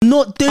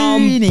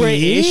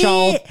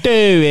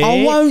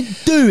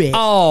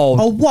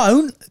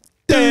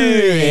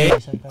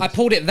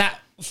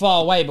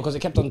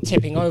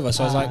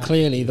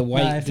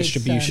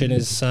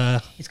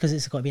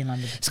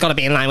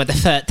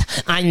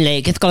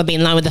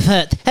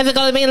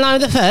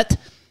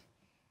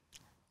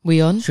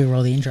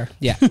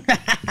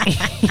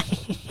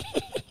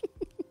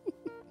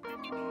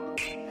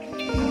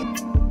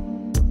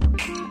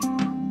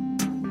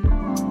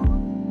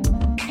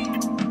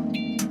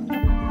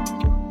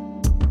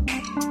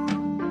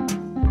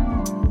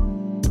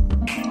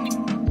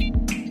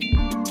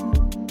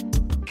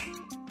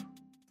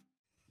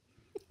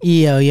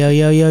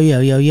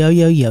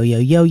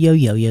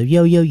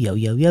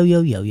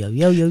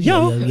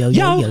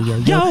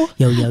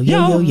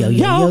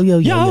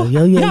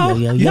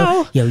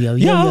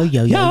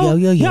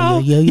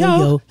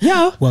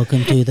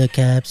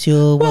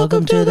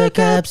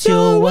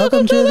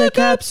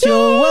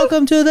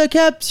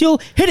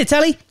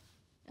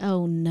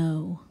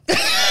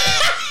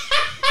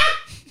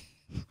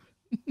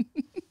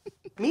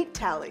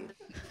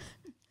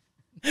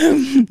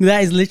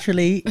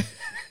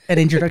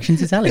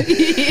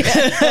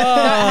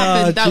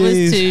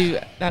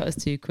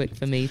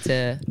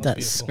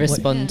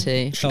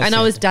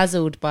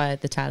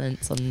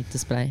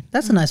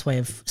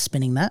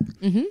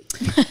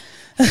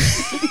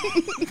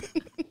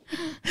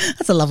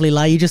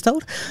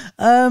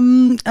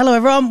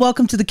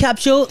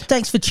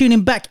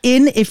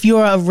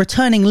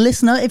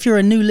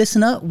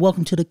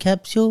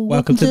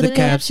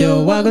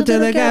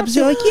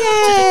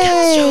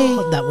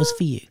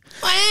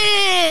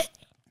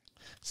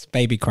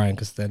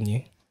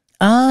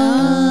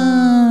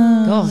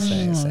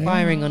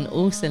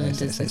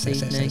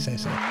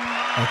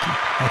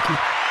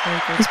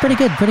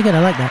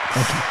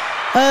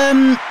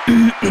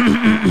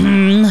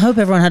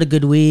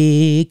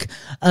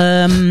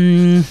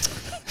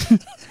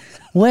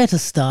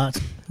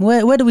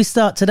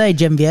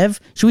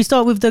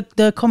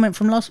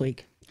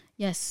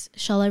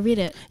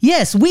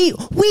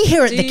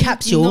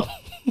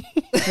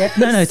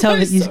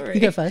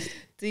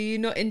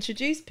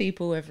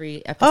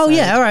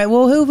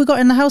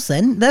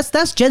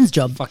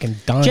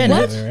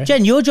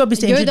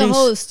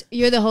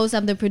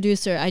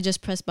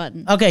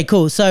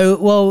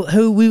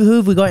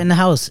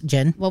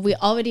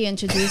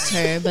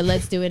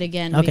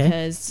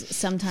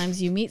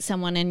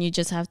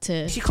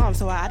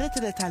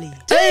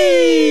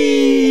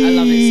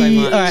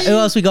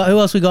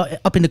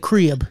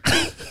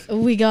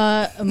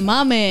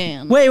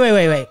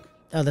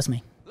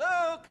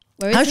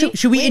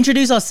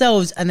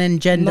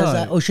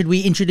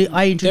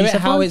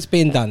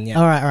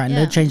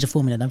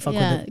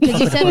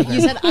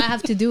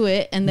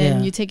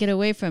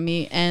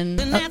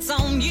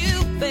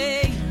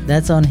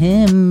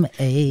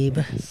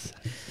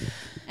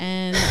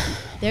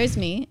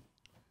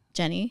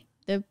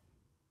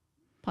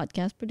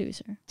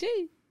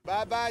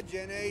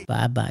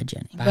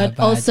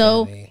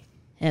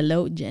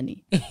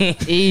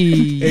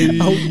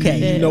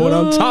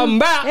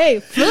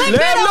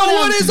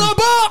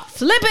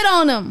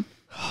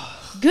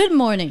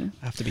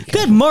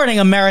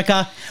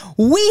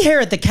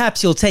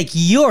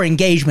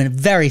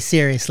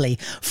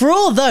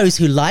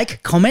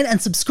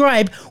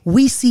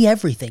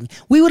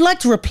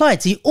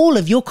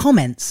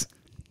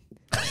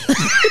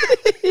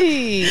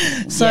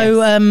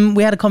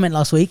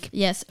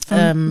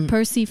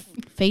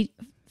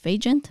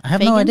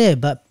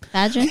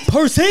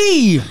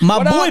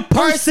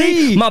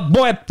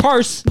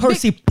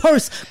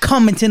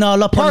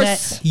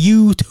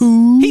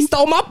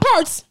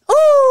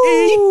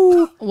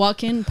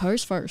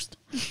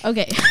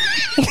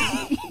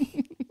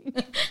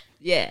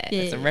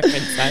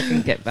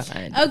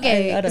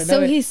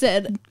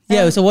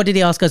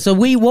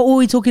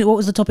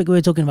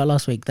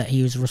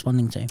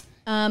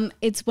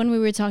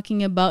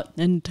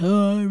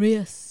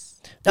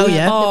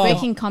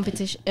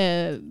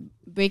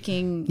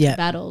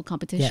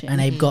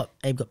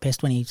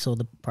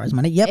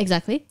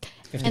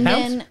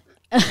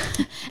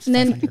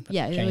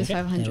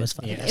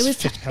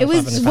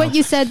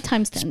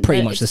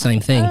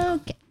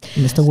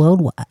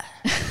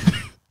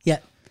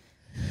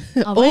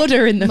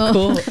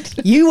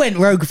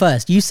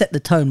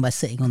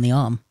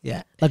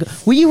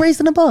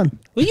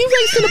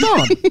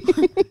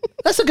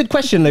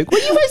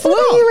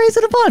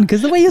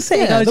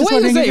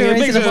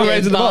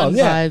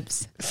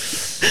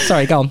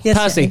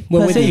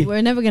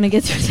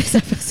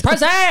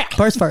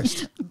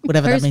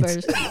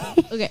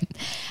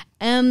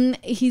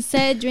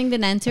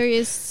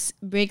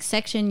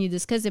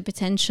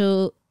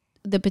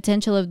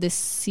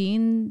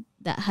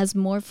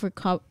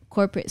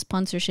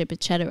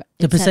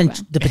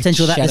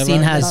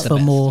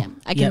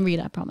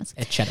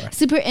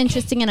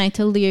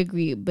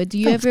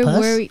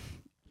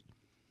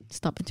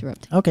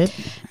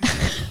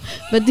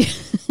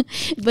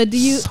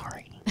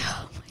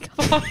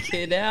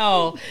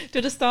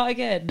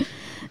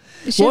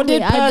Should What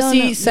did we? I don't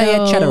Percy know. say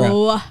at Cheddar?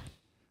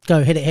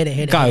 Go, hit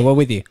it. Go, we're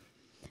with you.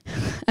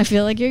 I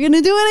feel like you're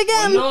gonna do it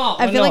again. We're not,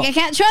 I we're feel like not. I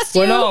can't trust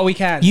you. We're not, we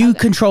can. You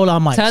control our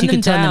mics. Turn You them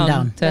can turn down.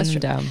 them down. Turn them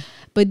down.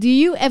 But do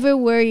you ever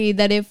worry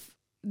that if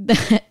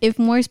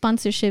more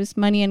sponsorships,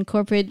 money, and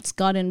corporates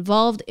got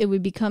involved, it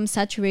would become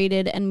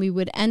saturated and we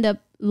would end up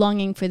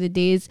longing for the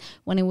days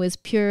when it was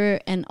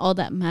pure and all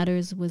that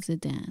matters was a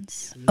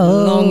dance?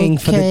 Longing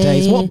for the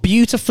days. What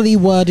beautifully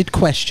worded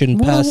question,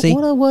 Percy.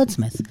 What a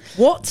wordsmith.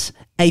 What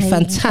a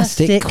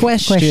fantastic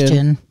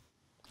question.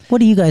 What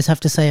do you guys have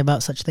to say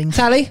about such things?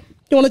 Tally,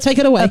 you want to take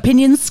it away?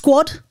 Opinion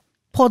squad?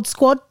 Pod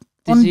squad?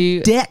 On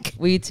deck?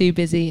 Were you too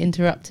busy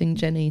interrupting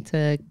Jenny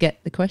to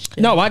get the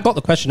question? No, I got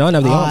the question. I know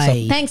the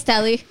answer. Thanks,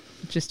 Tally.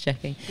 Just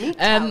checking.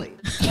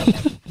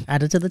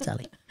 Add it to the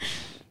tally.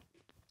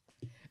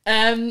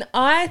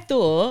 I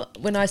thought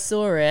when I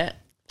saw it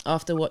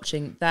after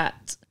watching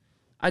that,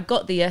 I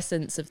got the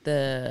essence of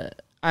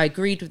I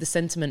agreed with the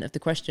sentiment of the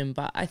question,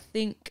 but I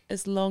think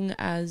as long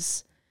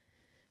as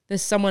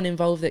there's someone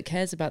involved that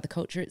cares about the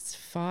culture, it's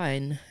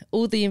fine.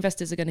 All the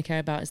investors are going to care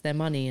about is their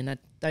money, and I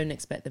don't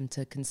expect them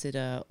to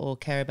consider or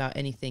care about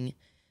anything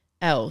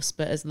else.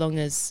 But as long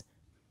as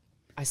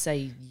I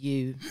say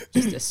you,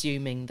 just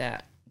assuming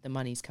that the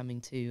money's coming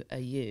to a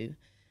you,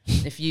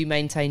 if you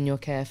maintain your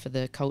care for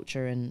the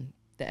culture and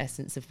the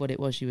essence of what it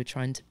was you were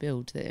trying to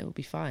build, that it will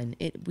be fine.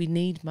 We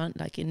need money,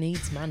 like it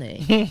needs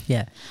money.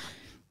 Yeah.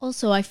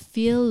 Also, I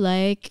feel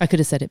like I could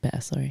have said it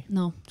better. Sorry.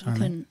 no, I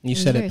couldn't. You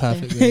was said very it clear.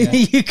 perfectly. Yeah.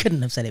 You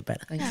couldn't have said it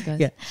better. Thanks, guys.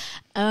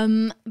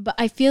 Yeah. But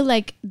I feel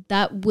like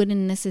that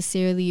wouldn't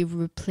necessarily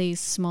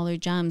replace smaller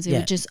jams. It Yeah.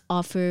 would just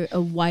offer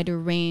a wider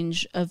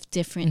range of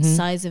different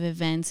size of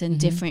events and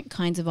different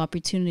kinds of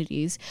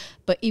opportunities.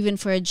 But even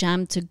for a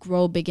jam to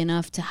grow big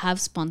enough to have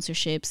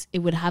sponsorships, it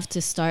would have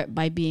to start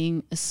by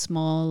being a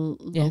small,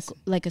 Yes.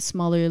 like a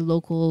smaller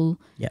local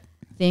Yeah.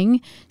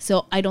 thing.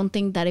 So I don't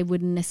think that it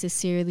would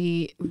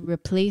necessarily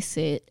replace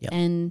it. Yep.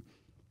 And,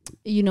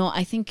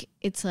 I think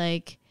it's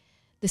like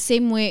the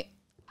same way.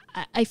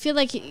 I feel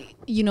like,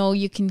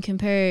 you can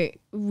compare,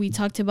 we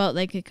talked about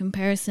like a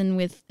comparison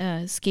with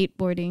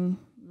skateboarding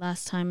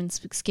last time in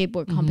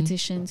skateboard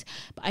competitions.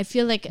 But I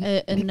feel like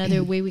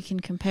another way we can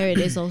compare it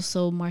is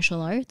also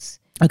martial arts.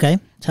 Okay.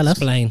 Tell us.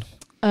 Explain.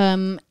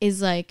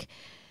 Is like,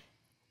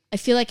 I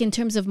feel like in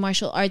terms of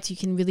martial arts, you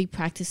can really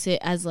practice it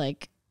as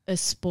like a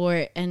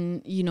sport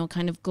and,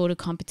 kind of go to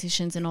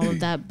competitions and all of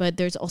that. But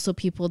there's also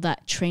people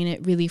that train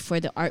it really for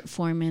the art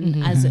form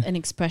and as an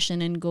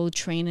expression and go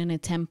train in a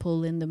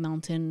temple in the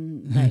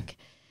mountain, like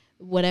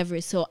whatever.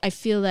 So I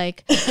feel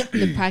like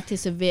the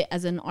practice of it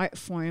as an art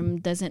form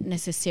doesn't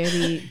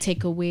necessarily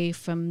take away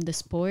from the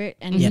sport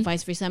and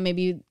vice versa.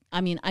 Maybe,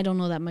 I don't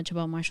know that much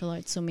about martial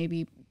arts, so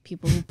maybe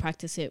people who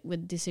practice it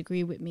would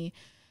disagree with me.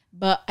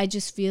 But I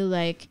just feel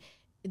like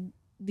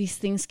these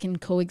things can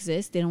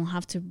coexist. They don't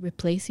have to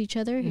replace each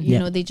other. You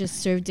know, they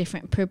just serve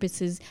different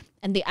purposes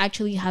and they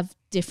actually have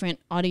different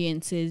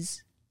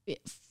audiences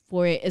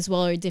for it as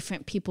well, or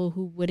different people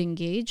who would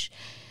engage.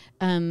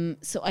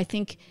 So I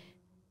think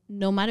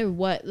no matter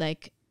what,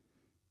 like,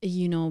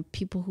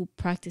 people who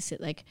practice it,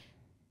 like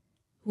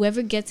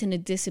whoever gets in a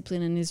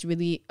discipline and is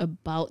really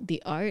about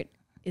the art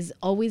is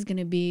always going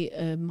to be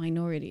a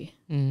minority.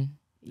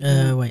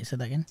 Wait, say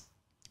that again.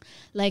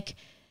 Like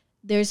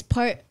there's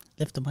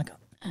Lift the mic up.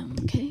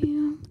 okay.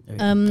 There we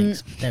go.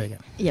 Thanks. There we go.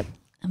 Yep.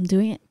 I'm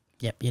doing it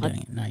Yep, you're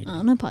doing it. No, you're doing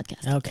on a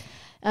podcast. it. Okay.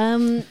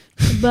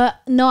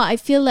 But no, I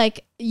feel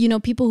like,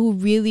 people who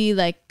really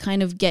like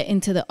kind of get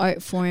into the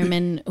art form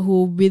and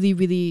who really,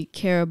 really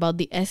care about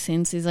the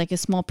essence is like a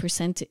small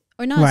percentage,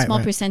 or not a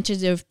small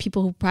percentage of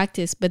people who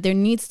practice, but there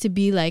needs to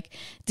be like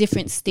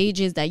different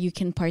stages that you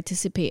can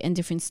participate and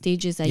different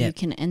stages that you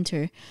can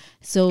enter.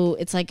 So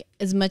it's like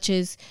as much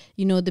as,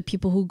 the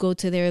people who go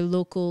to their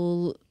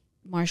local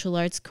martial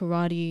arts,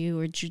 karate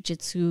or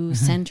jiu-jitsu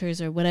centers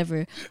or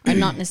whatever are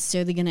not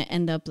necessarily going to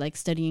end up like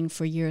studying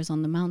for years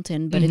on the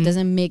mountain, but it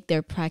doesn't make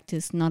their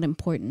practice not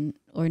important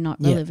or not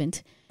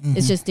relevant.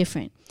 It's just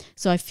different.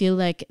 So I feel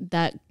like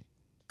that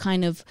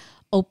kind of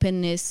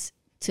openness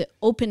to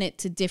open it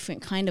to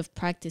different kind of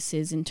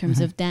practices in terms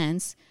of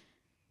dance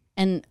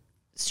and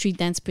street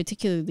dance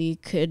particularly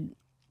could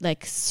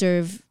like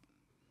serve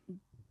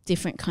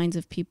different kinds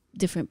of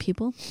different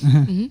people.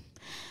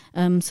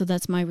 So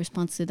that's my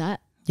response to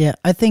that. Yeah,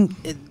 I think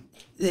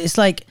it's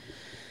like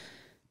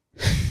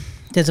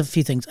there's a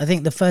few things. I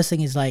think the first thing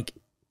is like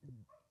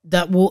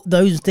that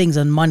those things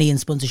and money and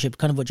sponsorship,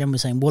 kind of what Jen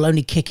was saying, will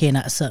only kick in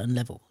at a certain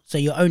level. So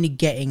you're only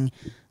getting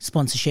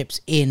sponsorships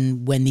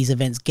in when these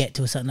events get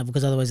to a certain level,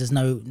 because otherwise there's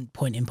no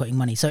point in putting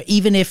money. So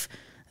even if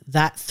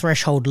that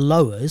threshold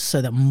lowers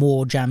so that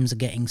more jams are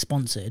getting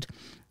sponsored,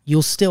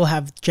 you'll still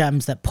have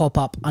jams that pop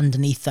up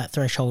underneath that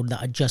threshold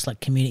that are just like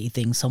community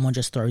things. Someone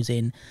just throws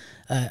in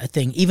a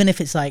thing, even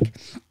if it's like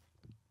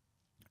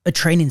a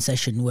training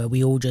session where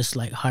we all just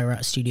like hire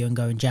out a studio and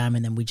go and jam,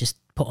 and then we just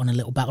put on a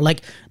little battle.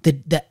 Like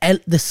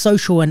the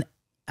social and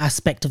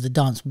aspect of the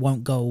dance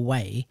won't go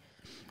away,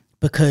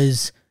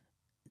 because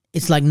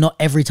it's like not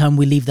every time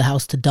we leave the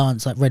house to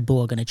dance, like Red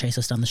Bull are going to chase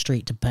us down the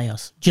street to pay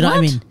us. Do you know what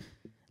I mean?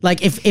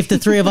 Like if the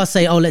three of us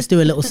say, oh, let's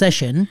do a little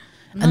session,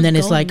 and then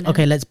it's like,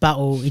 okay, let's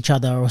battle each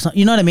other or something.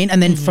 You know what I mean?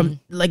 And then from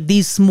like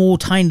these small,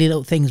 tiny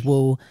little things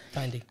will,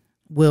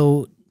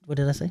 what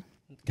did I say?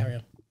 Carry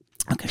on.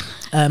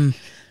 Okay.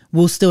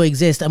 Will still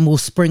exist and will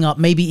spring up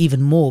maybe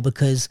even more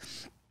because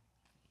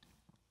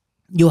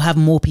you'll have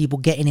more people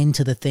getting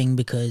into the thing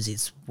because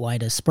it's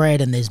wider spread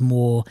and there's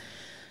more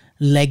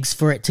legs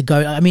for it to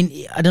go. I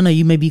mean, I don't know,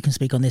 maybe you can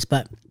speak on this,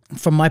 but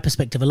from my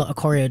perspective, a lot of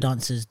choreo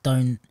dancers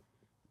don't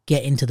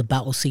get into the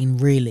battle scene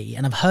really.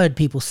 And I've heard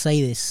people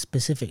say this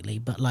specifically,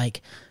 but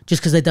like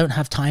just because they don't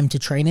have time to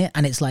train it.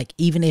 And it's like,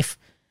 even if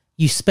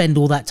you spend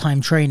all that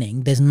time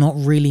training, there's not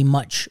really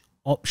much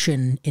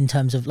option in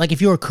terms of like, if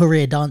you're a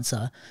career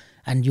dancer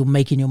and you're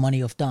making your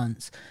money off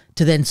dance,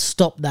 to then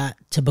stop that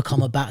to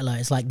become a battler,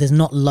 it's like there's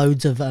not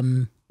loads of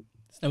no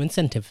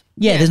incentive.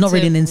 Yeah, there's not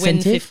really an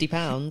incentive. Win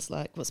 £50,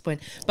 like what's the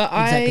point? But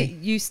exactly. I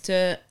used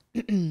to,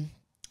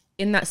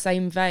 in that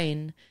same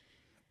vein,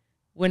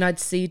 when I'd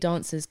see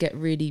dancers get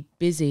really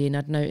busy and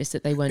I'd notice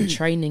that they weren't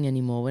training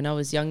anymore. When I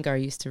was younger, I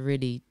used to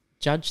really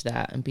judge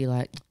that and be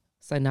like,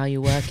 so now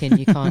you're working,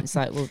 you can't. It's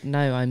like, well,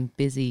 no, I'm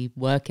busy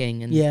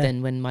working, and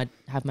then when I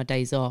have my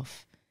days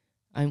off,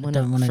 I want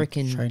to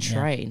freaking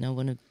train. I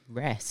want to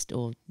rest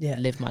or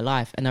live my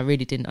life. And I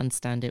really didn't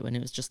understand it when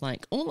it was just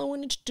like all I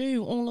wanted to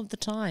do all of the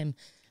time.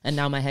 And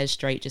now my hair's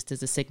straight just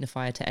as a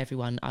signifier to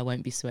everyone, I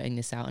won't be sweating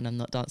this out and I'm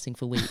not dancing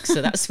for weeks.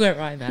 So that's where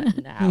I'm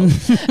at now.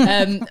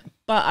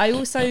 But I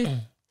also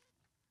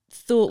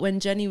thought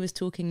when Jenny was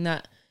talking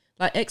that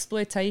like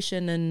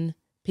exploitation and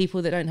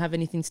people that don't have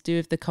anything to do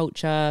with the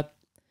culture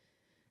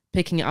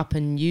picking it up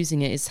and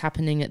using it is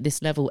happening at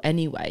this level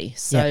anyway.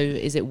 So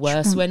is it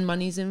worse when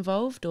money's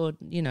involved, or,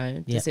 you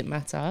know, does it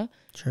matter?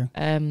 True.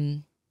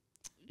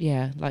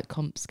 Like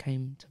comps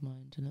came to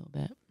mind a little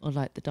bit, or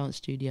like the dance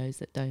studios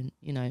that don't,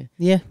 you know,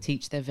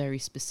 teach their very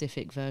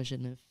specific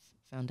version of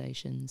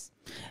foundations.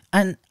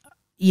 And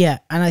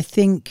I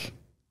think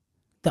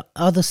the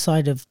other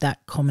side of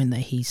that comment that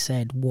he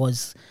said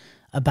was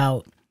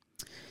about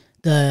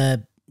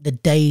the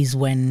days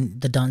when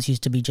the dance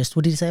used to be just,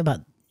 what did he say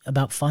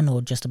about fun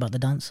or just about the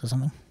dance or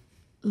something?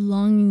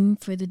 Longing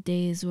for the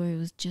days where it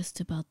was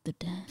just about the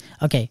dance.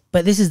 Okay,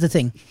 but this is the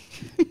thing.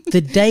 The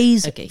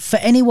days for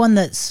anyone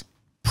that's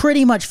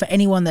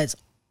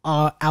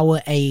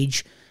our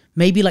age,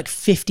 maybe like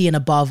 50 and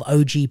above,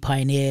 OG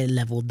pioneer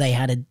level,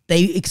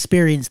 they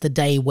experienced the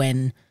day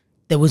when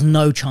there was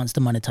no chance to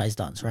monetize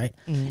dance, right?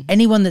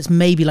 Anyone that's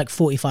maybe like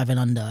 45 and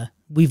under,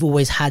 we've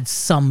always had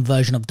some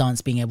version of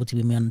dance being able to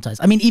be monetized.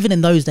 I mean, even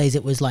in those days,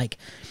 it was like,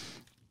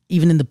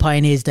 even in the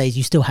pioneers days,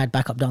 you still had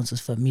backup dancers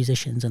for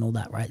musicians and all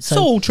that, right? So,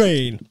 Soul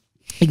Train.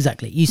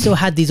 Exactly. You still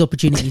had these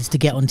opportunities to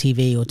get on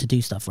TV or to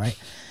do stuff, right?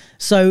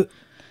 So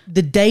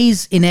the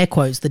days, in air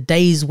quotes, the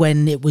days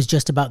when it was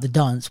just about the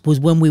dance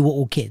was when we were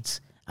all kids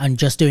and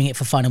just doing it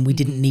for fun and we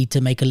didn't need to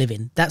make a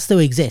living. That still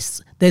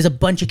exists. There's a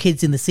bunch of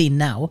kids in the scene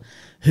now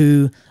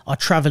who are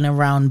traveling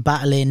around,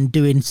 battling,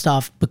 doing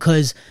stuff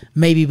because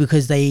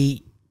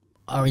they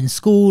are in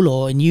school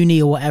or in uni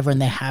or whatever,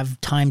 and they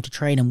have time to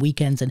train and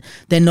weekends, and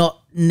they're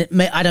not,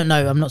 I don't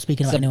know, I'm not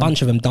speaking about anyone. There's a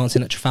bunch of them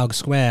dancing at Trafalgar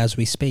Square as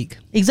we speak.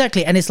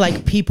 Exactly. And it's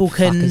like people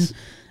can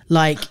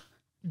like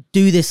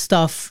do this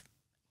stuff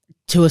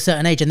to a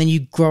certain age, and then you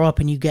grow up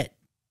and you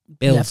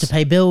have to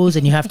pay bills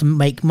and you have to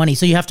make money.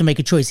 So you have to make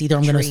a choice. Either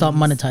I'm going to start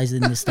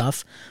monetizing this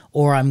stuff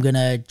or I'm going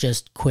to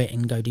just quit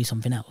and go do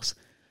something else.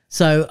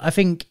 So I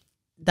think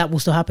that will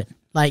still happen.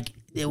 Like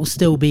there'll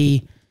still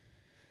be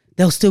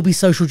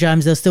social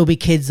jams. There'll still be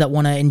kids that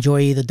want to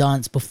enjoy the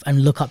dance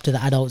and look up to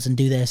the adults and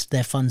do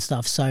their fun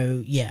stuff.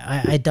 So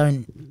yeah, I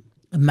don't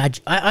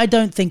imagine. I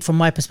don't think, from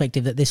my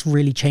perspective, that this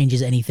really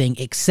changes anything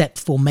except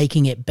for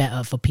making it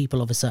better for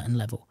people of a certain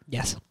level.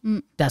 Yes,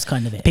 that's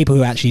kind of it. People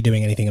who are actually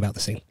doing anything about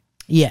the scene.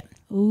 Yeah.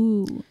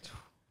 Ooh.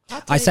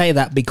 I say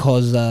that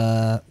because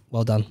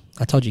well done.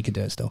 I told you you could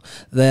do it still.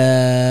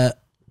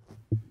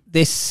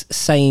 This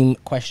same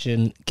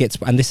question gets,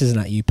 and this isn't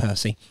at you,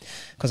 Percy,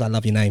 because I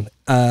love your name.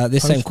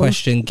 This same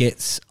question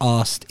gets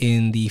asked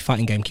in the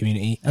fighting game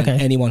community. And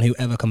anyone who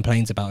ever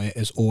complains about it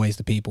is always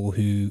the people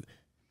who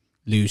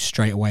lose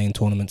straight away in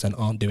tournaments and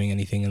aren't doing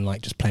anything and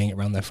like just playing it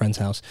around their friend's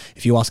house.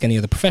 If you ask any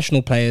of the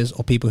professional players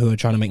or people who are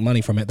trying to make money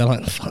from it, they're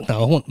like, fuck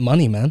no, I want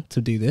money, man, to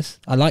do this.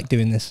 I like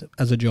doing this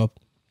as a job.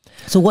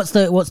 So what's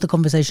the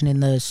conversation in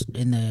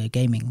the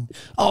gaming?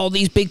 Oh,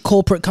 these big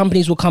corporate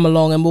companies will come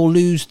along and we'll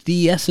lose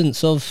the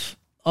essence of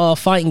our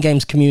fighting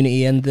games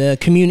community, and the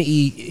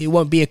community, it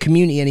won't be a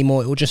community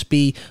anymore. It will just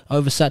be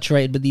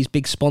oversaturated with these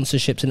big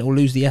sponsorships and it will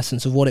lose the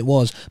essence of what it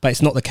was. But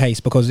it's not the case,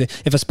 because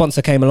if a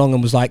sponsor came along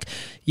and was like,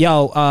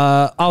 yo,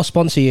 I'll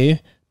sponsor you,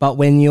 but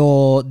when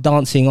you're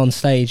dancing on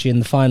stage in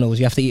the finals,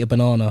 you have to eat a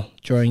banana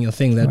during your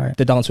thing,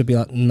 the dancer would be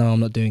like, no, I'm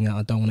not doing that.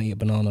 I don't want to eat a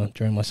banana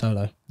during my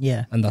solo.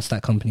 Yeah. And thus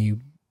that company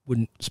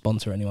wouldn't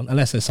sponsor anyone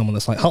unless there's someone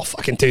that's like, I'll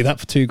fucking do that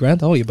for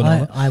 $2,000. I'll eat a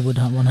banana. I would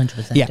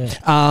 100% do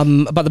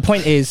it. But the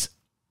point is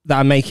that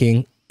I'm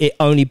making, it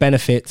only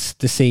benefits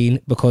the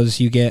scene because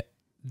you get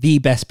the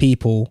best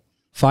people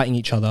fighting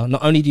each other.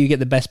 Not only do you get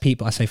the best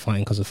people, I say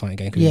fighting because of fighting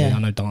game, because Yeah. I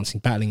know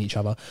dancing, battling each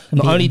other.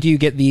 Not only do you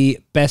get the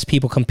best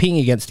people competing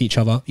against each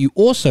other, you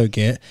also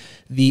get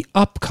the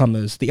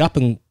upcomers, the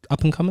upcoming,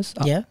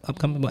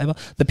 whatever.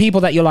 The people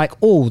that you're like,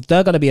 oh,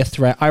 they're going to be a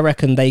threat. I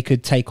reckon they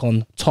could take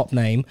on top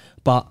name,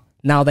 but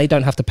now they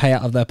don't have to pay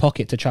out of their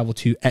pocket to travel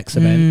to X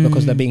event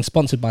because they're being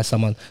sponsored by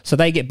someone. So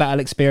they get battle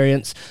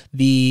experience.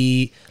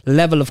 The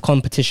level of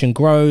competition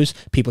grows.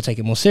 People take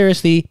it more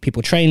seriously.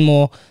 People train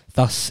more,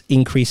 thus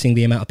increasing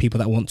the amount of people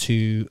that want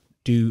to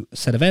do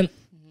said event,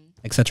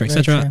 etc.,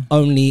 etc.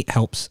 Only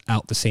helps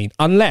out the scene.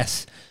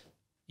 Unless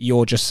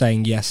you're just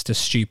saying yes to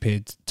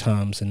stupid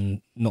terms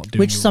and not doing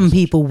Which rules. some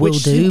people will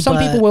do. Some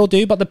but- people will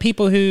do, but the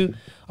people who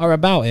are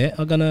about it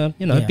are gonna,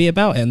 be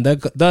about it, and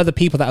they're the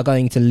people that are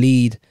going to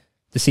lead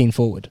the scene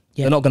forward.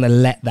 Yeah. They're not going to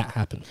let that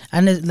happen.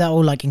 And that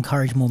will like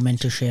encourage more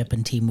mentorship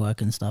and teamwork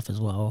and stuff as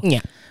well.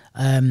 Yeah.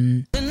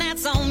 And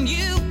that's on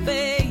you,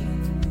 babe.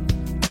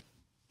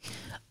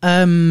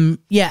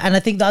 Yeah, and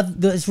I think that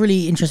it's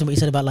really interesting what you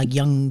said about like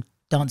young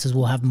dancers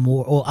will have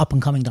more, or up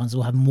and coming dancers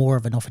will have more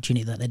of an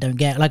opportunity that they don't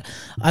get. Like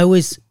I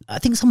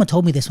think someone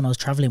told me this when I was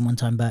traveling one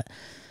time, but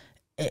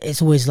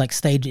it's always like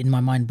stayed in my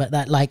mind, but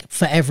that like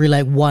for every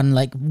like one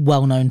like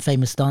well-known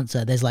famous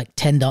dancer, there's like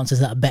 10 dancers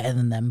that are better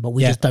than them, but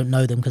we just don't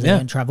know them because they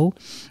don't travel.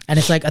 And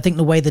it's like, I think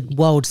the way the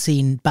world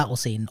scene, battle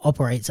scene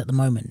operates at the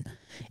moment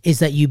is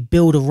that you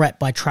build a rep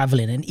by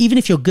traveling. And even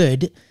if you're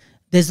good,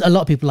 there's a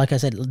lot of people, like I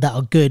said, that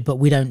are good, but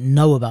we don't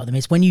know about them.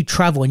 It's when you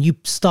travel and you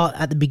start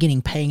at the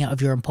beginning paying out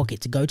of your own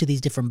pocket to go to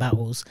these different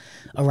battles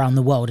around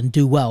the world and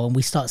do well, and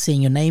we start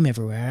seeing your name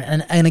everywhere.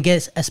 And I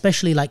guess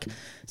especially like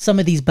some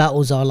of these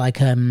battles are like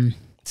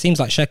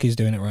Seems like Sheku's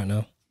doing it right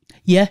now.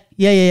 Yeah.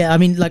 I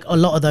mean, like a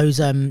lot of those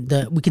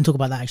we can talk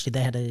about that actually.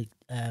 They had a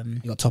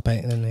You got top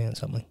 8 and then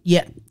something.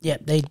 they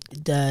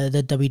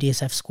the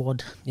WDSF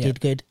squad did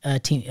good.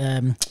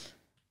 Team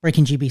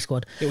Breaking GB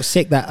squad. It was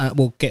sick that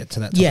we'll get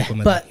to that topic.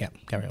 Yeah, but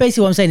carry on.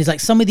 basically what I'm saying is like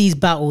some of these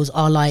battles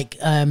are like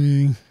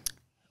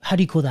how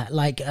do you call that?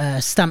 Like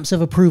stamps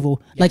of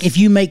approval. Yes. Like if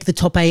you make the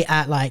top 8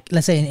 at like,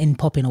 let's say in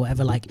popping or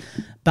whatever, like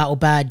Battle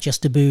Bad,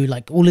 Just Taboo,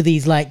 like all of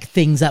these like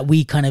things that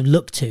we kind of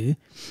look to,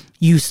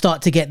 you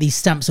start to get these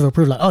stamps of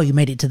approval. Like, oh, you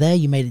made it to there,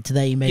 you made it to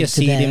there, you made your it to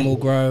there. Your seeding will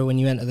grow when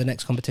you enter the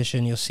next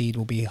competition. Your seed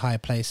will be higher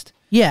placed.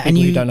 Yeah, People and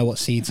who you don't know what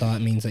seeds are,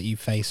 it means that you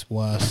face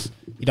worse.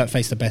 You don't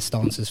face the best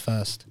dancers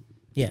first.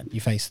 Yeah,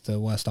 you face the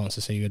worst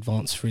dancers, so you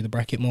advance through the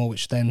bracket more,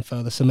 which then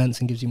further cements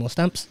and gives you more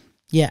stamps.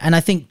 Yeah, and I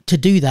think to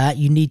do that,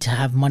 you need to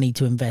have money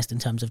to invest in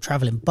terms of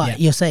traveling. But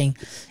you're saying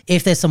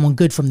if there's someone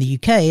good from the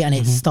UK and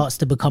it starts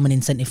to become an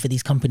incentive for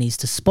these companies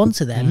to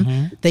sponsor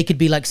them, they could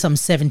be like some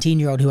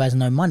 17-year-old who has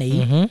no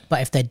money.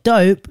 But if they're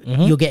dope,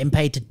 you're getting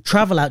paid to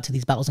travel out to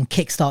these battles and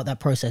kickstart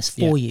that process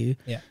for you,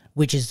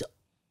 which is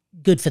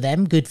good for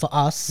them, good for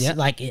us,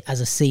 like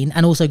as a scene,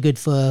 and also good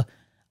for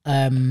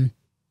the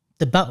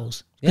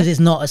battles. Because it's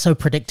not so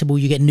predictable.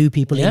 You get new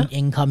people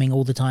incoming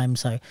all the time.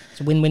 So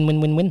it's a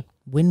win-win-win-win-win.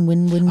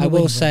 Win-win-win. I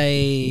will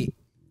say,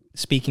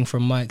 speaking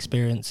from my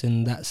experience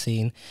in that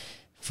scene,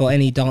 for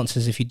any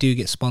dancers, if you do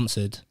get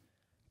sponsored,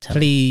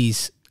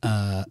 please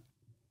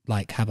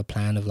like have a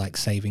plan of like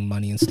saving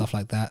money and stuff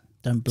like that.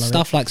 Don't blow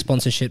stuff like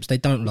sponsorships, they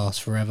don't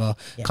last forever.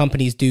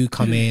 Companies do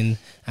come in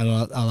and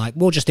are like,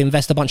 we'll just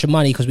invest a bunch of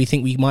money because we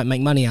think we might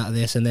make money out of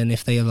this. And then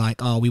if they are like,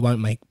 oh, we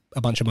won't make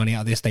a bunch of money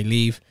out of this, they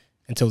leave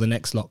until the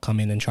next lot come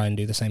in and try and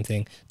do the same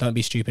thing. Don't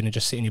be stupid and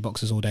just sit in your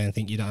boxes all day and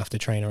think you don't have to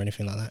train or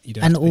anything like that. You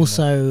do. And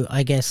also,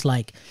 I guess,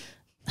 like,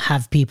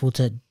 have people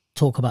to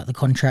talk about the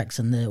contracts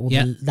and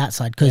that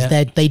side, because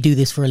they do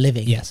this for a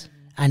living. Yes.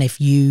 And if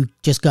you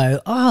just go,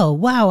 oh,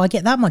 wow, I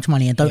get that much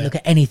money, and don't look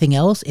at anything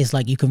else, it's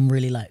like you can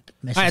really like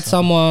mess I had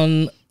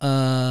someone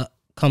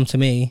come to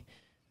me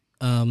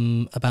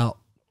about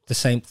the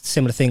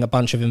similar thing. A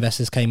bunch of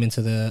investors came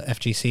into the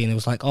FGC and it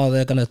was like, oh,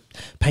 they're going to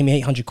pay me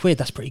 800 quid.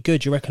 That's pretty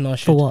good. You reckon I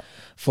should? For what?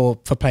 For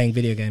playing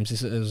video games.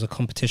 It was a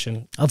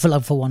competition. Oh,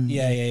 for one.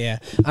 Yeah.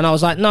 And I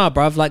was like, nah,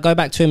 bruv, like go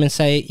back to him and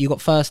say, you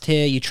got first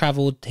here, you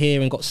travelled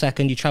here and got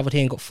second, you travelled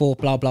here and got fourth,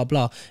 blah, blah,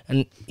 blah.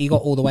 And he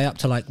got all the way up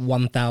to like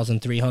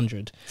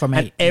 1,300. From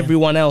and 8,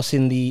 everyone else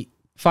in the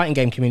fighting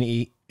game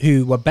community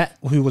who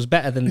was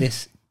better than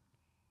this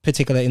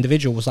particular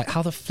individual was like,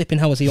 how the flipping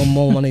hell was he on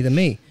more money than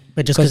me?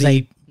 But just because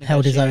he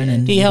held his own.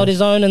 And he held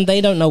his own and they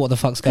don't know what the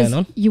fuck's going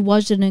on. You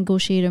watched the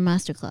negotiator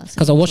masterclass.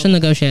 Because I watched the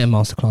negotiator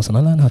masterclass and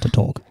I learned how to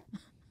talk.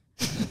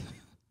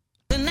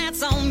 And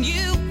that's on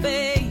you,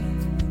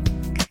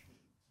 babe.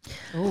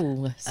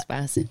 Oh,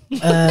 spicy.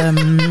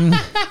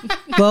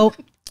 Well,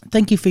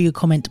 thank you for your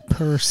comment,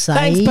 Percy.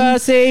 Thanks,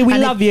 Percy. We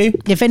love you.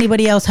 If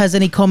anybody else has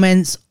any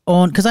comments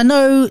on, because I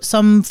know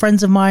some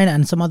friends of mine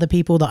and some other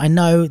people that I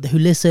know who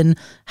listen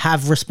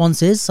have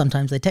responses.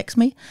 Sometimes they text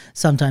me,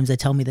 sometimes they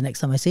tell me the next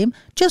time I see them.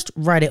 Just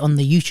write it on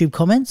the YouTube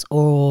comments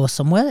or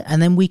somewhere,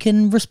 and then we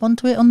can respond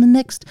to it on the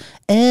next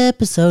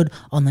episode.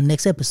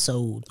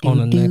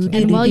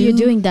 And while you're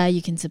doing that,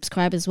 you can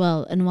subscribe as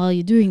well. And while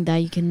you're doing that,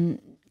 you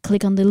can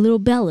click on the little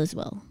bell as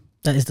well.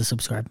 That is the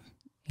subscribe.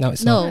 No,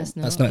 it's No, not.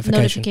 That's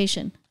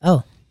notification.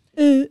 Oh.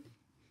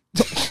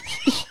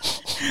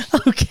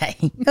 Okay.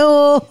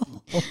 Oh,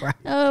 all right.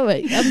 Oh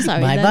wait, I'm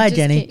sorry. Bye that bye, just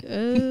Jenny.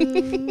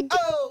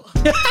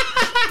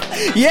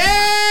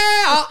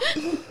 Yeah.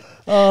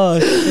 Oh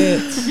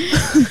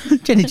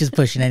shit. Jenny's just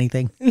pushing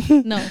anything.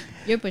 No,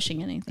 you're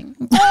pushing anything.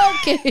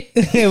 Okay.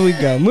 Here we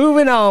go.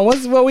 Moving on.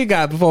 What we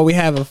got before we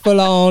have a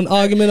full-on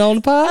argument on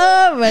the pod?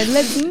 All right,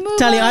 let's move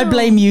Tally, I on.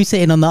 blame you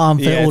sitting on the arm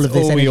for Yeah, all it's of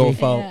this all energy. your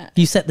fault. Yeah.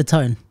 You set the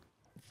tone.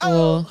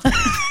 Or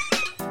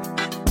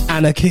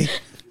Anarchy.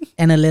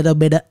 And a little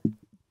bit of...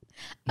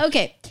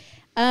 Okay.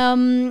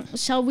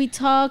 Shall we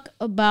talk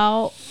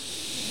about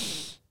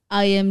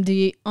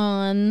IMD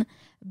on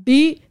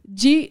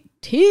BGTZ?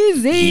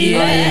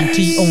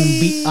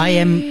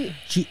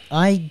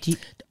 IMG.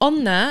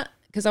 on that,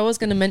 because I was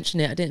going to mention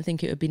it, I didn't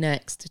think it would be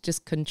next.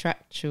 Just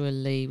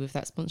contractually with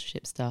that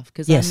sponsorship stuff,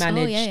 because Yes. I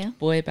managed yeah.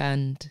 boy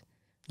band.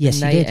 Yes,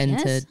 you and they did.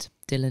 entered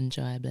Dylan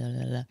Jai, blah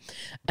blah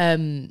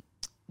blah.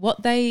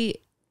 What they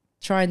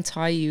try and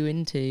tie you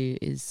into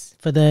is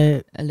For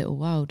the... a little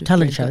wild. with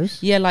Talent Britain's Got-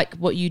 shows? Yeah, like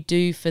what you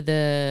do for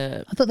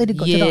the I thought they did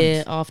Got to year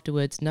Dance.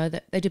 afterwards. No,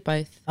 they did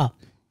both. Oh,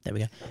 there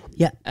we go.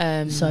 Yeah.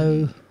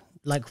 So,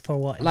 like for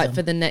what? like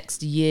for the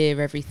next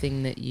year,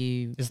 everything that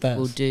you Is theirs.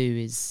 will do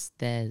is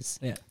theirs.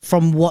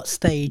 From what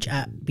stage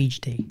at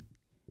BGT?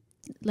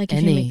 Like if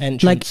Any. you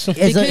make, Like, Entrance.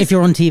 if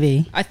you're on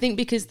TV? I think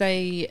because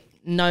they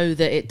know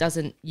that it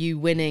doesn't, you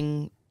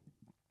winning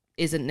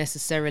isn't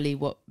necessarily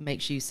what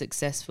makes you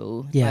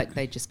successful. Yeah. Like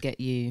they just get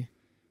you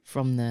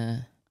from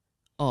the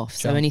off.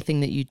 So Jump.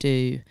 anything that you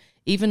do,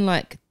 even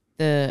like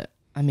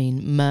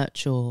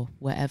merch or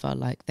whatever,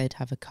 like they'd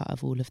have a cut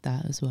of all of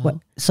that as well. What?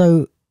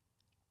 So,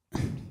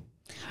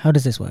 how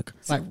does this work?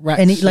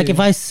 like If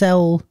I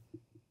sell...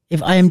 If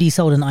IMD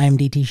sold an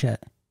IMD t-shirt,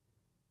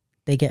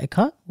 they get a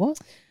cut? What?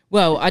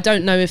 Well, I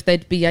don't know if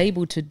they'd be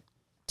able to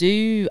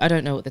do, I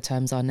don't know what the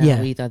terms are now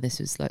Yeah. either. This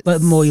was like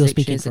But more you're 6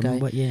 speaking years from. ago.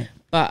 What, yeah.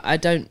 But I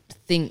don't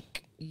think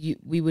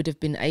we would have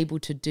been able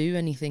to do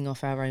anything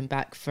off our own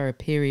back for a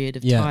period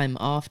of Yeah. time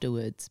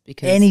afterwards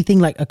because Anything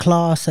like a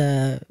class,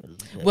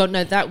 well,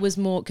 no, that was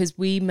more because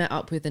we met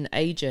up with an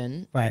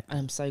agent. right?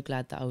 I'm so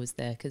glad that I was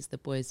there because the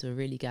boys were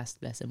really gassed,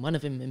 bless them. One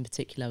of them in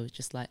particular was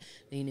just like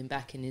leaning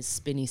back in his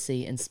spinny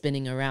seat and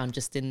spinning around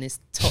just in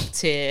this top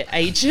tier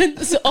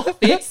agent's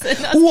office.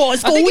 And What?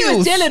 It's got I think it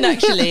was wheels. Dylan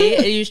actually.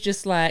 And he was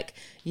just like,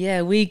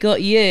 yeah, we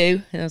got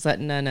you. And I was like,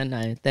 no.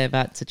 They're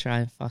about to try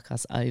and fuck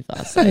us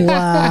over. So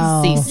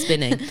Wow. cease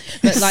spinning.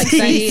 But like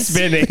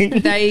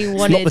Spinning. they not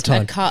wanted the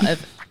time. a cut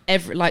of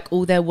every, like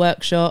all their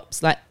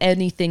workshops, like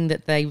anything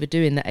that they were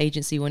doing, the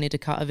agency wanted a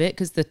cut of it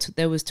because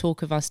there was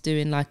talk of us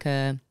doing like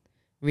a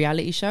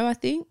reality show, I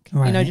think. You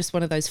know, Right. just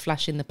one of those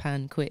flash in the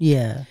pan quick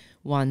Yeah.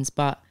 ones.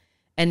 But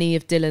any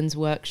of Dylan's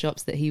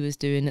workshops that he was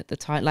doing at the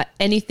time, like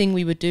anything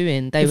we were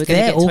doing, they If were going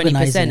to they're get 20%.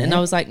 organising And it. I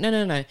was like, no.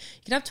 You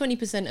can have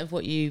 20% of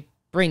what you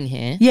bring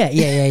here.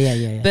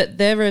 Yeah. But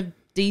they're a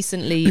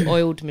decently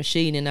oiled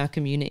machine in our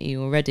community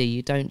already.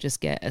 You don't just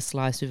get a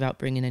slice without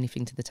bringing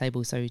anything to the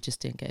table. So we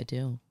just didn't get a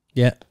deal.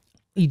 Yeah.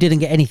 You didn't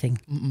get anything.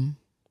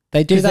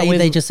 They do 'Cause that with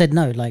they just said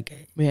no.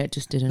 Like, Yeah, it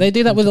just didn't. They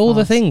do that come with to all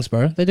the pass. things,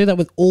 bro. They do that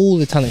with all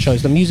the talent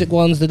shows. The music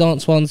ones, the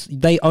dance ones,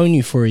 they own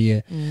you for a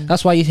year.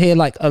 That's why you hear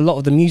like a lot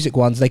of the music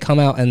ones, they come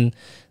out and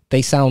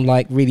they sound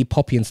like really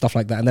poppy and stuff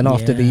like that. And then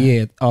after a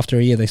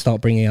year, they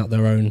start bringing out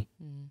their own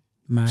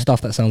mad.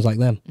 stuff that sounds like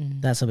them.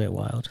 That's a bit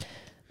wild.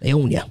 They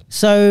own you.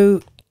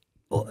 So,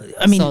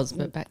 I mean, Soz,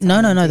 but back to no,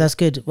 IMD. that's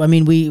good. I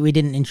mean, we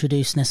didn't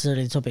introduce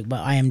necessarily the topic, but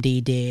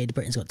IMD did.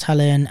 Britain's Got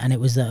Talent, and it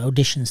was the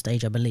audition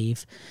stage, I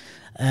believe.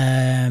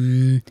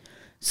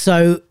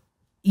 So,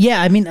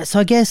 yeah, I mean, so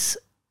I guess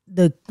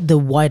the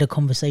wider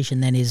conversation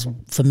then is,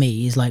 for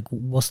me, is like,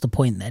 what's the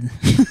point then?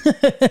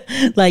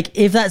 Like,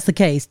 if that's the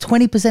case,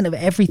 20% of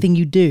everything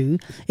you do,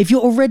 if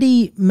you're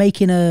already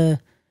making a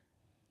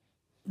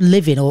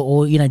living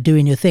or you know,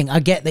 doing your thing, I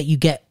get that you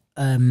get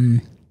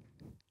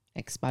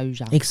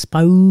Exposure.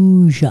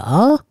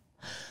 exposure,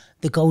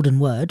 the golden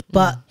word,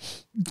 but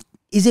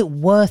is it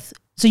worth?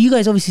 So you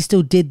guys obviously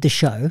still did the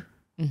show,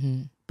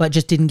 but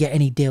just didn't get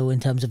any deal in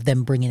terms of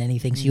them bringing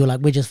anything. So you're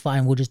like, we're just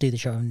fine, we'll just do the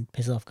show and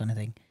piss off, kind of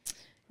thing.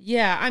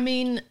 Yeah, I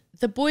mean,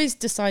 the boys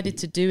decided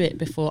to do it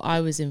before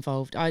I was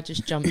involved. I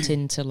just jumped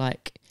in to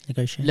like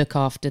Negotiate. look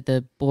after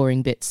the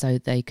boring bits so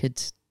they could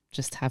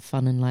just have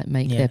fun and like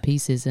make Yeah. their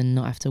pieces and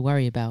not have to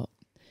worry about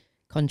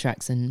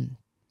contracts and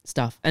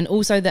stuff. And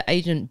also the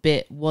agent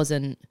bit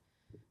wasn't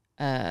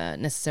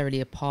necessarily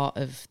a part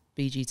of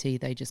BGT.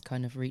 They just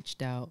kind of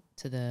reached out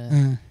to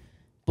the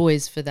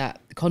boys for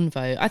that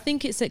convo. I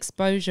think it's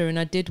exposure, and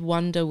I did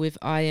wonder with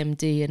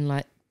IMD and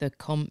like the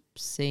comp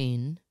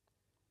scene,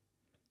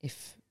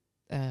 if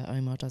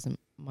Omar doesn't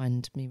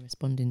mind me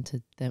responding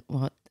to them.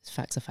 Well,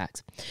 facts are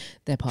facts.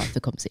 They're part of the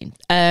comp scene.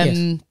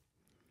 Yes.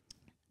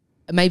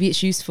 Maybe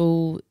it's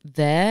useful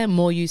there,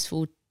 more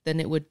useful than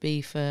it would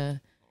be for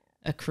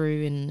a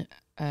crew in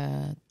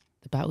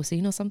the battle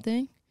scene or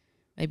something.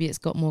 Maybe it's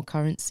got more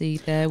currency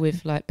there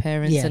with like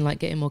parents Yeah. and like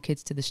getting more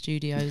kids to the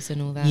studios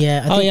and all that.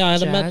 Yeah. I Oh think- yeah,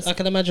 jazz. I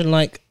can imagine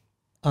like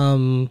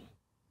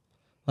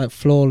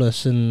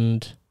Flawless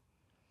and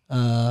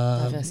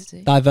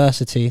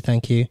Diversity.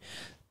 Thank you.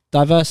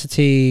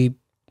 Diversity.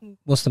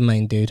 What's the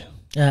main dude?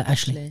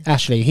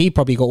 Ashley. He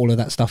probably got all of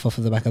that stuff off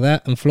of the back of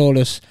that. And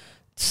Flawless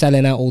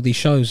selling out all these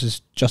shows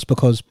is just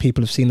because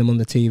people have seen them on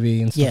the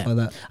TV and stuff like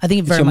that. I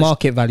think it's your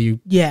market value.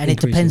 Yeah, and it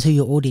depends who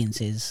your audience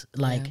is.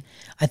 Like,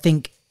 I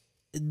think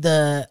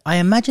I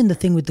imagine the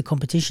thing with the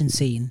competition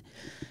scene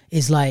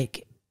is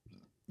like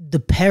the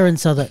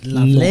parents are that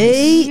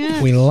lovely.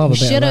 Yeah. We love a bit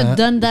Should of have that.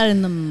 done that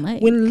in the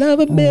mic. We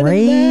love a bit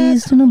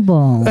Raised in a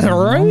ball. of that.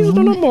 Raised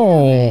on a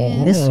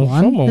ball. This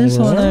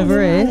one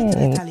over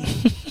here,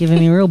 giving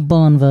me real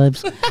Bond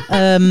vibes.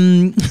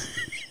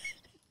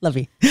 Love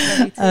you.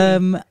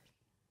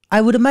 I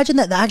would imagine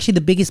that actually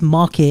the biggest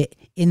market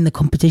in the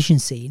competition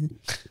scene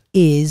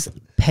is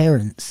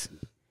parents,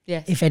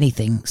 if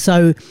anything.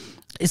 So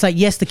it's like,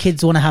 yes, the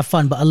kids want to have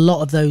fun, but a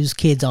lot of those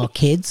kids are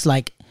kids.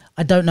 Like,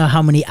 I don't know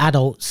how many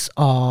adults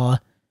are,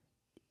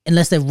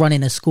 unless they're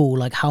running a school,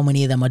 like how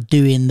many of them are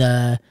doing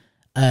the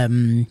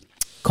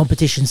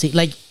competition scene,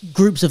 like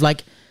groups of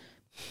like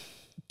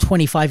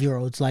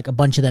 25-year-olds, like a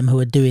bunch of them who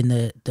are doing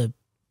the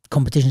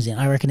competition scene.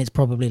 I reckon it's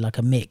probably like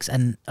a mix,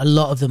 and a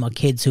lot of them are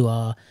kids who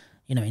are,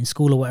 you know, in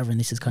school or whatever, and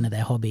this is kind of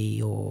their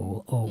hobby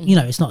or you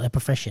know, it's not their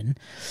profession.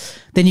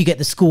 Then you get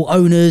the school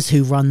owners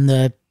who run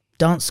the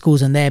dance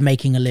schools, and they're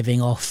making a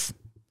living off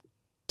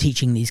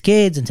teaching these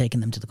kids and taking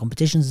them to the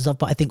competitions and stuff.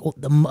 But I think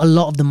a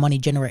lot of the money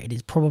generated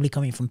is probably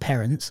coming from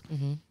parents,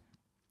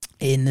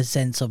 in the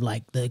sense of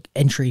like the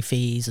entry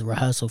fees, the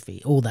rehearsal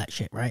fee, all that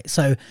shit, right?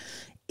 So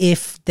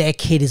if their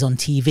kid is on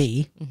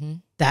TV,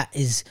 that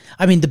is,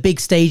 I mean, the big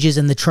stages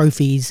and the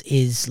trophies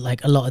is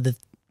like a lot of the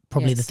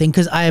probably the thing,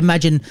 because I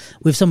imagine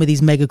with some of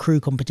these mega crew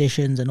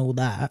competitions and all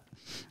that,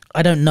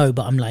 I don't know,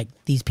 but I'm like,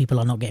 these people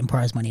are not getting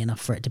prize money enough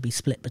for it to be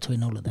split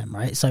between all of them,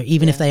 right? So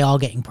even if they are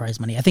getting prize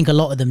money, I think a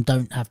lot of them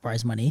don't have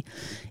prize money.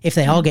 If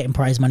they are getting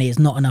prize money, it's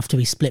not enough to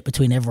be split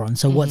between everyone.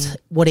 So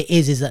what it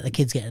is that the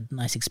kids get a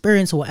nice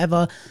experience or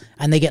whatever,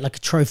 and they get like a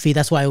trophy.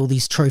 That's why all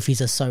these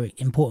trophies are so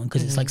important,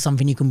 because it's like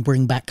something you can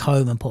bring back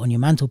home and put on your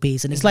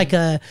mantelpiece, and it's like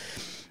a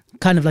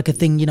kind of like a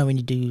thing, you know, when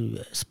you do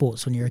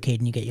sports when you're a kid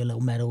and you get your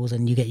little medals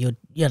and you get your,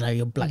 you know,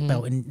 your black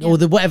belt and or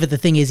the whatever the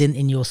thing is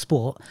in your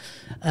sport.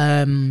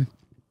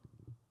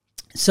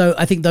 So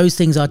I think those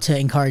things are to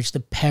encourage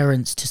the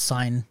parents to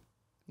sign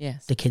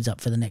the kids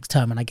up for the next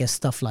term. And I guess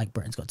stuff like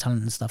Britain's Got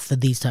Talent and stuff for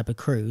these type of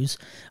crews,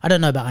 I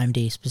don't know about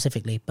IMD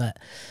specifically, but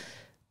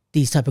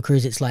these type of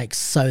crews, it's like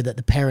so that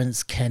the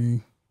parents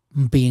can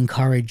be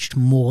encouraged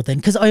more than,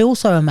 because I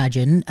also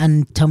imagine,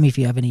 and tell me if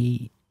you have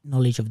any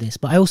knowledge of this,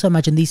 but I also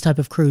imagine these type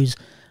of crews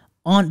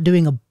aren't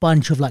doing a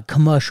bunch of like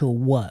commercial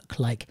work.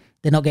 Like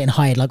they're not getting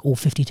hired, like all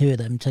 52 of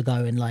them to go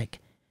and like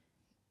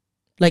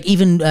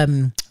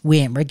even We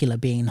Ain't Regular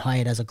being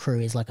hired as a crew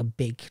is like a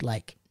big,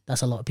 like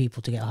that's a lot of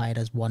people to get hired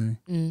as one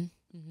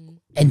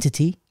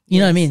entity. You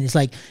know what I mean? It's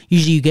like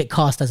usually you get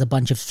cast as a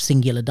bunch of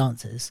singular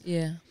dancers.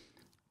 Yeah.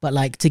 But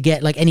like to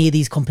get like any of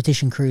these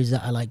competition crews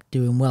that are like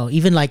doing well,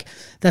 even like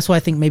that's why I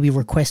think maybe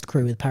Request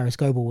Crew with Paris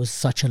Goebel was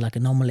such a like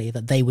anomaly,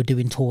 that they were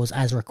doing tours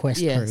as Request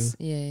Crew.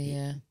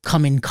 Yeah.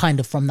 Coming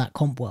kind of from that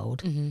comp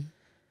world.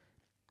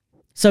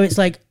 So it's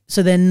like,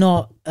 so they're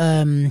not,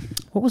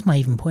 what was my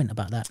even point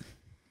about that?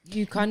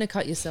 You kind of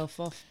cut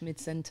yourself off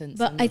mid-sentence.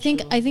 But I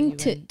think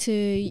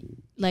to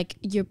like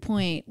your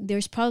point,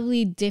 there's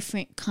probably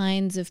different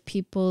kinds of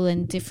people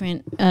and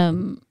different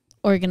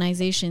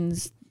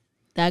organizations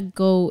that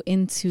go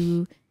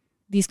into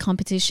these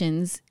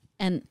competitions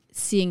and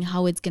seeing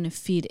how it's going to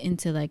feed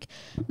into like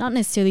not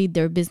necessarily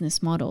their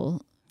business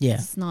model. Yeah,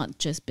 it's not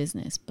just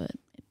business, but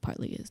it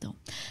partly is though.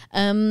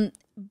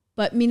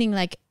 But meaning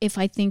like if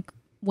I think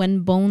when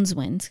Bones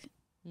went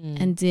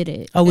and did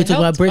it. Oh, we're talking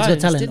about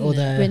Britain's Got Talent or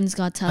the Britain's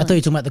Got Talent. I thought you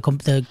were talking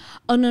about the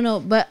Oh no,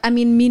 but I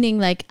mean meaning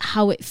like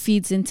how it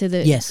feeds into the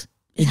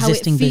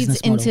existing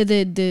business model.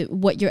 Into the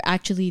what you're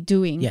actually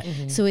doing. Yeah.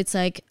 So it's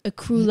like a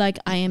crew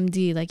like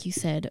IMD, like you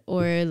said,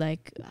 or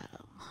like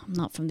I'm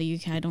not from the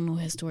UK, I don't know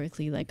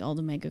historically like all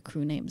the mega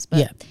crew names, but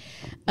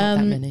not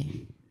that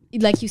many.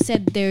 Like you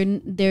said,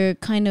 they're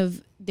kind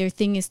of their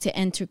thing is to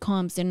enter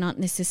comps. They're not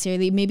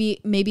necessarily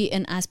maybe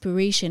an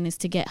aspiration is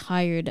to get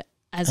hired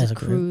as a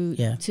crew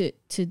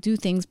to do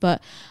things,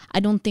 but I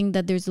don't think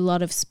that there's a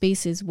lot of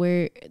spaces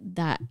where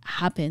that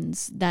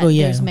happens, that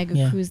there's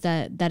mega crews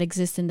that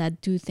exist and that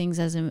do things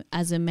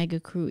as a mega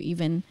crew,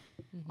 even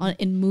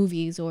in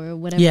movies or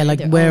whatever. Yeah,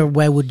 like where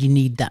would you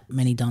need that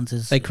many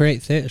dancers? They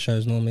create theatre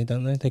shows normally,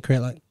 don't they? They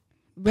create like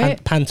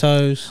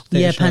pantos.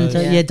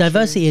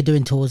 Diversity are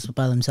doing tours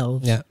by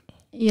themselves. Yeah,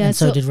 and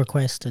so did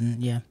Request,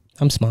 and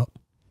I'm smart.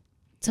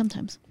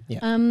 Sometimes.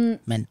 Yeah.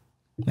 Men.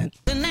 Then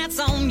that's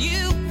on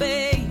you,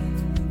 babe.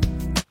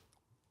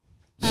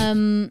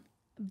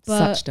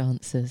 But Such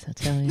dancers, I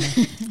tell you.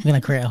 I'm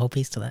gonna create a whole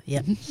piece to that.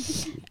 Yeah.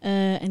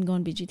 And go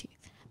on BGT.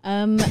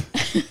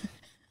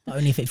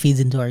 Only if it feeds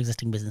into our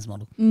existing business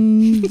model.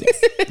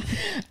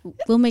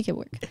 We'll make it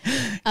work.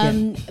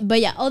 But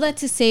yeah, all that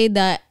to say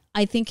that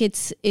I think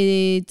it's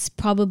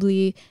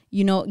probably,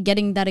 you know,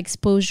 getting that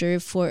exposure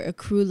for a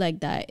crew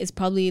like that is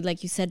probably,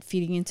 like you said,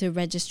 feeding into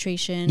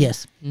registration.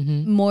 Yes.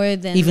 More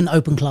than Even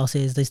open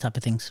classes, these type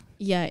of things.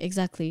 Yeah,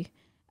 exactly.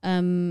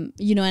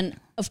 You know, and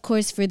of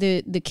course for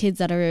the kids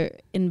that are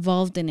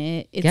involved in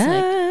it, it's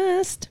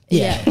Gassed.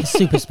 Yeah, it's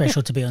super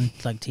special to be on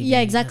like TV. yeah,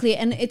 exactly.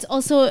 And it's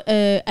also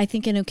I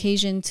think an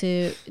occasion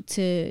to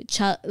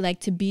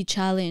be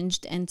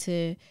challenged and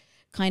to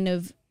kind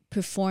of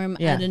perform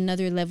at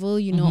another level,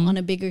 you know, on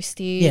a bigger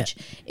stage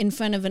in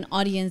front of an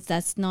audience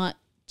that's not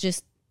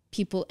just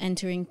people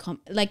entering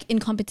like in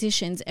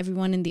competitions,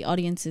 everyone in the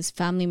audience is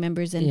family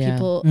members and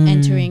people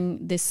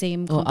entering the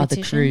same or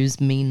competition. other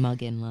crews mean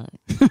mugging like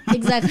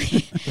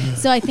Exactly.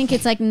 So I think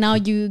it's like now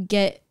you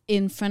get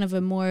in front of a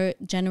more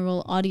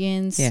general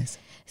audience. yes.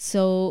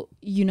 So,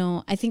 you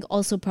know, I think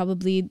also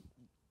probably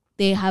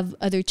they have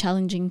other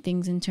challenging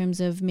things in terms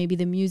of maybe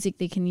the music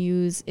they can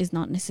use is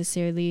not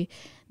necessarily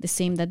the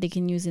same that they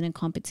can use in a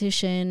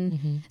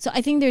competition. So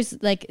I think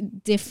there's like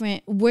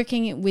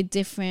working with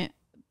different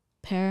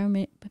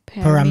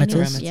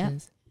parameters. Yeah,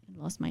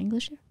 I lost my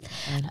English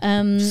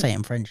here. Say it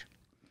in French.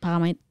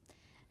 Paramètres.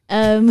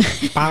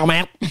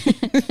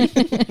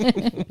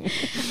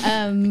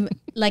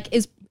 Like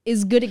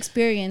is good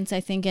experience, I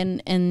think,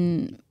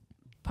 and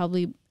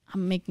probably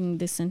I'm making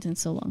this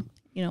sentence so long.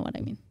 You know what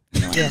I mean?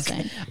 You know what I'm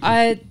saying?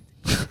 I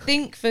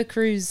think for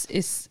crews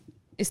it's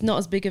not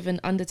as big of an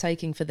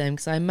undertaking for them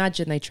because I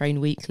imagine they train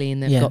weekly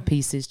and they've got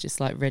pieces just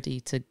like ready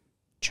to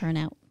churn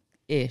out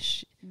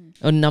ish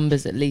or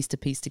numbers at least to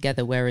piece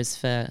together, whereas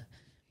for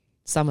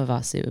some of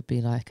us it would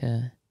be like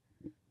I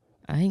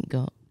ain't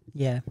got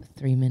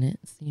 3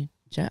 minutes.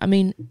 I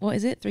mean, what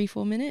is it,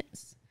 3-4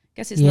 minutes?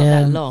 Guess it's not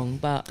that long,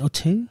 but or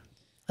 2.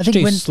 I Just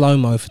think do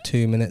slow-mo for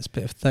 2 minutes,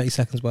 bit of 30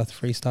 seconds worth of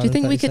freestyle. do you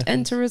think we 30 could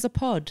seconds. enter as a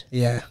pod?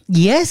 Yeah.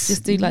 yes,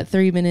 Just do like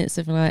 3 minutes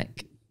of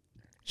like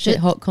shit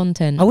hot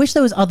content. I wish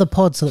there was other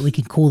pods so that we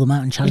could call them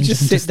out and We challenge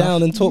just them to sit down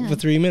stuff. and talk for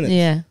 3 minutes.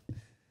 Yeah.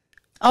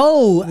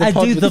 Oh, The I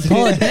pod do the with-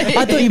 pod.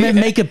 I thought you meant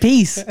make a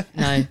piece.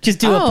 No. Just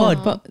do a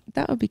pod. But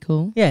that would be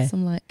cool. Yeah.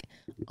 Some like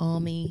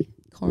army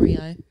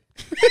choreo.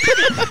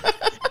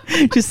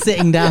 Just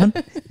sitting down.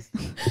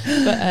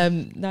 But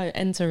no,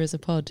 enter as a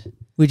pod.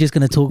 We're just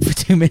going to talk for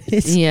 2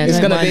 minutes. Yeah, It's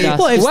don't gonna mind be us.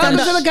 What if welcome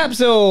stand-up- to the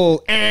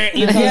capsule.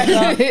 You can't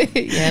laugh.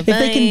 Yeah,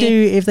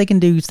 If they can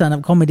do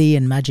stand-up comedy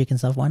and magic and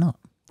stuff, why not?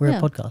 We're Yeah.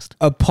 a podcast.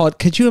 A pod.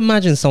 Could you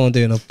imagine someone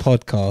doing a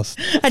podcast?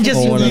 And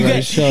just Or one of you,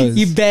 those shows.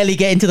 you barely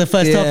get into the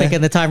first Yeah. topic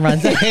and the time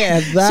runs out. Yeah,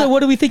 that. So what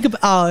do we think about?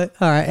 Oh,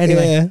 all right.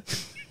 Anyway, Yeah.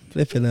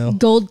 Flipping hell.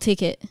 gold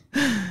ticket.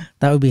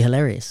 that would be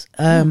hilarious.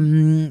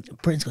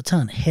 Britain's Got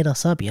Talent, hit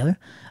us up, yo.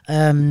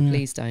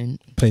 Please don't.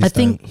 Please I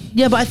think, don't.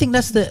 yeah, but I think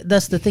that's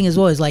the thing as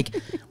well. Is like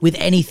with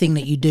anything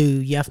that you do,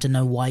 you have to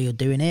know why you're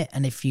doing it,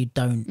 and if you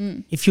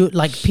don't, if you're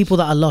like people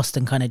that are lost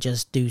and kind of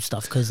just do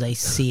stuff because they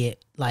see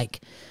it, like,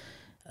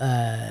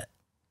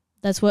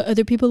 That's what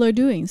other people are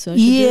doing. So I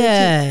should do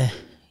it too.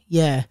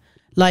 yeah,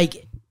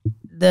 like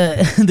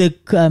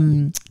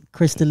the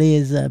Chris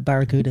D'Elia's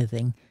Barracuda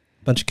thing.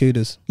 Bunch of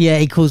kudos. Yeah,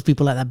 he calls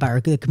people like that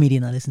Barracuda.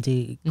 Comedian I listen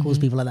to calls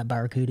people like that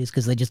Barracudas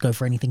because they just go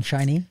for anything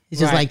shiny. It's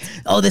just Right. like,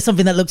 oh, there's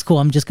something that looks cool.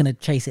 I'm just gonna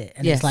chase it,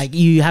 and Yes. it's like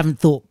you haven't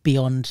thought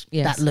beyond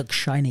Yes. that looks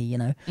shiny, you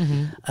know.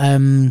 Mm-hmm.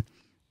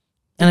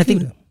 And I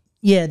think, Kudo.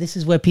 yeah, this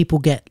is where people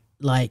get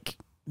like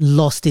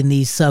lost in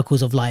these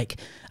circles of like,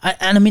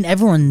 and I mean,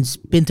 everyone's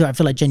been through it. I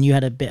feel like Jen, you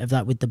had a bit of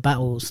that with the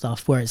battle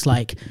stuff where it's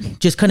like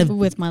just kind of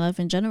With my life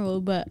in general,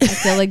 but I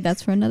feel like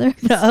that's for another.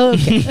 oh,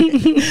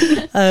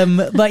 okay.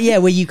 But yeah,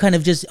 where you kind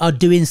of just are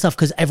doing stuff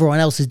because everyone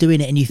else is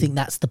doing it and you think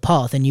that's the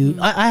path. And you,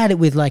 I had it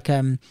with like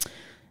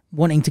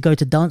wanting to go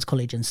to dance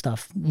college and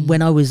stuff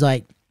when I was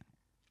like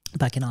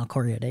back in our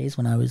choreo days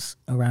when I was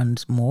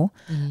around more.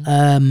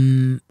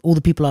 All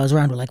the people I was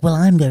around were like, well,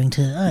 I'm going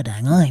to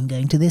Erdang, I'm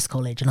going to this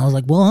college. And I was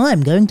like, well,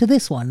 I'm going to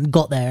this one.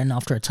 Got there and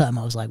after a term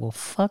I was like, well,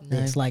 fuck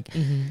this. Like,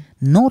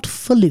 not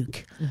for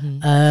Luke.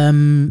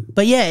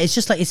 But yeah, it's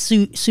just like it's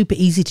super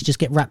easy to just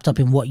get wrapped up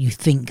in what you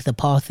think the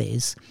path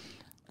is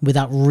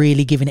without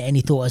really giving it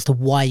any thought as to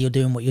why you're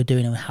doing what you're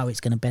doing and how it's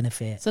going to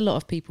benefit. It's a lot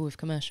of people with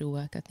commercial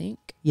work, I think.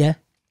 Yeah.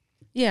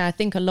 Yeah, I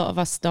think a lot of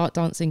us start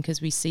dancing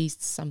because we see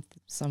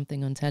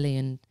something on telly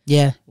and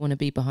Yeah. want to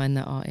be behind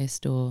that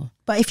artist or...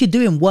 But if you're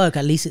doing work,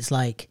 at least it's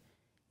like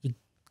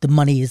the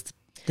money is,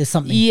 there's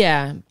something.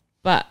 Yeah,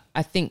 but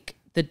I think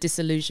the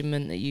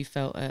disillusionment that you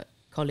felt at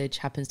college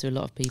happens to a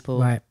lot of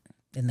people. Right.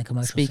 In the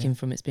commercial Speaking scene.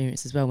 from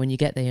experience as well. When you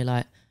get there, you're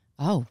like,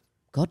 oh,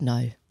 God,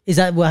 no. Is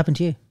that what happened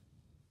to you?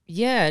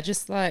 Yeah,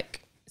 just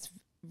like it's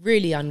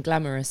really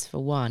unglamorous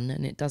for one,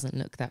 and it doesn't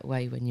look that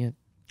way when you're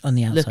On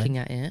the outside. looking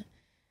at it.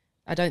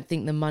 I don't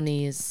think the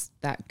money is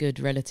that good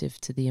relative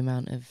to the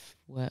amount of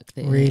work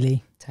that Really?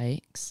 it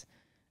takes.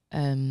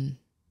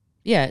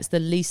 Yeah, it's the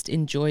least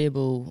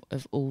enjoyable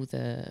of all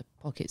the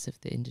pockets of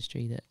the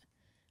industry that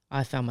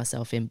I found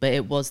myself in, but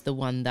it was the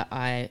one that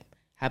I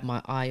had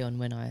my eye on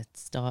when I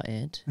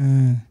started.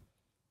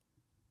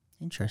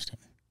 Interesting.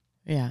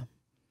 Yeah.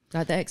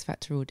 like the X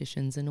Factor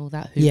auditions and all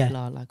that Yeah.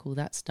 hoopla, like all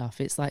that stuff.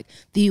 It's like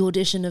the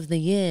audition of the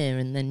year,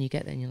 and then you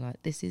get there and you're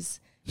like, this is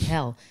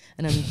hell.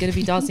 And I'm going to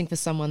be dancing for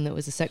someone that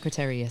was a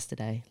secretary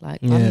yesterday.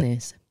 Like, fun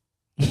this.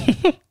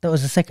 That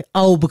was the second.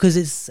 Oh, because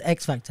it's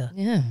X Factor.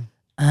 Yeah.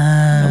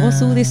 Like,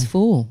 what's all this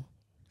for?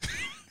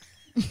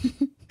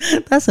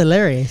 That's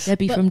hilarious.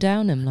 Debbie from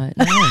Downham, like,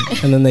 no.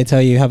 And then they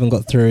tell you haven't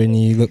got through and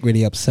you look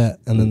really upset,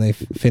 and then they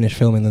finish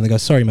filming and they go,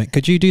 sorry mate,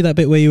 could you do that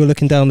bit where you were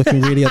looking down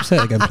looking really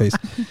upset again, please?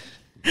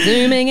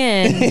 Zooming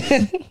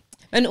in.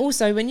 And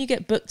also when you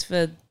get booked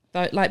for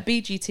like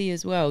BGT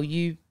as well,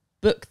 you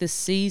book the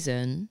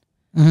season,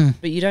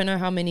 but you don't know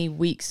how many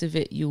weeks of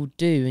it you'll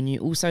do, and you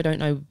also don't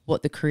know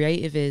what the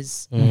creative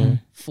is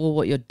for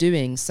what you're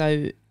doing,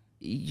 so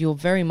you're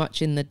very much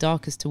in the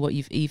dark as to what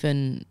you've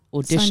even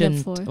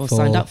auditioned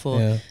signed up for.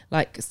 Yeah.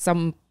 Like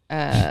some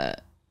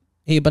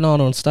Eat a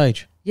banana on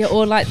stage. yeah,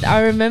 or like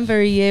I remember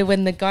a year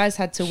when the guys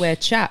had to wear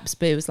chaps,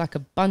 but it was like a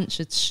bunch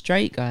of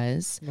straight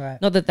guys.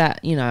 Right. Not that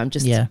I'm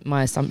just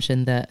my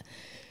assumption that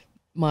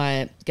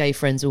my gay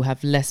friends will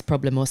have less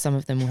problem, or some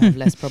of them will have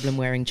less problem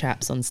wearing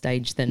chaps on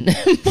stage than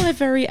my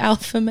very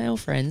alpha male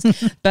friends.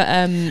 But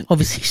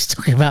Obviously, she's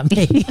talking about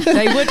me.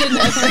 they wouldn't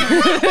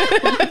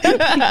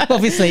have.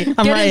 Obviously, I'm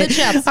Get in right. the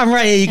chaps. I'm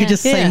right here. You could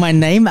just say Yeah. my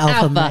name,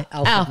 Alpha. Male.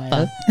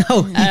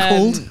 Oh, you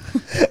called?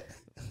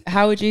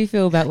 How would you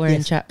feel about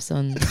wearing chaps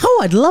on Oh,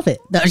 I'd love it.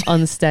 No,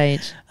 on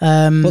stage?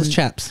 What's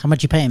chaps? How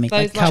much you paying me?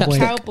 Those like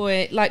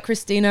cowboy, like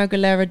Christina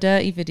Aguilera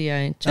Dirty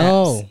video. Chaps.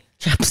 Oh,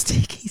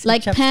 chapstick. He said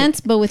Like chapstick.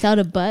 pants, but without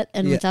a butt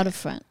and Yeah. without a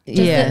front.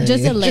 Yeah.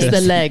 Just the legs. Just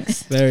the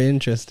legs. very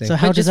interesting. So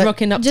how But does just that?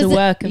 rocking up just to the-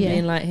 work and yeah.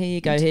 being like, here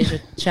you go, here's your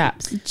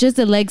chaps. Just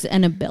the legs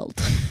and a belt.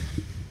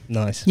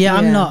 Nice. Yeah,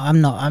 I'm Yeah.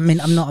 not. I mean,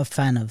 I'm not a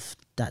fan of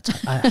that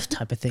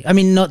type of thing. I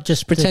mean, not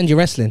just Pretend you're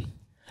wrestling.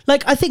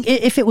 Like, I think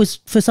if it was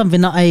for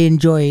something that I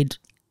enjoyed,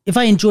 if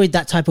I enjoyed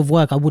that type of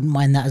work, I wouldn't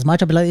mind that as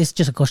much. I'd be like, it's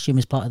just a costume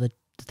as part of the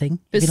thing.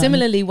 But You know what I mean?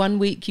 similarly, one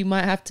week you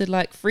might have to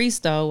like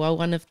freestyle while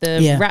one of the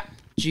Yeah. rap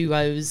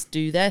duos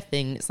do their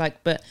thing. It's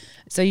like, but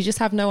so you just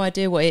have no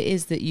idea what it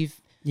is that you've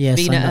Yeah,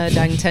 been signed at up a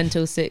dang 10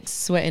 till 6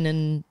 sweating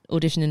and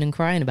auditioning and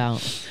crying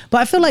about.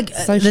 But I feel like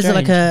So there's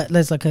like strange.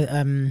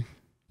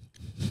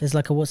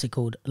 a what's it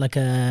called? Like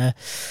a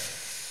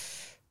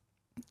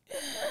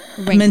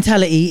Range.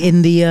 mentality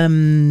in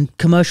the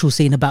commercial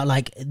scene about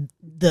like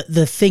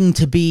the thing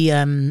to be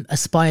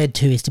aspired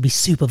to is to be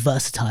super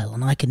versatile,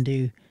 and I can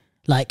do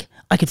like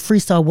I could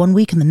freestyle one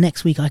week and the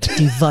next week I could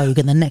do Vogue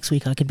and the next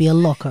week I could be a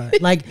locker.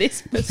 Like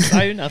This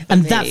persona for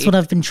and me. that's what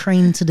I've been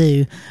trained to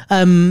do.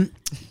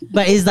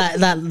 But is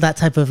that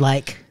type of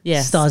like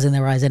Yes. stars in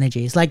their eyes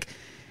energy? It's like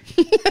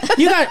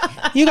you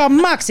got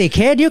Moxie,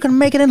 kid. You can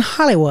make it in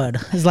Hollywood.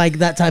 It's like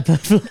that type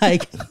of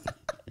like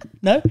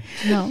no,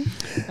 No.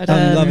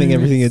 I'm loving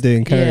everything you're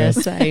doing. Carry Yeah, on.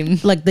 same.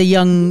 like the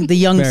young Very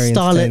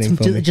starlet entertaining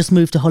for me. just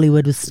moved to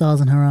Hollywood with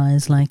stars in her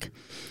eyes. Like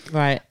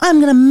Right. I'm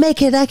gonna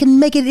make it. I can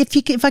make it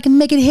if I can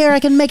make it here.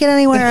 I can make it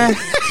anywhere.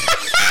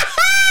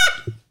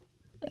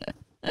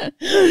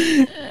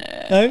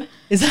 No?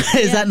 Is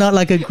that not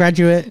like a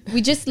graduate?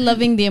 We're just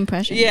loving the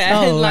impression. Yeah,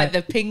 Oh, and like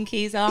right. the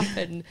pinkies up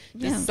and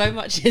Yeah. just so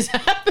much is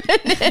happening.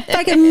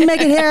 I can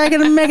make it here. I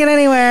can make it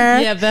anywhere.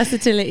 Yeah,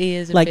 versatility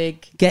is a Like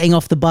big. getting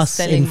off the bus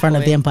in selling front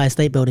of the point. Empire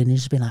State Building and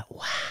just being like,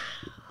 wow.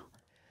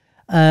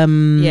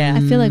 Yeah,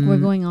 I feel like we're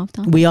going off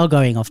topic. We are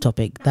going off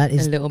topic. That a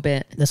is little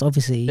bit. that's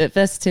obviously But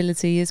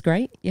versatility is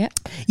great. Yeah.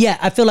 yeah.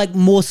 I feel like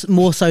more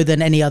so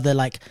than any other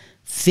like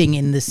thing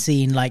in the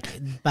scene, like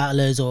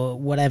battlers or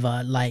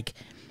whatever, like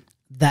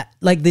that,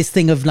 like this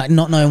thing of like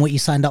not knowing what you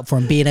signed up for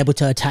and being able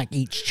to attack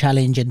each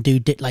challenge and do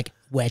like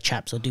wear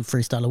chaps or do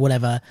freestyle or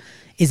whatever.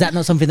 Is that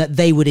not something that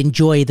they would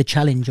enjoy the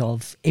challenge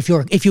of if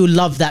you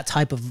love that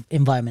type of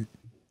environment?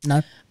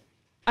 No.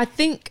 I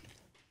think,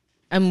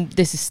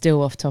 this is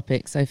still off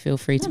topic, so feel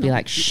free to be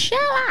like, shut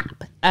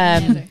up.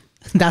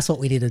 That's what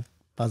we did a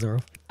buzzer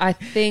off. I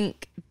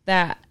think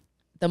that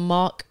the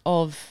mark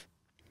of,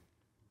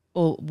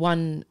 or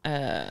one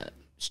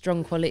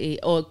strong quality,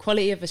 or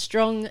quality of a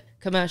strong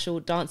commercial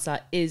dancer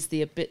is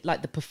the a bit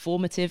like the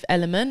performative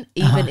element.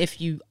 Even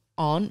if you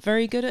aren't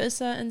very good at a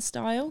certain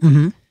style,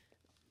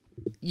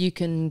 you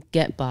can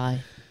get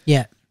by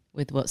Yeah.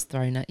 with what's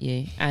thrown at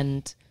you.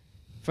 And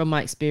from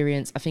my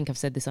experience, I think I've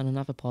said this on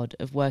another pod,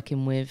 of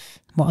working with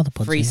What other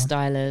pods are you on?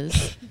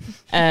 freestylers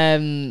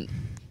that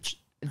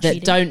Cheating.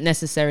 don't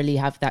necessarily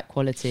have that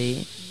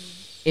quality.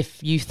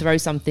 If you throw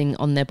something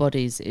on their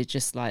bodies, it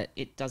just like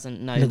it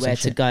doesn't know Looks where like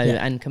to shit, go.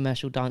 yeah. And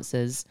commercial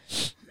dancers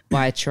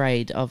by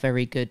trade are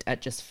very good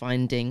at just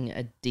finding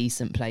a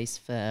decent place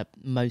for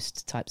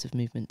most types of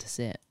movement to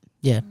sit.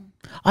 Yeah.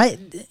 I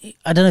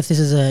don't know if this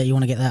is you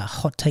want to get that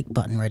hot take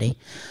button ready.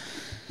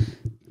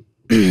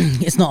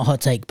 It's not a hot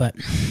take, but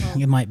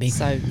it might be.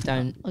 So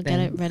don't. I'll get then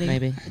it ready.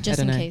 Maybe Just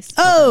I in don't know. case.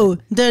 Oh,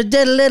 the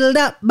little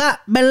dot bop,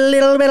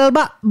 little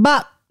bop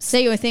bop.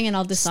 Say your thing and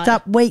I'll decide.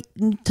 Stop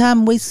waiting,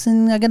 time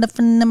wasting. I got a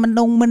friend in my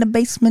home in the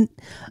basement.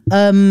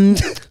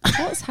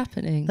 What's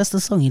happening? That's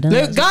the song, you don't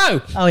know. Luke,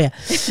 go! Oh yeah.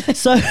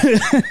 So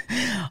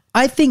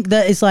I think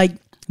that it's like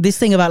this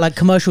thing about like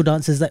commercial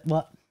dancers that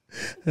what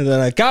And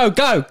then go.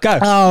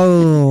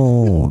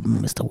 Oh,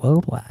 Mr.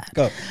 Worldwide.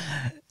 Go.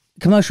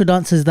 Commercial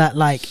dancers that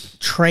like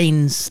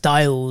train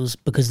styles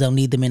because they'll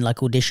need them in like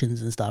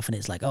auditions and stuff, and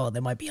it's like, oh,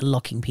 there might be a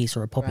locking piece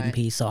or a popping Right.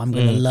 piece, so I'm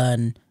going to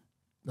learn,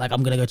 like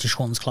I'm going to go to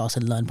Sean's class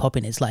and learn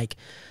popping. It's like,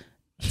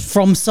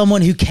 from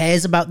someone who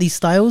cares about these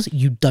styles,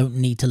 you don't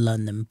need to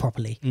learn them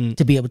properly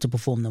to be able to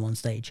perform them on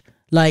stage.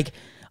 Like,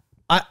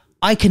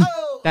 I can.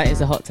 That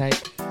is a hot take.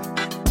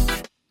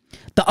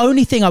 The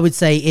only thing I would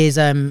say is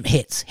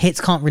hits.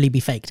 Hits can't really be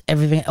faked.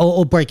 Everything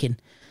or breaking.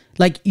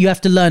 Like you have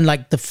to learn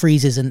like the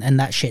freezes and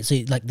that shit. So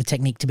like the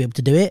technique to be able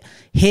to do it.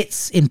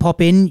 Hits in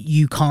pop in,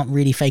 you can't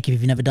really fake if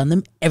you've never done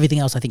them. Everything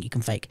else I think you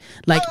can fake.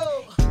 Like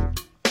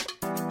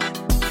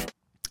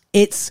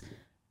it's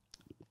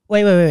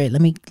wait.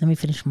 Let me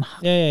finish my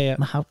Yeah.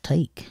 my hot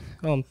take.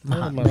 Go on.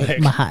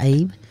 My hot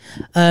abe.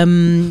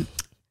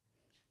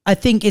 I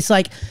think it's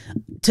like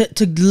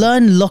to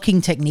learn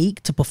locking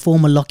technique to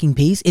perform a locking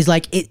piece is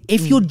like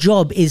if your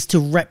job is to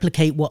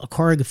replicate what a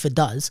choreographer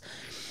does,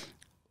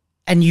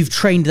 and you've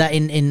trained that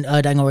in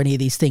Erdang or any of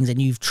these things,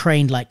 and you've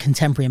trained like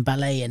contemporary and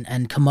ballet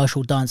and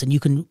commercial dance, and you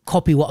can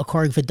copy what a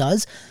choreographer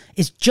does,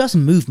 it's just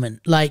movement.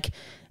 Like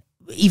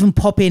even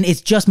pop in, it's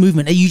just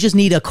movement. You just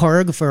need a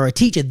choreographer or a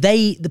teacher.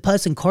 The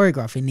person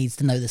choreographing needs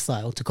to know the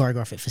style to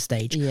choreograph it for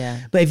stage. Yeah.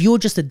 But if you're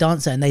just a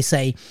dancer and they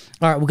say,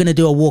 all right, we're going to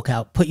do a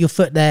walkout, put your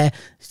foot there,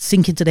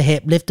 sink into the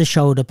hip, lift the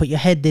shoulder, put your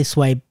head this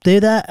way,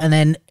 do that, and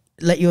then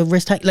let your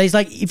wrist hang. It's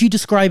like if you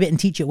describe it and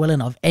teach it well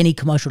enough, any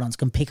commercial dance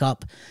can pick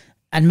up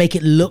and make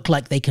it look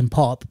like they can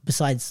pop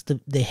besides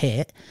the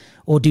hit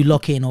or do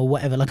lock-in or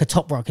whatever, like a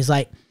top rock. Is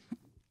like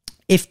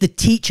if the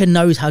teacher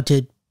knows how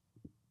to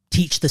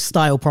teach the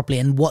style properly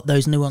and what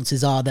those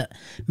nuances are that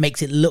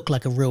makes it look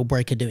like a real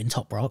breaker doing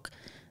top rock,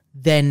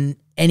 then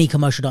any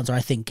commercial dancer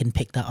I think can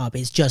pick that up.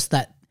 It's just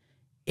that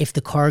if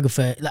the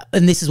choreographer,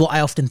 and this is what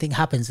I often think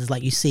happens, is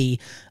like you see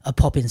a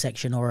pop-in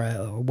section or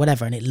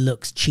whatever and it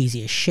looks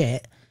cheesy as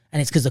shit, and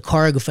it's because the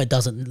choreographer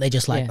doesn't, they're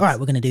just like, Yes. all right,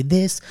 we're going to do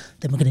this,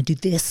 then we're going to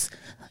do this,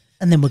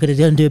 and then we're going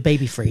to do a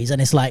baby freeze. And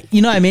it's like,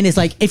 you know what I mean? It's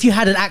like if you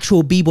had an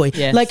actual b-boy,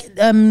 Yes. like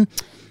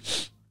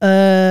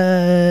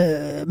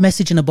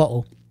Message in a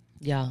Bottle,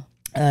 Yeah.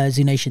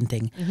 Zoo Nation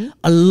thing,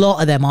 a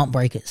lot of them aren't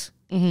breakers.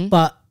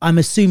 But I'm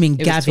assuming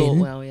It was taught Gavin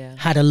well, yeah.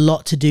 had a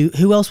lot to do.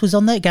 Who else was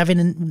on there? Gavin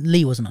and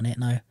Lee wasn't on it,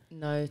 no.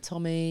 No,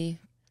 Tommy,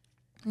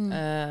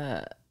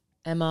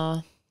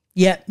 Emma.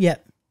 Yeah.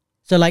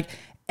 So like,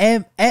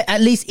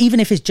 at least even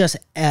if it's just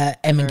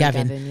Em and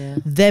Gavin, yeah.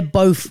 they're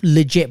both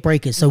legit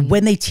breakers. So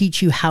when they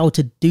teach you how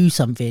to do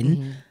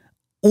something,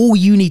 all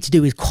you need to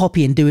do is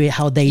copy and do it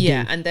how they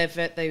Yeah, do. and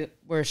they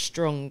were a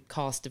strong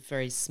cast of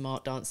very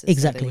smart dancers.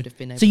 Exactly. So they would have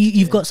been able So to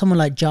you've do got someone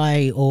like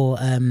Jai or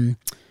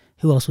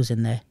who else was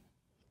in there?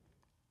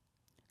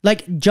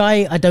 Like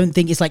Jai, I don't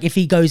think it's like if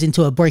he goes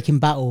into a breaking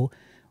battle,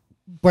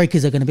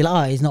 breakers are going to be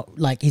like, oh,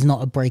 he's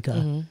not a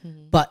breaker.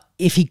 But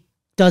if he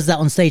does that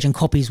on stage and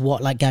copies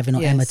what like Gavin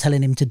or Yes. Emma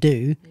telling him to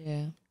do, it.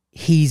 Yeah.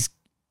 he's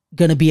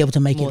going to be able to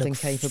make More it than look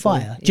capable.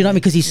 fire. Do you know what I mean? Yeah.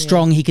 Because he's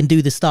strong, he can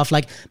do the stuff.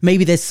 Like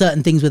maybe there's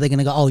certain things where they're going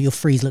to go, oh, your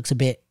freeze looks a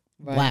bit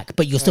Right. whack,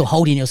 but you're still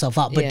holding yourself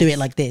up, but do Yes. it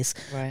like this.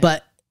 Right.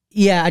 But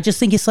yeah, I just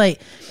think it's like,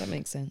 That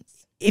makes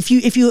sense. if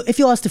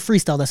you're asked to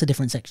freestyle, that's a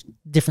different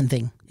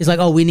thing. It's like,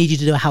 oh, we need you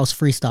to do a house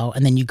freestyle,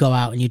 and then you go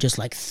out and you're just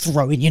like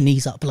throwing your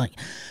knees up, like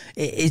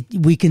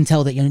we can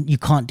tell that you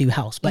can't do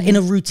house. But in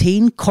a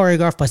routine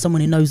choreographed by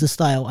someone who knows the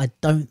style, I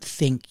don't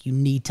think you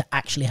need to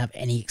actually have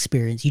any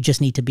experience. You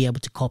just need to be able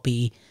to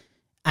copy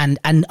and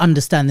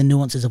understand the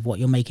nuances of what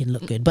you're making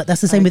look good. But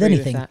that's the same I with agree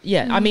anything. that.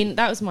 Yeah, I mean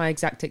that was my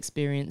exact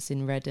experience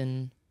in Red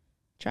and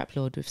Trap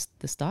Lord with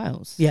the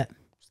styles. Yeah.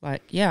 It's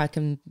like, yeah, I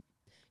can.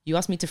 You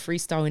ask me to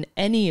freestyle in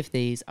any of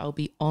these, I'll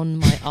be on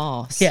my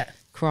arse, Yeah.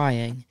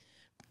 crying.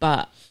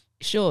 But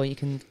sure, you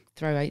can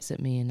throw eights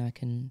at me and I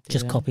can do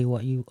Just them. copy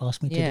what you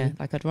asked me Yeah, to do.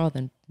 like I'd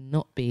rather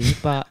not be,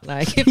 but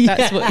like if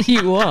that's what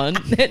you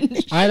want, then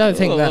I don't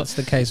think sure. that's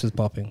the case with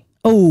popping.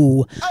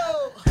 Oh,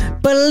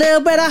 but a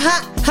little bit of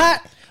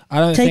hot.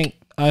 I think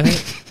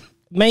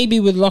maybe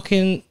with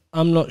locking,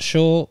 I'm not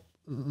sure.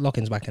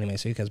 Locking's back anyway,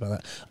 so who cares about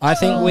that? I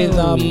think with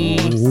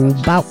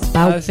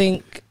I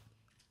think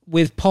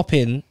with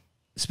popping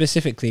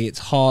specifically, it's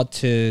hard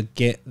to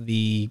get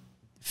the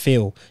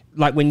feel.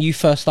 Like when you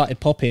first started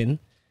popping,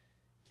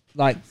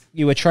 like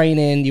you were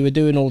training, you were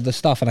doing all the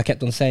stuff, and I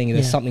kept on saying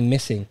there's something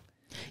missing.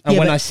 And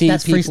when but I see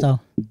that's people, freestyle.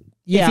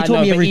 yeah, if you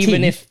taught me a but routine,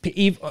 even if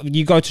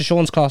you go to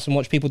Sean's class and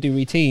watch people do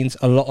routines,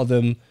 a lot of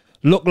them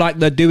look like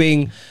they're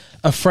doing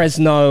a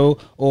Fresno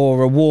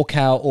or a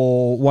walkout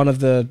or one of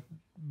the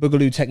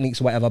boogaloo techniques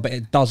or whatever, but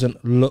it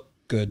doesn't look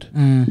good.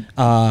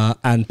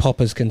 And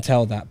poppers can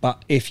tell that.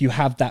 But if you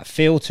have that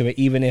feel to it,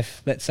 even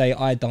if, let's say,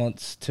 I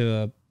dance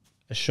to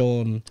a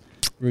Sean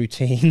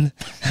routine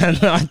and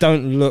I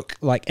don't look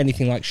like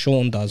anything like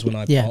Sean does when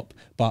I pop,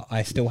 but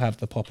I still have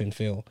the popping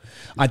feel.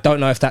 I don't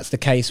know if that's the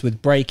case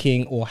with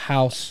breaking or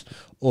house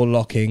or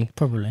locking.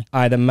 probably.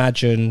 I'd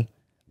imagine,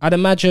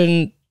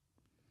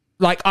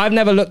 like, I've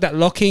never looked at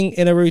locking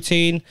in a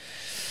routine.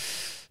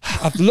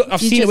 I've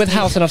seen it with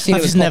house and I've seen I've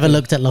it with just never popping.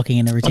 looked at locking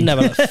in a I've routine.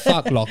 never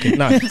fuck locking.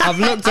 No, I've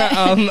looked at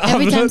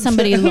Every time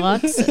somebody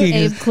locks,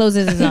 Abe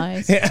closes his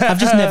eyes. I've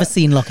just never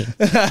seen locking.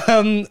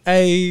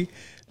 a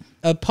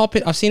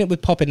pop-in. I've seen it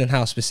with popping in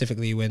house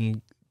specifically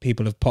when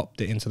people have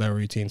popped it into their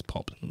routines.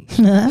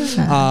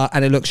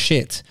 And it looks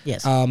shit.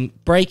 Yes.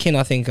 Breaking,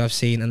 I think I've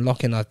seen, and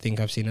locking, I think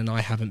I've seen, and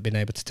I haven't been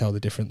able to tell the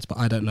difference. But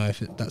I don't know if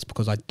that's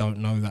because I don't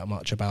know that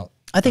much about.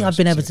 I think I've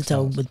been able to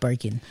tell with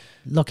breaking.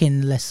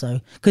 Locking less so.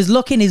 Because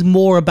locking is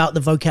more about the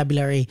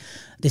vocabulary.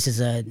 This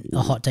is a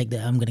hot take that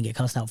I'm going to get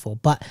cast out for.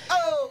 But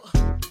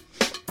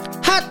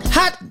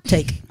hot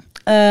take.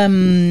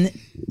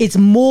 It's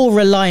more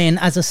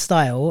reliant as a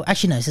style.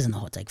 Actually, no, this isn't a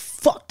hot take.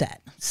 Fuck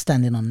that.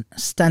 Standing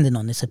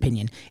on this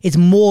opinion. It's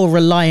more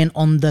reliant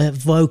on the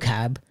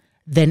vocab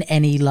than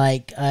any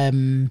like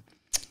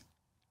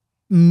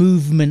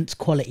movement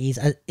qualities.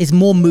 It's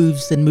more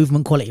moves than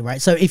movement quality,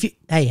 right? So if you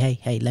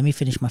hey, let me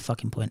finish my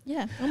fucking point.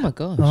 Yeah. Oh my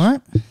gosh. All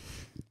right.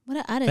 What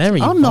an attitude.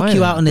 Very I'll knock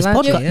you out on this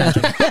Glad you- podcast.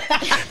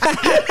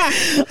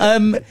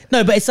 yeah.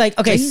 No, but it's like,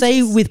 okay,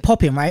 say with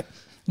popping, right?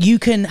 You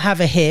can have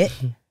a hit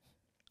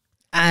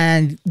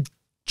and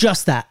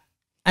just that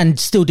and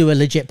still do a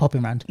legit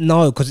popping round.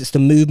 No, because it's the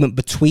movement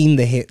between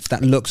the hits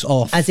that looks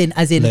off. As in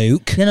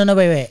Luke. No,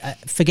 wait.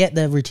 Forget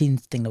the routine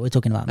thing that we're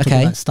talking about. I'm talking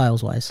Okay. about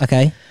styles wise.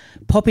 Okay.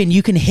 Popping,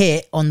 you can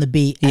hit on the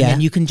beat and Yeah.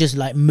 then you can just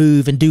like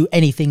move and do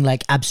anything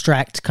like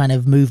abstract kind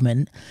of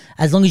movement.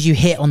 As long as you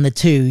hit on the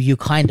two, you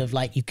kind of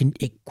like,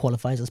 it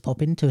qualifies as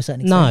popping to a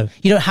certain extent. No.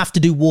 You don't have to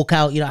do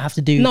walkout. You don't have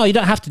to do. No, you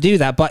don't have to do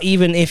that. But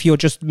even if you're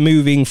just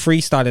moving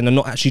freestyling and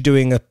not actually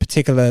doing a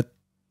particular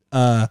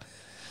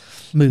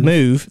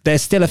move,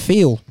 there's still a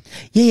feel.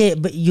 Yeah,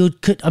 but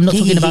I'm not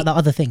talking about that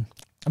other thing.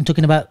 I'm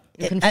talking about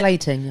You're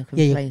conflating.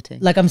 You're Yeah, conflating.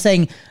 like I'm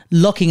saying,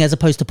 locking as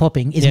opposed to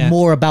popping is Yeah.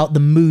 more about the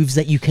moves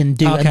that you can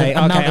do. And Okay, the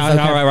amount of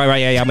vocab. right,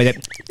 yeah, I'm with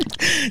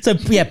it. So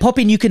yeah,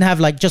 popping you can have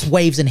like just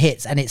waves and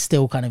hits, and it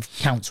still kind of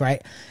counts,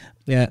 right?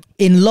 Yeah.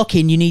 In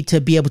locking, you need to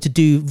be able to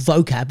do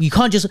vocab. You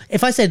can't just,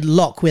 if I said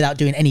lock without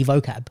doing any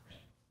vocab,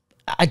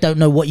 I don't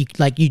know what you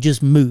like. You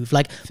just move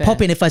like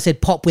popping. If I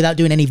said pop without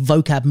doing any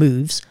vocab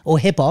moves or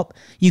hip hop,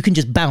 you can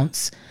just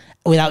bounce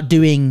without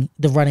doing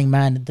the running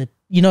man.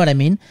 You know what I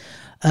mean?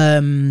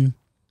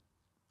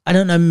 I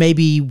don't know.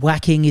 Maybe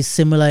whacking is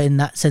similar in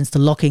that sense to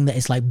locking. That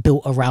it's like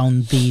built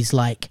around these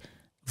like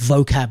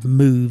vocab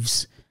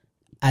moves,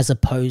 as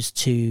opposed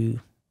to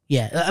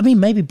I mean,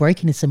 maybe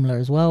breaking is similar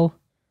as well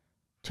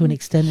to an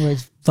extent where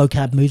it's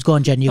vocab moves. Go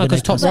on, Jen. You're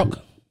Because gonna Top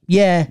Rock,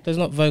 Yeah. there's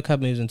not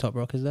vocab moves in Top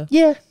Rock, is there?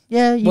 Yeah.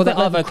 You Well, got there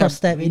are like the cross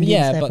step,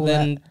 Indian step, but all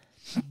then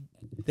that.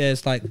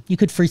 there's like You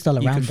could freestyle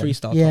you around can them.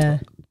 freestyle. Yeah. Top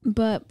Rock.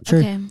 But True.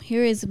 okay,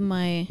 here is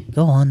my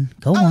Go on.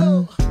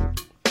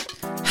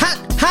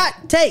 Hot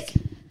take.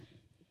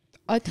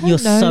 I don't You're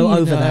know, so you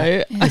over know.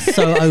 that. You're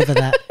so over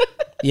that.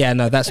 Yeah,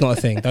 no, that's not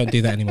a thing. Don't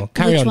do that anymore.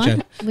 Carry Which on, one?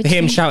 Jen. Which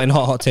Him one? shouting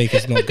hot take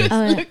is not good.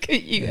 Look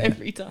at you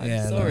every time.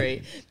 Yeah, no.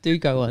 Sorry. Do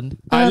go on.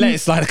 I let it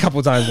slide a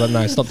couple times, but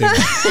no, stop doing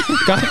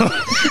that.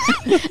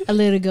 Go on. a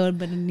little ago,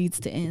 but it needs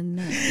to end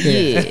now.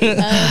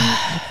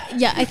 Yeah.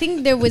 Yeah, I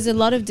think there was a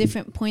lot of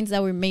different points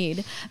that were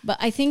made, but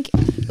I think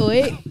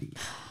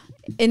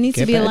it needs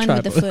Get to be better aligned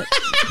with the tripod. foot.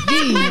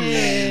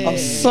 I'm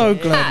so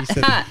glad you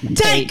said that.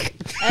 Take.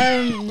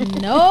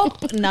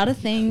 Nope, not a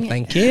thing.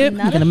 Thank you.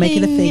 Not I'm gonna make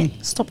it a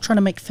thing. Stop trying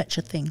to make fetch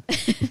a thing.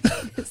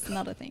 It's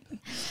not a thing.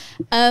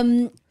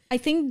 I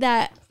think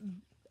that,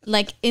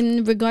 like,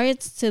 in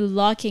regards to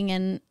locking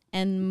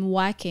and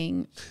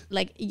whacking,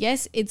 like,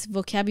 yes, it's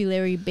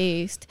vocabulary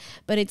based,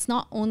 but it's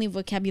not only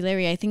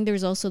vocabulary. I think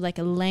there's also like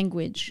a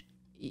language,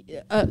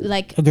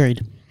 like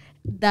Agreed.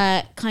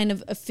 that kind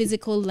of a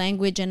physical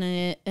language and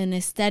an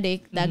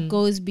aesthetic that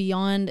goes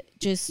beyond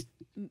just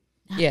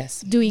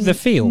Yes. doing The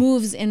feel.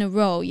 moves in a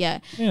row. Yeah.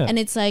 Yeah. And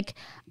it's like,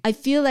 I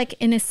feel like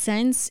in a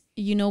sense,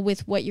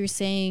 with what you're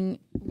saying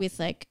with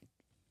like,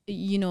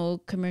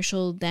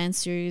 commercial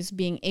dancers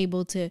being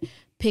able to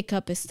pick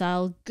up a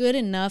style good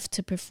enough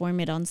to perform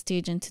it on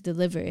stage and to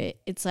deliver it.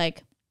 It's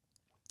like,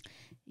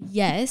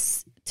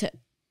 yes,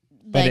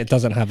 But it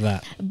doesn't have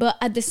that. but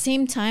at the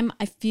same time,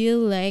 I feel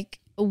like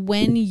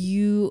when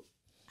you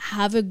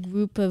have a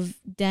group of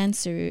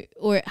dancers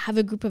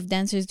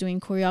doing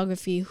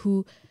choreography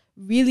who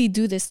really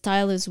do the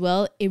style as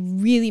well, it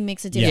really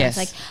makes a difference. Yes.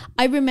 Like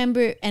I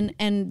remember, and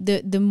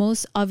the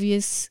most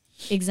obvious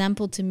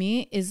example to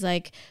me is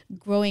like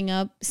growing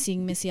up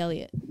seeing Missy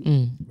Elliott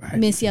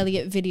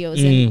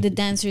videos and the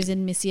dancers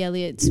in Missy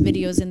Elliott's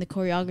videos and the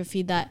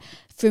choreography. That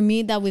for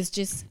me, that was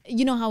just,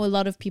 how a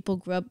lot of people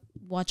grew up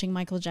watching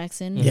Michael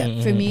Jackson.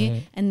 Yeah. For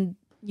me, and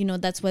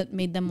that's what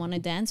made them want to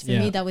dance. For Yeah.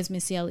 me, that was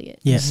Missy Elliott.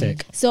 Yeah.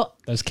 Sick. So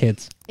Those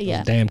kids. Those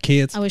yeah, damn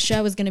kids. I was sure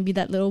I was gonna be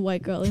that little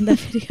white girl in that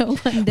video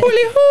one day.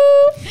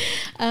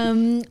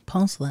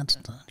 Pass that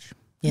touch.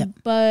 Yeah.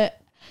 But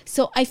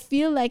so I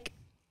feel like,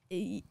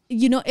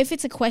 if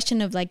it's a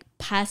question of like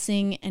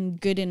passing and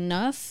good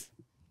enough,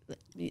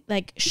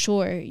 like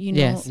sure,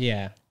 Yes.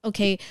 Yeah.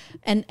 okay,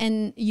 and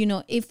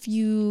if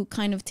you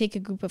kind of take a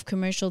group of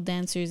commercial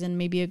dancers and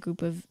maybe a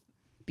group of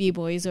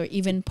b-boys or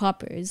even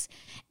poppers,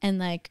 and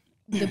like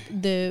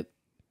the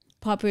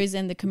poppers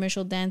and the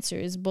commercial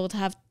dancers both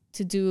have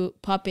to do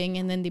popping,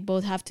 and then they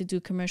both have to do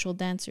commercial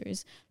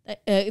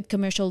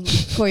commercial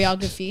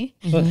choreography.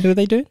 What, who are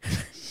they doing?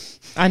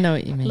 I know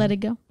what you mean. Let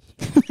it go.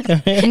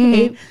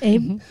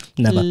 Abe,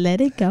 Never. let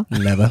it go.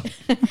 Never.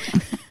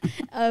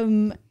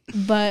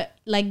 But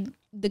like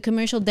the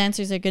commercial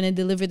dancers are going to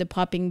deliver the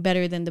popping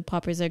better than the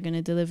poppers are going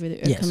to deliver the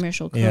Yes.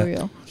 commercial Yeah.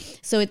 choreo.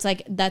 So it's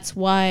like, that's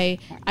why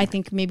I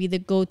think maybe the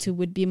go-to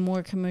would be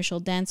more commercial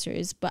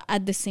dancers. But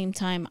at the same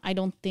time, I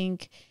don't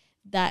think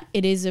that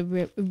it is a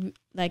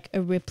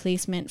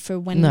replacement for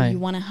when No. you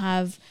want to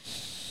have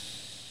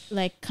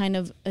like kind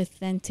of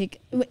authentic.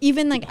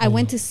 Even like I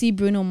went to see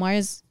Bruno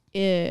Mars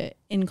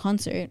in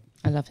concert.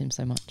 I love him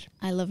so much.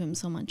 I love him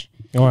so much.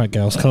 All right,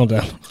 girls, calm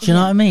down. Do you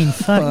know what I mean?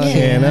 Fuck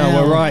Yeah, now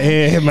we're right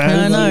here, I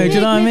man. know. Do you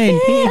know what I mean?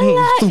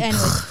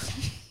 Anyways.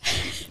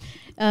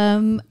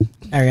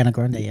 Ariana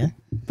Grande, yeah.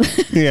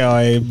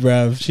 Yeah,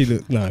 bruv. She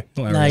looked no. Not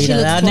No, Ariana. you She don't.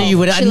 looks I knew you 12.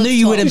 would. I She knew looks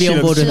you wouldn't be 12.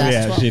 on board with that.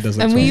 Yeah, she does.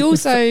 And we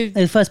also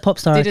The first pop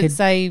star I didn't could.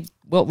 say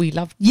what we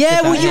loved.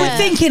 Yeah, well, about you were it.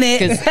 thinking it.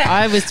 Because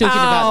I was talking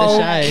about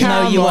the show.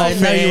 No, you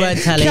weren't. No, you weren't,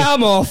 Tally.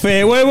 Come off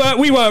it.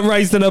 We weren't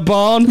raised in a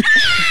barn.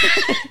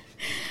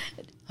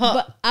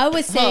 But I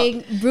was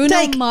saying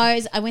Bruno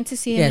Mars, I went to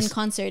see him Yes. in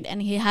concert,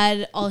 and he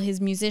had all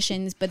his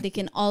musicians, but they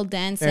can all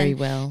dance Very and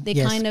well. they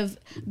Yes. kind of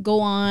go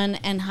on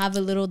and have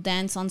a little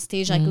dance on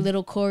stage, like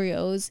little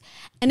choreos,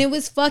 and it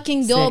was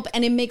fucking dope. Sick.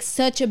 And it makes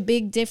such a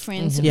big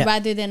difference Yeah.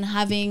 rather than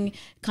having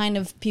kind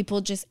of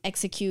people just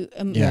execute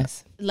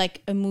Yes.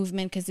 like a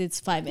movement because it's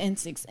 5 and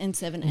 6 and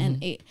 7 and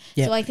 8.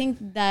 Yeah. So I think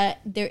that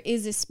there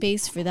is a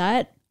space for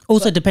that.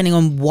 Also, depending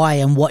on why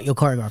and what you're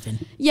choreographing.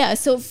 Yeah.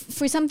 So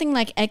for something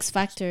like X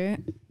Factor.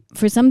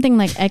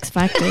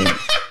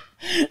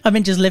 I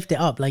mean, just lift it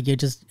up. Like you're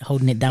just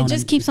holding it down. It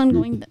just and- keeps on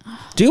going.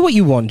 Do what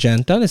you want,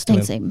 Jen. Don't listen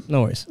to Thanks, him. Abe.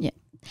 No worries.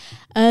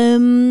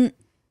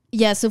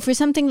 Yeah, so for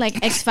something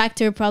like X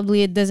Factor,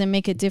 probably it doesn't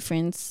make a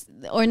difference,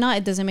 or not.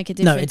 It doesn't make a No,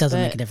 difference. it doesn't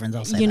but, make a difference.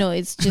 I'll say You that. know,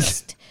 it's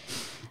just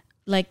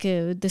like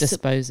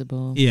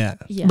Disposable. Yeah.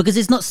 yeah. Because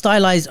it's not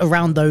stylized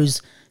around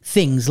those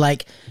things.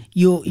 Like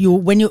you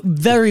when you're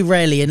very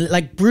rarely, and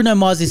like Bruno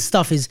Mars's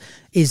stuff is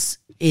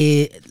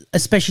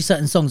especially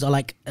certain songs are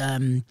like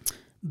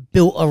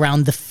built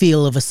around the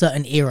feel of a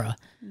certain era.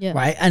 Yeah.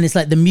 Right. And it's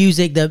like the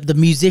music, the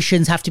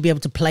musicians have to be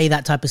able to play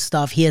that type of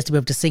stuff. He has to be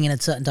able to sing in a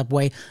certain type of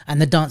way,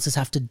 and the dancers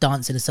have to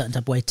dance in a certain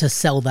type of way to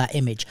sell that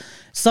image.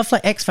 Stuff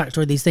like X Factor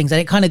or these things, and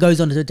it kind of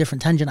goes on to a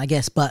different tangent, I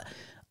guess. But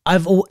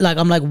I'm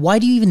like, why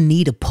do you even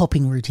need a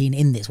popping routine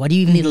in this? Why do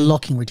you even need a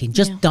locking routine?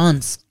 Just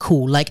dance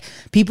cool. Like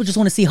people just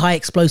want to see high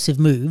explosive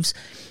moves.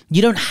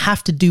 You don't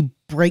have to do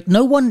break.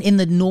 No one in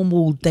the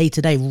normal day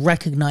to day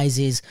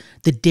recognizes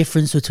the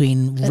difference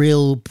between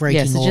real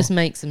breaking. Yeah, so or just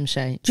make some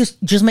shape.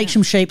 just make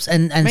some shapes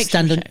and Make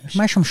stand some on. shapes.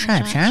 Make some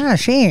shapes. Yeah,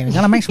 see, you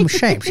gotta make some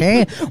shapes.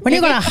 Yeah, when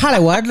you go to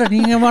Hollywood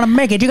and you want to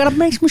make it, you gotta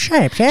make some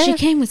shapes. Yeah, She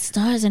came with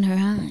stars in her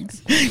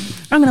eyes.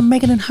 I'm gonna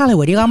make it in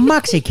Hollywood. You got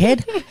Moxie,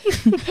 kid.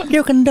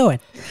 You can do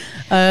it.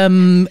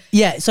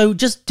 Yeah, so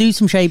just do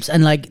some shapes,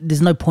 and like,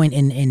 there's no point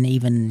in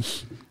even.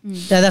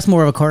 That's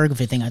more of a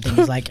choreography thing, I think.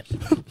 It's like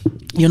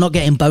you're not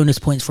getting bonus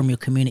points from your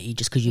community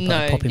just because you put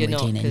a popping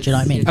routine in. Do you know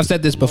what I mean? I've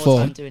said this More before.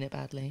 time doing it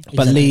badly.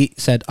 But Lee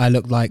said I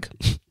look like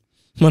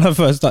when I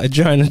first started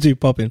trying to do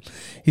popping.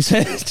 He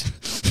said,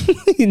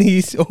 and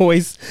he's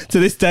always to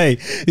this day,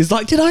 he's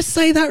like, "Did I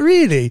say that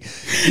really?"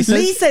 He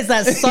Lee says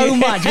that so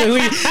much.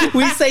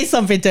 we say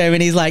something to him,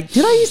 and he's like,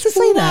 "Did I used to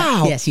say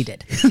that?" Wow. Yes, you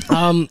did.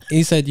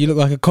 he said, "You look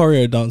like a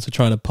choreo dancer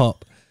trying to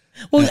pop."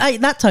 Well,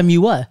 that time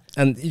you were.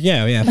 And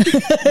yeah.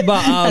 But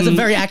That's a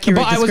very accurate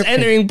But I was description.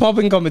 entering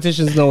popping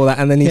competitions and all that,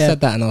 and then he Yeah.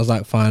 said that, and I was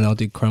like, "Fine, I'll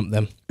do crump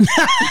then."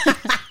 I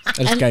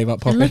just gave up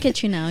And popping. look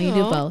at you now. You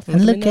do both.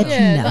 And look at you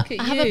now. look at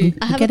I have you.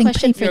 I have a Getting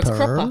question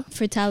paper.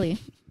 for Tally.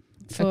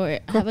 I have a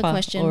cropper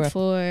question or a-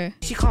 for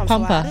She comes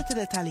Pumper. right to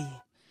the tally.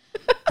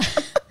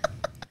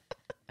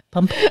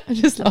 Pump, I'm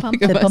just laughing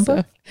The at pumper?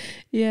 myself.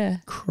 Yeah,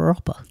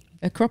 cropper,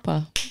 a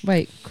cropper.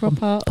 Wait,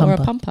 cropper or a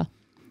Pumper. pumper?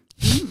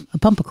 a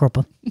pumper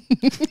cropper.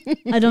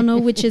 I don't know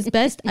which is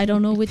best. I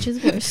don't know which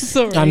is worse.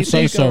 Sorry, I'm so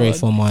do go sorry on.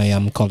 for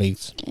my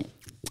colleagues.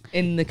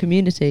 In the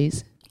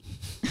communities.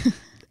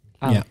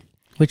 Oh. Yeah.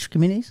 Which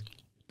communities?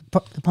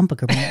 The pumper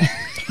community.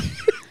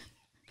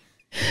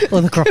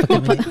 Or the cropper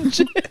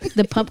community.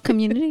 The pub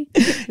community.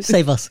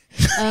 Save us.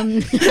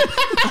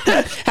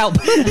 Help.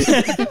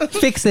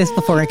 Fix this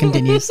before it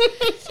continues.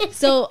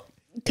 So,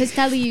 because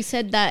Tally, you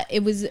said that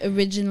it was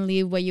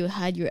originally what you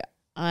had your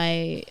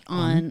eye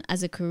on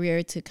as a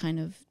career to kind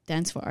of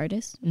dance for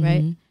artists,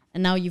 right?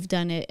 And now you've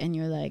done it and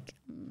you're like,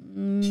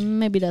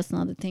 maybe that's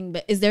not the thing.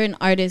 But is there an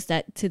artist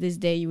that to this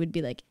day you would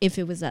be like, if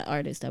it was that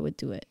artist, I would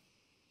do it?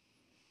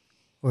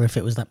 Or if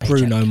it was that paycheck.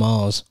 Bruno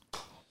Mars.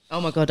 Oh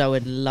my God, I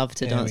would love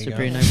to There dance we with go.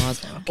 Bruno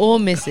Mars or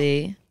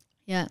Missy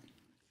Yeah.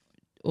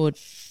 or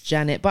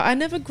Janet. But I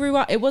never grew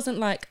up. It wasn't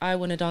like I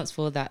want to dance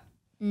for that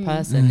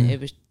person. It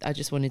was. I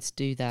just wanted to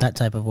do That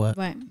type of work.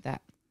 Right.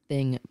 that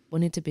thing.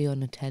 Wanted to be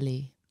on a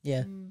telly.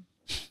 Yeah.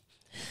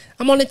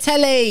 I'm on a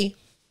telly.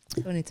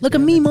 Still need to Look be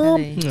at on me, the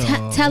Mom.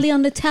 telly. Tally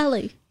on the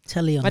tally.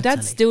 Telly on My the dad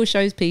telly. still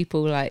shows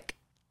people like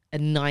a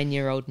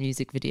 9-year-old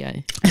music video.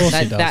 Of course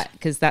he does.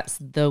 Because that's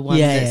the one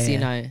Yeah, that's, yeah, you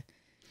yeah. know,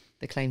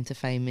 the claim to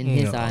fame in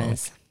his No.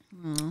 eyes.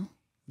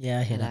 Yeah,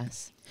 I hear that.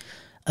 Alas.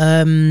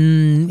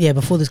 Yeah,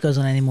 before this goes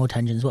on any more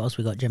tangents, what else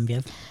we got,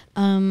 Genevieve?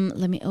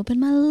 Let me open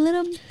my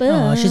little book.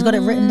 Oh, she's got it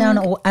written down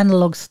all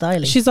analog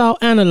styling. She's all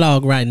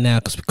analog right now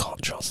because we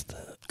can't trust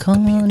her.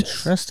 Can't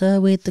computers. trust her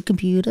with the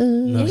computer.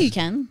 Yeah, you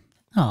can.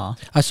 Oh,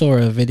 I saw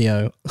a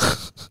video.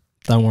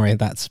 Don't worry,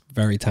 that's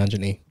very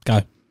tangenty.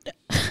 Go.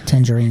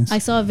 tangerines. I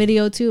saw a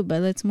video too,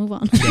 but let's move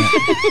on.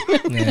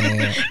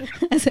 Yeah.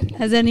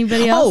 Has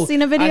anybody else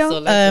seen a I video? saw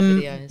loads of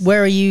videos.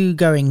 Where are you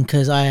going?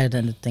 Because I had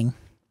a thing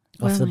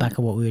Where off the am I? back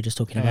of what we were just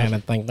talking about.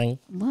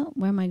 Well,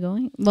 where am I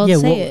going? Well, Yeah,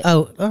 say it.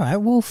 oh, all right.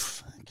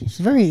 Wolf. It's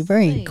very,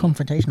 very Say it.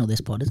 confrontational,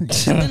 this pod, isn't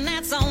it? And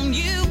that's on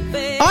you,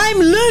 babe. I'm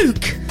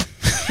Luke!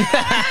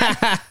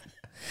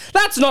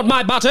 That's not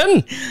my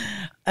button.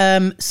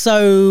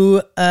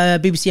 So,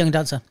 BBC Young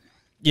Dancer.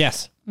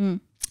 Yes.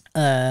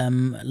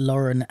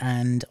 Lauren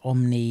and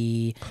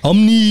Omni.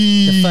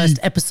 Omni. The first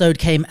episode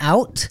came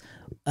out.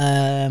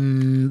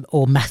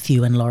 Or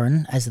Matthew and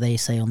Lauren, as they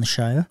say on the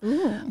show.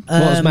 What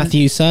was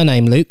Matthew's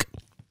surname, Luke?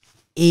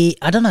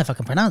 I don't know if I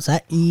can pronounce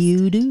that.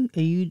 Eudu?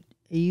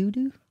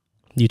 Eudu?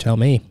 You tell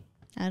me.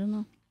 I don't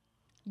know.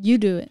 You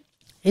do it.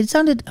 It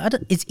sounded,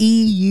 it's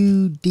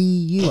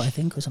EUDU, I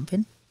think, or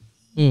something.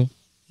 Mm.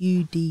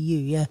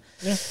 UDU, yeah.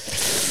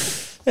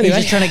 Anyway. He's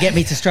just trying to get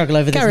me to struggle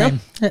over this Carry on.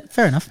 name.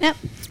 Fair enough. Yep.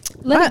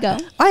 Let it go.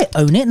 I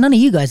own it. None of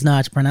you guys know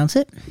how to pronounce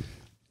it.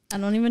 I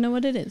don't even know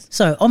what it is.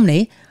 So,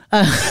 Omni.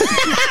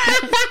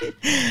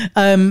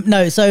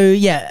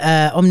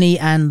 Omni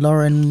and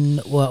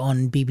Lauren were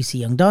on BBC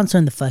Young Dancer,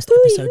 and the first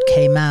episode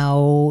came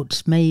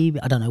out maybe,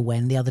 I don't know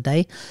when, the other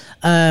day.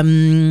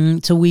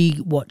 So we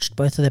watched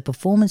both of their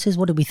performances.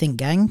 What did we think,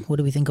 gang? What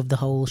did we think of the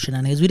whole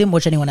shenanigans? We didn't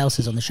watch anyone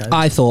else's on the show.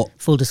 I thought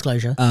Full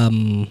disclosure.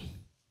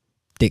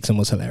 Dixon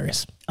was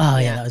hilarious. Oh,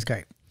 yeah, Yeah. that was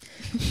great.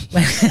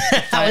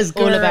 That was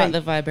all great. about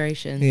the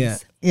vibrations. Yeah.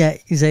 Yeah,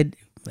 he said,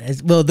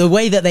 well, the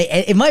way that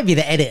it might be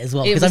the edit as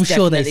well, It because was I'm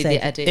sure they definitely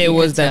said. the edit. It You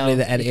was could tell.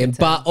 definitely the You editing, could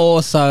tell. but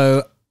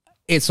also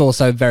it's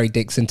also very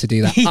Dixon to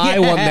do that. I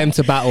want them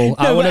to battle.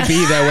 I want to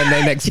be there when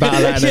they next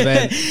battle at an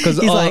event. Because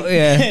He's like,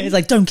 he's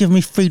like, don't give me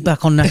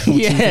feedback on national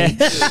TV.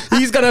 yeah,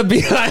 he's gonna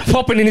be like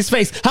popping in his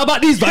face. How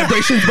about these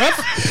vibrations,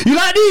 bruv? You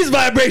like these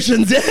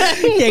vibrations? Yeah.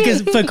 Yeah,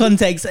 because for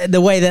context,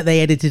 the way that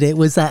they edited it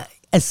was that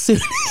as soon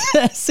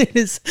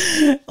as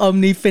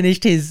Omni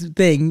finished his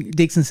thing,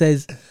 Dixon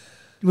says,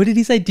 "What did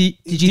he say? Did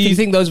you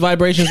think those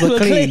vibrations were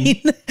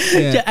clean?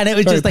 Yeah. And it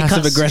was Very just like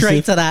cut passive-aggressive.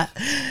 straight to that.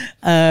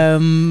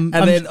 And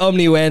then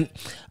Omni went,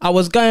 I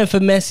was going for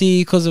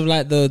Messi because of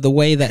like the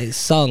way that it's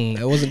sung.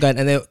 It wasn't going,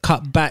 and then it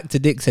cut back to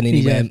Dixon and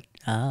he Yeah. went,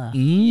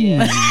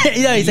 Yeah.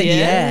 He said,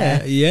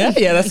 yeah.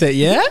 yeah, that's it,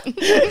 yeah.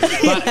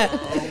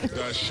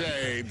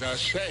 The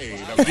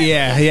shade.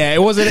 Yeah,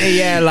 it wasn't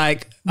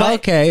like, But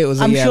okay, it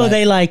was. I'm sure like,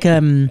 they like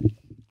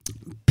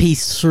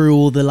piece through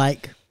all the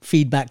like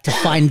feedback to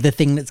find the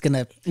thing that's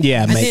gonna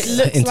yeah, And make it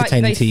looks like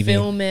entertaining they TV.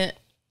 film it.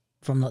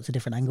 from lots of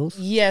different angles.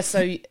 Yeah,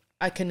 so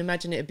I can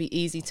imagine it'd be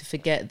easy to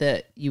forget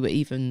that you were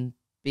even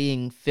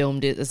being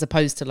filmed, it as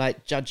opposed to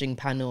like judging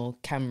panel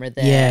camera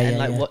there and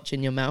like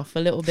watching your mouth a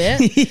little bit.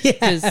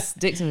 Because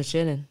Dixon was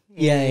chilling.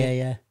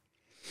 Yeah.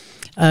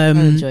 I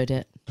enjoyed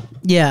it.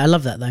 Yeah, I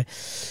love that though.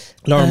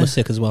 Lauren was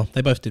sick as well.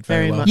 They both did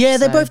very Very well. much. Yeah,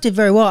 they So- both did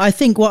very well. I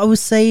think what I was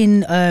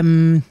saying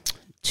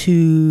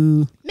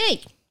to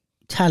Me.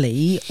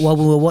 Tally while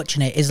we were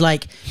watching it is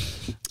like,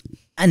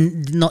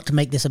 and not to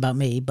make this about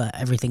me, but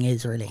everything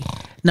is really.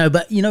 No,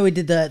 but you know, we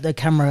did the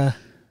camera,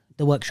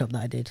 the workshop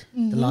that I did,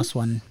 the last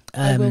one.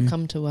 I will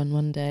come to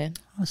one day.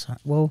 That's all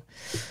right. Well,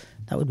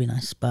 that would be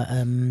nice, but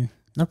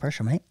no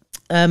pressure, mate.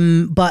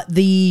 But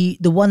the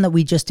one that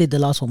we just did, the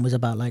last one, was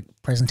about like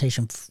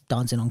presentation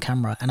dancing on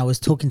camera, and I was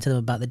talking to them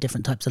about the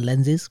different types of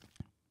lenses.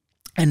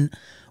 And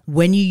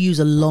when you use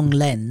a long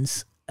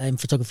lens in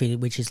photography,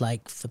 which is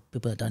like, for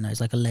people that don't know, it's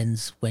like a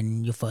lens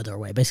when you're further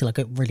away, basically like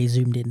a really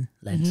zoomed in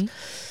lens,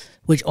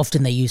 which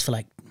often they use for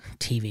like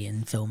TV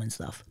and film and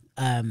stuff,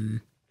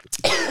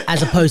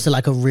 as opposed to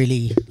like a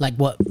really, like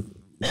what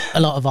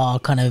a lot of our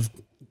kind of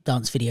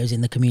dance videos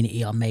in the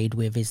community are made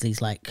with is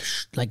these like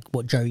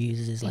what Joe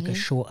uses is like a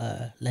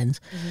shorter lens.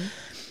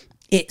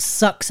 It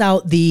sucks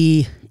out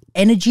the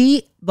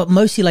energy, but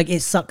mostly like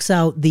it sucks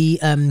out the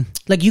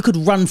like you could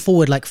run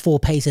forward like 4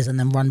 paces and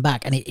then run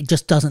back, and it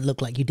just doesn't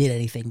look like you did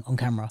anything on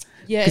camera.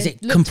 Yeah, because it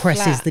it looked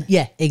compresses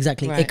flat.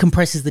 exactly. It Right.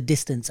 compresses the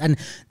distance, and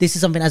this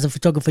is something as a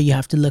photographer you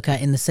have to look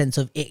at in the sense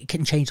of it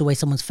can change the way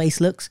someone's face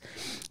looks.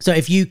 So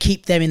if you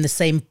keep them in the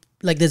same,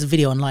 like there's a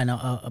video online,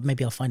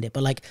 maybe I'll find it,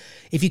 but like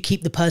if you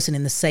keep the person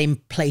in the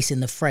same place in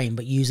the frame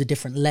but use a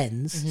different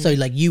lens, so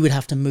like you would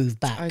have to move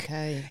back.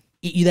 Okay.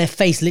 Their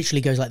face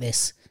literally goes like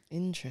this,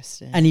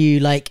 Interesting. and you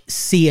like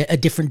see a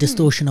different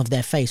distortion of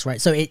their face,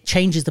 right? So it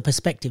changes the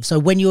perspective. So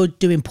when you're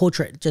doing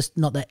portrait, just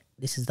not that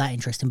this is that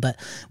interesting, but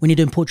when you're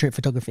doing portrait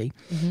photography,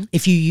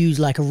 if you use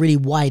like a really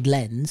wide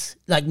lens,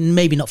 like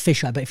maybe not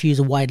fisheye, but if you use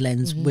a wide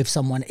lens with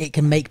someone, it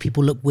can make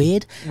people look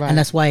weird. Right. And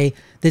that's why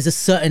there's a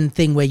certain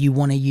thing where you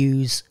want to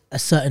use a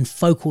certain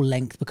focal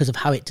length because of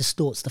how it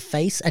distorts the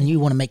face, and you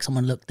want to make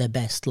someone look their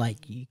best.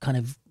 Like you kind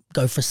of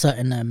go for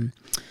certain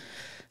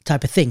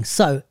type of thing.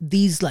 So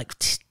these like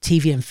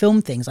TV and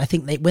film things, I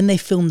think when they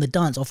film the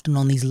dance, often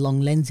on these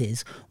long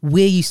lenses,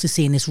 we're used to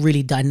seeing this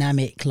really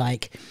dynamic,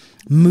 like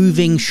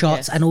moving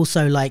shots, and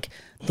also like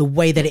the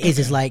way that it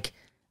is like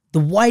the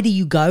wider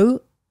you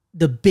go,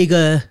 the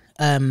bigger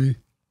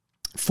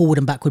forward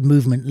and backward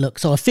movement look.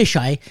 So a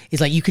fisheye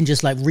is like you can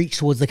just like reach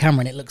towards the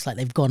camera and it looks like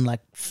they've gone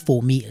like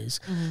 4 meters.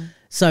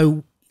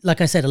 So like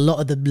I said, a lot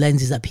of the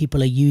lenses that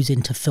people are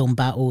using to film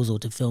battles or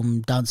to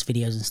film dance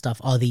videos and stuff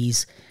are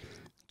these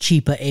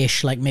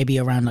cheaper-ish, like maybe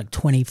around like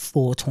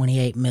 24,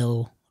 28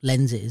 mil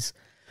lenses.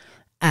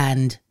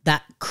 And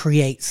that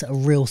creates a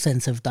real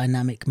sense of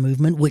dynamic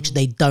movement, which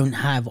they don't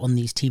have on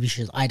these TV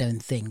shows, I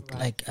don't think.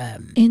 Like,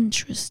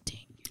 Interesting.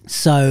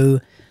 so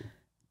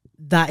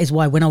that is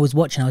why when I was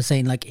watching, I was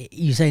saying like,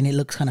 you're saying it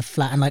looks kind of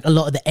flat, and like a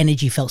lot of the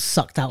energy felt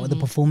sucked out of the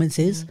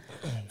performances.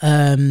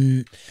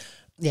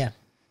 Yeah.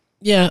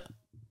 Yeah.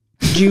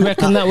 Do you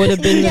reckon that would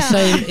have been the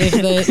same if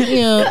they, do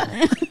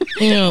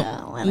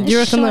you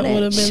reckon that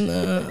would have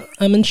been,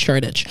 I'm in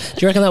shortage.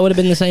 Do you reckon that would have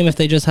been the same if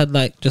they just had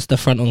like just the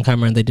front on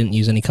camera and they didn't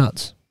use any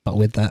cuts, but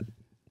with that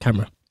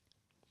camera?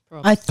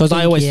 Because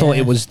I always thought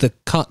it was the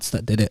cuts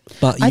that did it,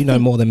 but you know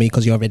more than me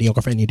because you're a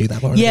videographer and you do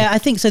that more. Yeah, I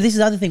think so. This is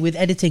the other thing with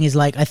editing is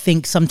like, I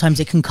think sometimes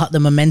it can cut the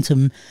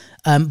momentum,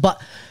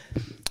 but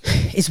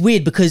it's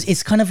weird because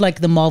it's kind of like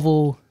the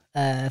Marvel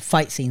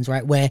fight scenes,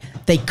 right? Where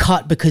they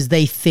cut because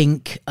they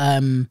think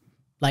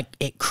like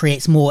it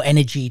creates more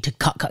energy to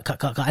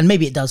cut. And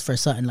maybe it does for a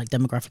certain like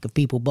demographic of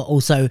people, but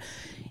also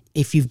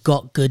if you've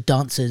got good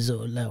dancers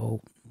or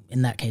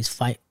in that case,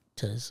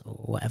 fighters or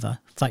whatever,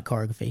 fight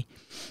choreography,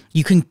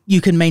 you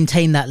can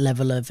maintain that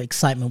level of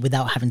excitement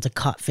without having to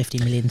cut 50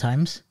 million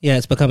times. Yeah,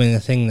 it's becoming a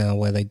thing now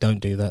where they don't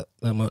do that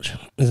much,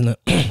 isn't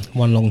it?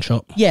 One long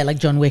shot. Yeah, like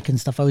John Wick and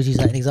stuff. I always use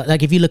that example.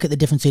 Like if you look at the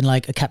difference in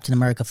like a Captain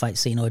America fight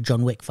scene or a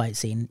John Wick fight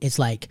scene, it's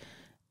like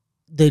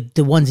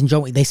the ones in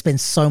John Wick, they spend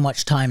so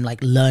much time like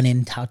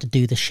learning how to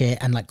do the shit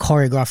and like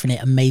choreographing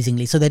it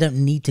amazingly, so they don't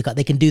need to cut.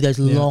 They can do those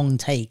long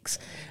takes,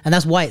 and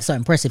that's why it's so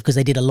impressive, because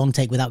they did a long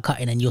take without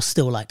cutting and you're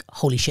still like,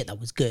 holy shit, that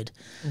was good.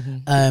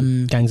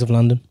 Gangs of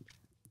London.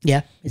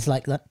 Yeah, it's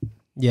like that.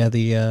 Yeah,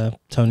 the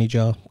Tony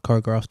Jaa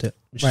choreographed it,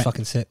 which is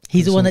fucking sick.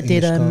 He's the one that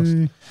did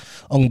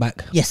Ong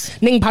Bak.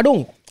 Yes. Ning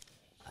Padong.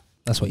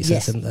 That's what he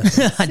says, isn't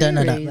there? I don't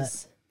know that,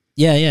 but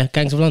yeah,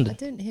 Gangs of I London.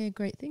 didn't hear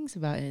great things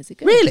about it. Is it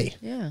good? Really?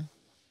 Yeah.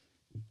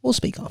 We'll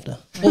speak after.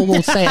 Or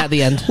we'll say at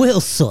the end.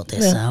 we'll sort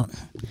this out.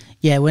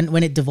 Yeah,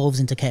 when it devolves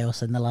into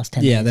chaos in the last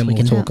 10 minutes, Then we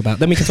can talk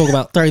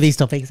about throw these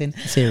topics in.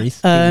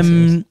 series.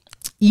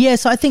 Yeah,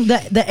 so I think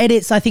that the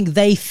edits, I think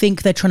they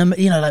think they're trying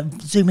to, like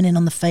zooming in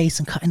on the face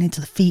and cutting into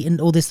the feet and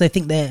all this. They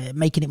think they're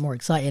making it more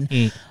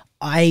exciting.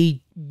 I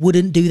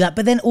wouldn't do that.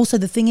 But then also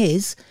the thing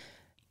is,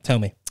 Tell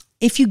me.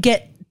 if you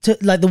get to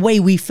like the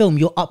way we film,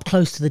 you're up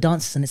close to the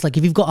dancers, and it's like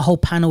if you've got a whole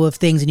panel of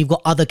things and you've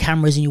got other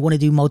cameras and you want to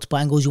do multiple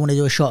angles, you want to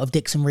do a shot of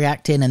Dixon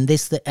reacting and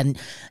and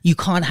you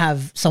can't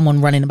have someone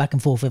running back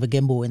and forth with a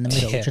gimbal in the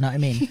middle. Do you know what I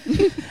mean?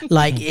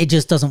 Like it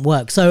just doesn't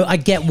work. So I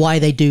get why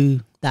they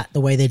do that the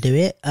way they do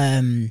it.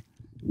 And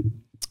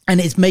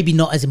it's maybe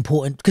not as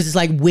important because it's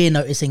like we're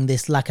noticing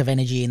this lack of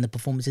energy in the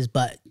performances,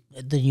 but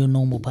your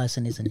normal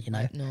person isn't,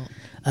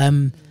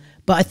 No.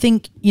 But I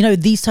think,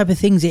 these type of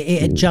things,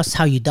 it adjusts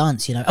how you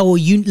dance, Oh,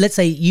 let's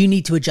say you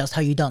need to adjust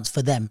how you dance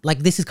for them. Like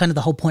this is kind of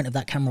the whole point of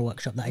that camera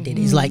workshop that I did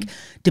is like,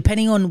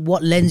 depending on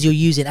what lens you're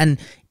using. And,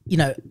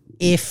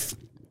 if,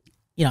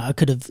 I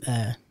could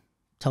have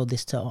told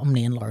this to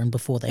Omni and Lauren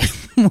before they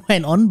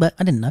went on, but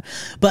I didn't know.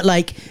 But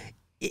like,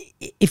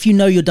 if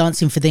you're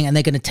dancing for thing and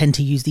they're going to tend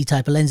to use these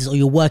type of lenses, or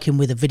you're working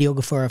with a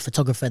videographer or a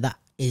photographer that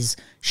is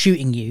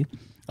shooting you,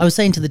 I was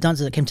saying to the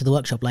dancers that came to the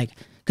workshop, like,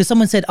 because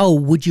someone said, oh,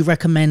 would you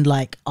recommend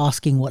like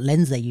asking what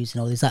lens they're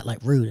using, or is that like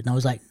rude? And I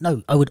was like,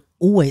 no, I would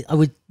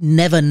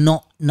never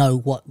not know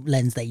what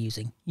lens they're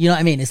using. You know what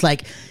I mean? It's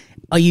like,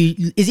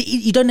 you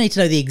don't need to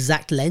know the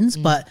exact lens,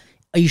 but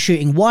are you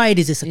shooting wide?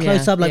 Is this a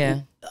close up?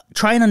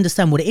 Try and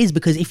understand what it is,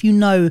 because if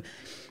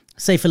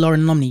say for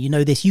Lauren and Omni,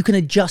 this, you can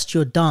adjust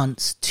your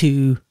dance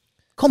to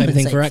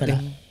compensate for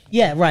that.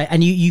 Yeah, right.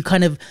 And you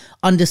kind of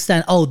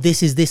understand, oh,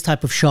 this is this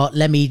type of shot,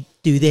 let me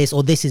do this,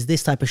 or this is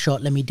this type of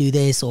shot, let me do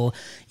this. Or,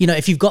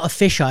 if you've got a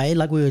fisheye,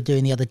 like we were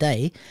doing the other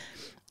day,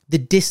 the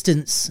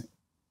distance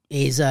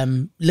is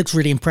looks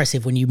really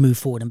impressive when you move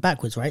forward and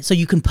backwards, right? So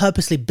you can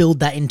purposely build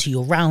that into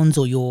your rounds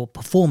or your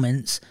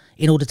performance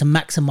in order to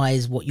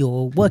maximize what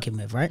you're working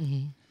with, right?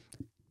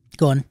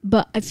 Go on.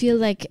 But I feel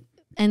like,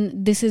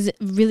 and this is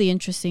really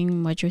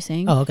interesting what you're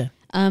saying. Oh, okay.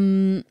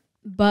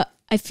 But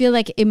I feel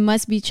like it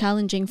must be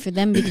challenging for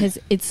them because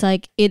it's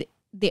like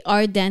they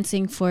are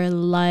dancing for a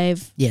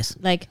live. Yes.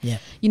 Like, Yeah.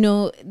 you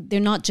know, they're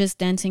not just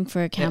dancing for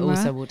a They're camera.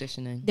 also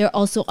auditioning. They're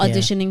also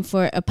auditioning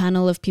for a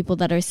panel of people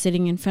that are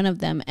sitting in front of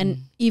them.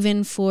 And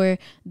even for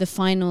the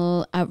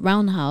final at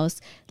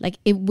Roundhouse, like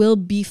it will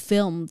be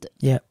filmed,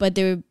 Yeah. but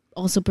they're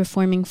also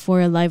performing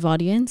for a live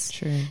audience.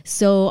 True.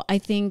 So I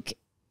think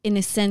in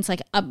a sense,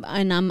 like,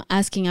 and I'm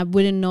asking, I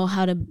wouldn't know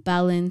how to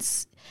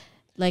balance,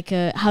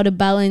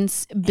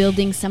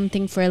 building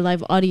something for a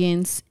live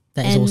audience.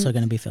 That is and- also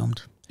going to be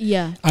filmed.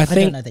 Yeah. I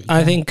think. know that you I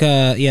can. think.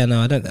 No,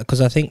 I don't.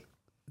 Because I think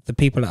the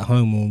people at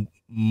home will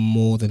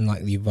more than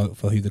likely vote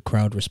for who the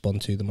crowd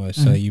respond to the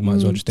most. So you might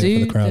as well just do it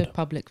for the crowd.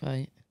 public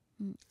vote.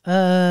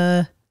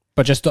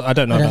 But just I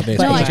don't know I don't- about this.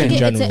 but No, But I just think in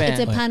it's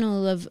general. a Like-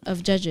 panel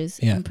of judges,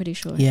 Yeah. I'm pretty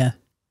sure. Yeah.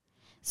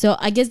 So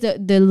I guess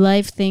the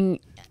live thing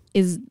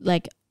is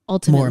like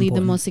ultimately the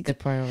important. most The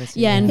priority.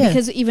 yeah, and Yeah.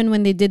 because even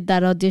when they did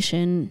that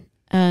audition,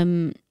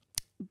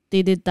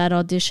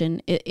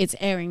 it's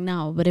airing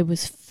now, but it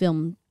was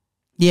filmed.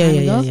 Yeah, Time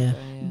yeah, yeah, ago. yeah.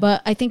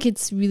 But I think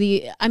it's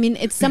really, I mean,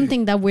 it's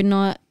something that we're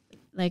not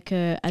like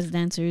as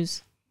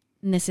dancers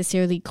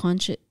necessarily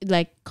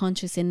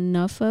conscious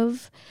enough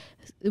of,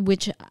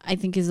 which I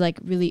think is like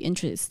really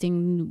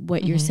interesting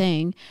what you're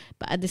saying.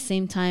 But at the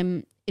same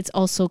time, it's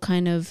also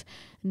kind of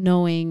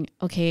knowing,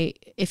 okay,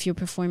 if you're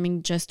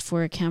performing just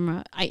for a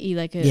camera, i.e.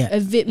 like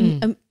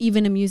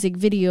even a music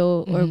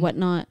video or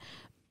whatnot,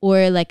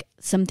 or like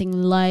something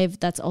live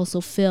that's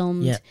also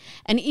filmed. Yeah.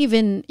 And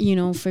even, you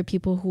know, for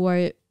people who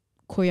are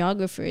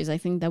choreographers, I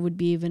think that would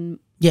be even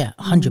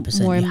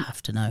 100%. more- You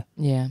have to know.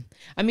 Yeah.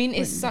 I mean,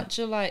 it's such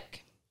a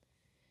like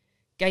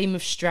game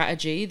of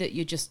strategy that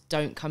you just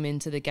don't come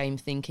into the game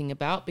thinking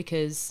about,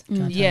 because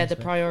the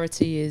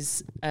priority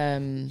is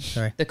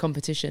the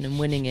competition and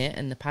winning it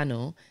and the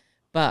panel,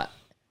 but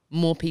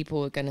more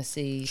people are going to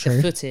see True.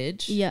 the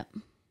footage. Yeah.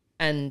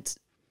 And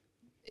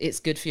it's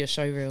good for your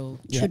show reel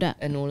True that.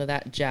 and all of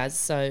that jazz.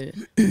 So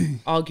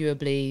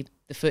arguably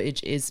the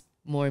footage is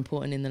more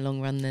important in the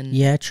long run than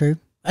Yeah, true.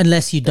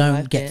 Unless you don't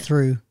live get bit.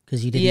 through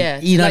because you didn't. yeah.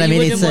 You know like what I mean? You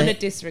wouldn't It's want a- to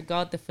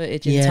disregard the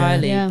footage Yeah.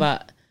 entirely, Yeah.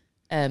 but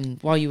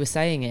while you were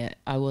saying it,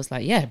 I was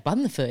like, yeah,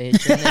 bun the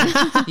footage. And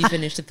then you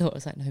finished the thought. I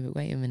was like, no, but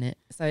wait a minute.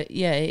 So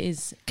yeah, it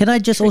is. Can I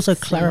just also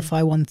tricksy.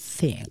 clarify one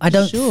thing? I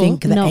don't Sure.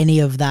 think that No. any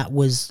of that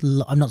was.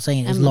 I'm not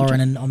saying it was I'm not Lauren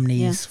sure. and Omni's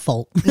Yeah.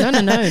 fault. No,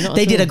 not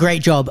They at did a all.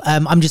 great job.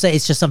 I'm just saying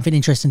it's just something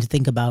interesting to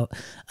think about.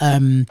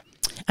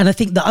 And I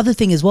think the other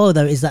thing as well,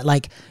 though, is that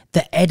like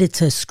the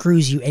editor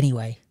screws you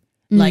anyway.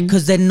 Like,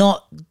 because they're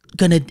not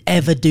gonna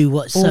ever do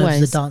what serves the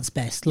Always. dance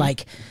best.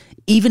 Like,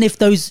 even if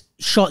those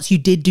shots you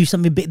did do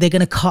something big, they're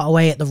gonna cut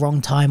away at the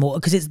wrong time, or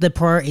because it's the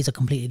priorities are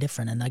completely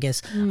different. And I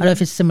guess I don't know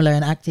if it's similar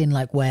in acting,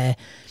 like where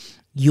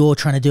you're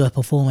trying to do a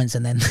performance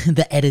and then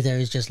the editor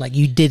is just like,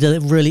 you did a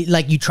really,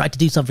 like you tried to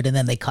do something and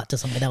then they cut to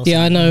something else.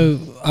 Yeah, I know.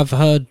 I've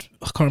heard.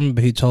 I can't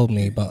remember who told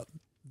me, but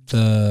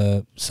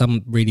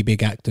some really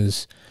big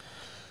actors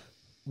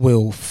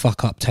will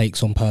fuck up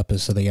takes on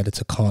purpose, so the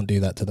editor can't do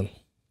that to them.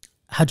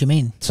 How do you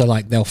mean? So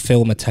like they'll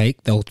film the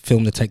take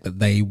take that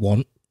they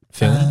want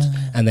filmed,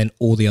 and then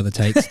all the other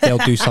takes they'll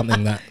do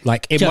something that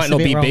like it Just might a not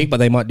bit be wrong. big, but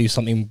they might do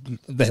something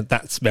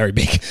that's very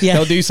big. Yeah.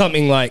 They'll do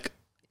something like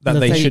that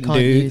Look, they so you shouldn't can't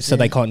do, use so it.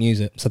 they can't use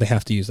it, so they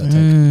have to use that take.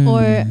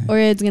 Mm. Or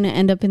it's gonna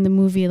end up in the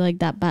movie like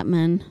that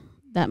Batman,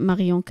 that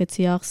Marion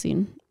Cotillard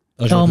scene.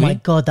 Oh my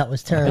God, that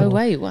was Oh terrible.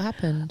 wait, what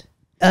happened?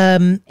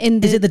 In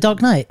Is it The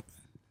Dark Knight?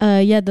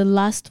 the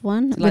last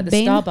one Like with the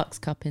Bane? Starbucks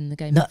cup in the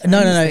Game No, of no,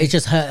 Thrones no. thing? It's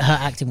just her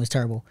acting was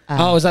terrible.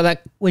 Oh, is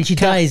that When she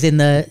dies in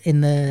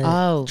the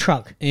Oh.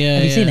 truck. Yeah,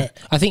 Have you seen it?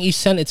 I think you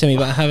sent it to me,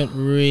 but I haven't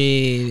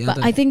really. But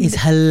I think It's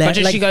But hilarious.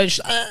 just Like, she goes.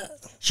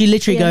 she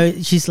literally Yeah.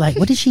 goes. She's like,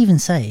 what did she even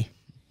say?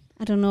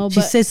 I don't know, She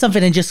but says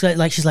something and just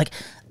like she's like,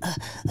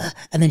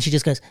 and then she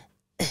just goes,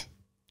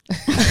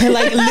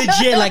 like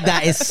legit, like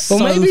that is so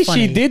Well, maybe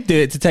funny. she did do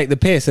it to take the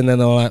piss, and then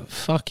they're like,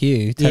 "Fuck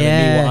you, telling me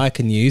Yeah. what I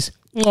can use."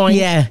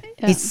 Yeah,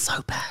 it's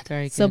so bad.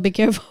 Very good. so be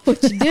careful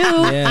what you do.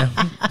 Yeah,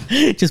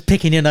 Just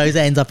picking your nose, it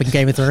ends up in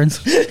Game of Thrones.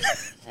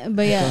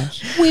 But yeah,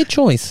 weird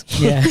choice.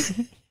 Yeah.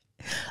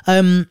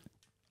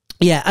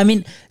 Yeah, I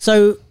mean,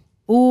 so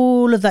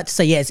all of that to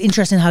say, yeah, it's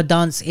interesting how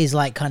dance is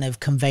like kind of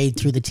conveyed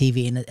through the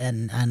TV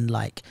and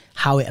like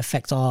how it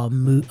affects our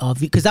view.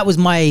 Because that was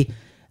my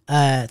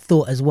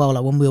thought as well.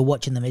 Like when we were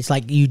watching them, it's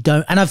like you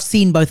don't, and I've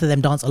seen both of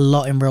them dance a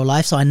lot in real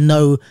life, so I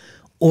know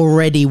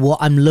already what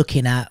I'm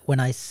looking at when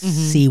I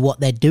see what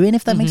they're doing,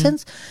 if that makes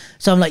sense.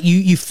 So I'm like,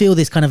 you feel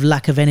this kind of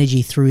lack of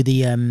energy through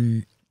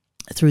the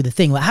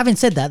thing. But having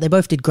said that, they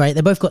both did great.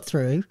 They both got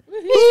through.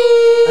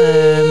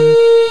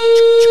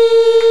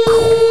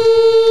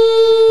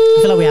 I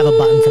feel like we have a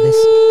button for this.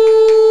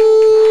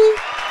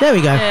 There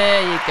we go.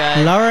 There you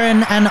go.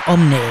 Lauren and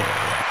Omni.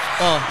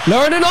 Oh,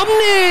 Lauren and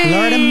Omni,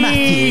 Lauren and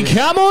Matthew.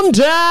 come on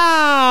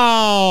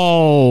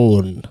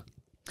down.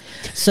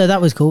 So that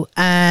was cool.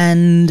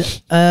 And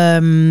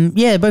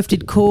yeah, both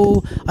did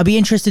cool. I'd be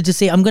interested to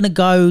see. I'm gonna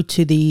go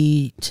to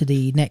the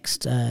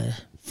next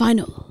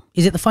final.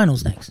 Is it the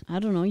finals next? I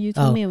don't know. You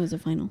told Oh. me it was a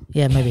final.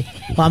 Yeah, maybe.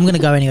 Well, I'm going to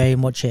go anyway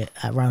and watch it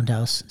at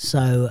Roundhouse.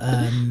 So,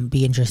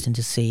 be interesting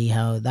to see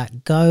how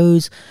that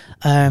goes.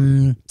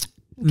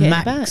 Getting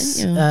Max,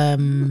 back, aren't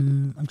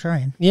you? I'm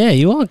trying. Yeah,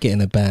 you are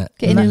getting a bat.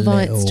 Getting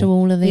invites to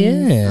all of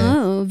these. Yeah.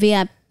 Oh,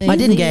 VIP. I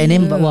didn't get an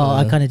in, but well,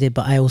 I Yeah. kind of did,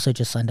 but I also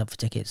just signed up for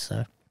tickets,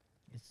 so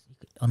it's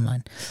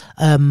online.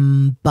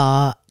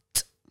 But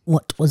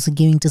what was I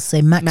going to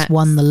say? Max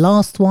won the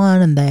last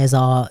one, and there's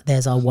our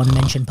one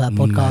mention per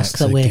podcast Max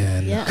that we're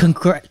again. Yeah.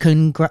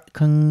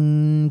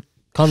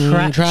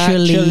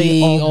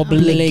 contractually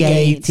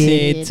obligated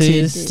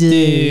to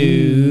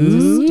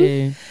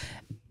do.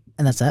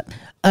 And that's that.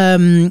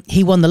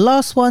 He won the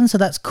last one, so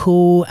that's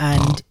cool.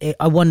 And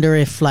I wonder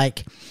if,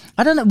 like,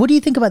 I don't know. What do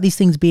you think about these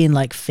things being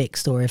like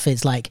fixed, or if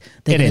it's like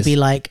they're It going to is. be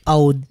like,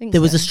 oh, think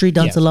there was a so. street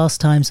dancer Yeah.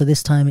 last time, so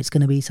this time it's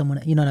going to be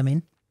someone. You know what I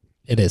mean?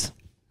 It is.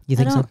 You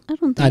think so? I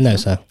don't think I know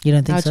so. so. You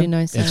don't think How so? do you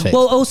know so? It's fixed.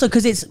 Well, also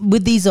because it's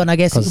with these on, I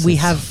guess 'Cause we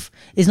it's- have.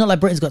 It's not like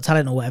Britain's Got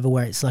Talent or whatever,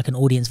 where it's like an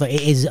audience, but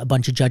it is a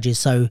bunch of judges,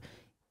 so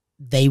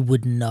they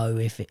would know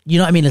if it. You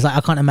know what I mean? It's like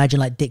I can't imagine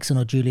like Dixon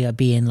or Julia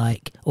being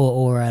like,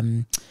 or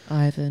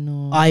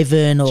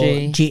Ivan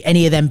or G,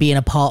 any of them being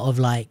a part of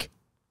like,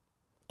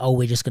 oh,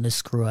 we're just gonna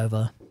screw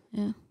over.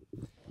 Yeah.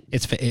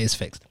 It is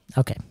fixed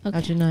Okay. How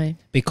do you know?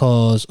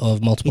 because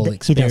of multiple He doesn't.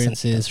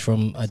 experiences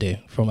from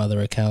other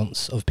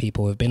accounts of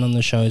people who've been on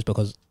the shows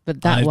because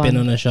But that I've one. been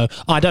on a show.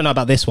 Oh, I don't know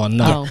about this one.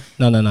 No,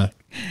 Oh. no.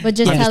 But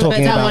just I'm just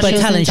talking that about one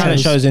shows talent Talent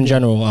shows. shows in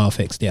general are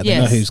fixed. Yeah, they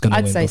know who's going to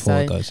I'd win say before so.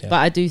 it goes. Yeah. But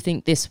I do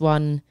think this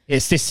one,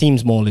 This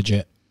seems more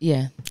legit.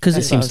 yeah. Because It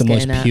That's seems what the I most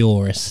was getting at.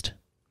 purest.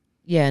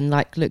 Yeah, and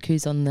like, look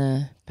who's on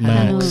the Max,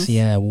 panel. Panels.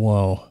 yeah,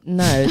 whoa.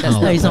 No, that's Oh,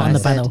 not no, he's not what on I the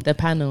said. panel. The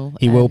panel.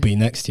 He will be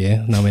next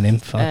year, knowing him.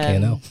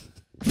 Fucking hell.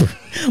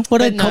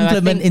 what a But no, I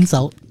compliment think-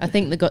 insult. I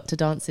think the got to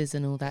dances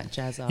and all that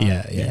jazz are.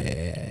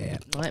 Yeah.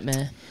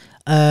 Nightmare.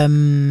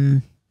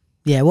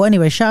 Yeah. Well,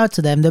 anyway, shout out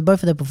to them.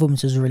 Both of their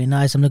performances were really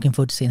nice. I'm looking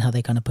forward to seeing how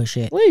they kind of push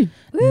it. Woo.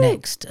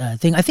 Next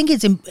thing, I think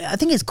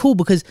it's cool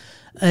because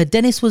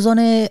Dennis was on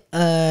it.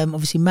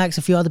 Obviously Max,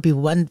 a few other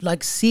people, and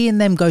like seeing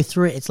them go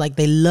through it, it's like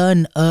they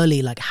learn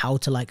early like how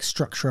to like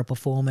structure a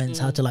performance,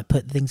 how to like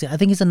put things in. I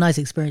think it's a nice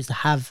experience to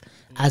have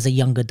as a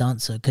younger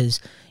dancer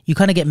because you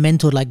kind of get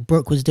mentored. Like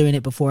Brooke was doing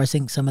it before. I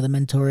think some of the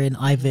mentoring.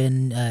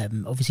 Ivan,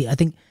 obviously,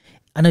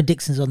 I know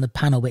Dixon's on the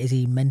panel, but is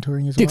he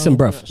mentoring as well? Dixon,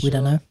 bruv. We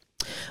don't know.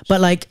 But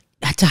like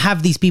to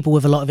have these people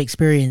with a lot of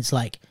experience,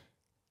 like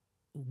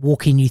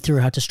walking you through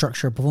how to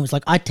structure a performance,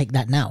 like I'd take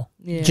that now.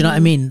 Yeah. Do you know what I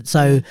mean?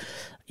 So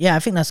yeah, I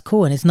think that's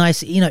cool, and it's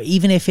nice, you know,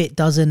 even if it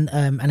doesn't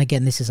and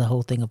again, this is a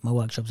whole thing of my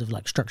workshops of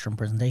like structure and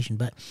presentation,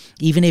 but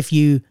even if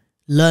you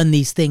learn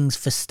these things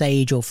for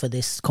stage or for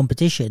this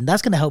competition,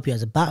 that's going to help you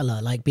as a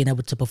battler, like being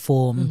able to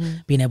perform,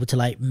 being able to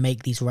like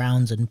make these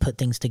rounds and put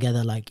things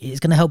together, like it's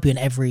going to help you in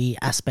every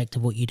aspect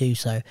of what you do.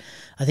 So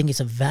I think it's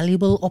a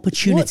valuable What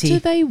opportunity. do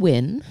they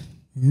win?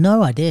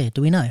 No idea.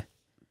 Do we know?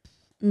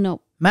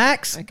 No.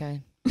 Max,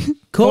 Okay.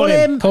 call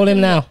him. Call him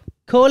now.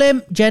 Call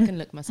him, I Jen. can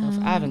look myself.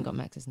 I haven't got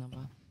Max's number.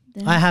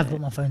 I have, but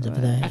my phone's over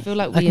there. I feel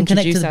like I we can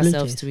connect introduce to the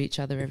ourselves Bluetooth. to each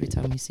other every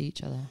time we see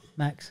each other.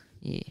 Max,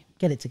 Yeah.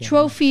 get it together.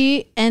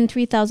 Trophy and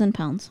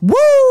 £3,000. Woo!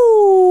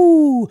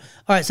 All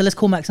right, so let's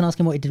call Max and ask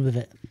him what he did with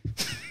it.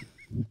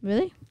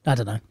 Really? I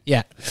don't know.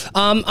 Yeah.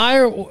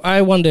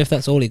 I wonder if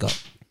that's all he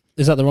got.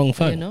 Is that the wrong You're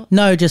phone? not?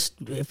 No, just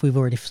if we've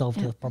already solved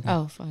the problem.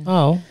 Oh, fine.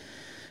 Oh,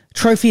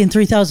 Trophy and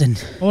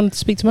 3,000. I wanted to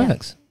speak to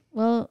Max.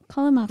 Well,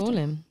 call him after. Call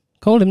him.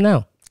 Call him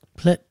now.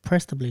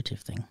 Press the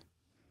Bluetooth thing.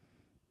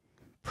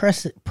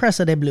 Press the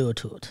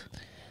Bluetooth.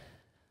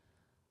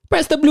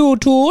 Press the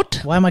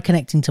Bluetooth. Why am I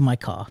connecting to my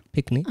car?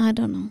 Picnic. I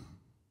don't know.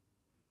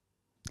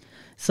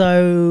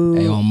 So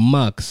Hey, on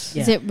Max.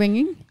 Yeah. Is it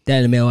ringing?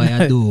 Tell me why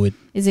I do it.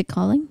 Is it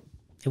calling?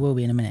 it will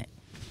be in a minute.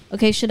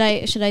 Okay, should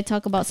I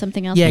talk about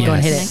something else? Yeah, while go on,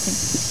 I'm hit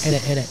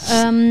connecting? Hit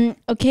it.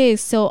 Okay,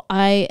 so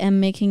I am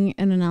making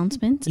an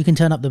announcement. You can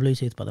turn up the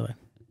Bluetooth, by the way.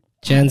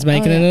 Jen's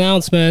making an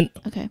announcement.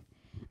 Okay.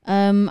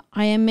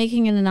 I am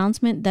making an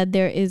announcement that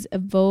there is a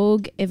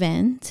Vogue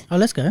event Oh,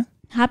 let's go.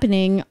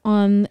 happening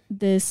on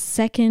the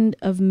 2nd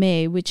of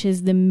May, which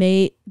is the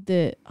May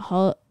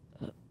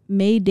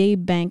Day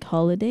bank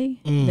holiday.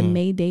 The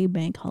May Day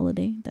bank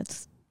holiday.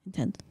 That's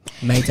intense.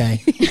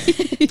 Mayday.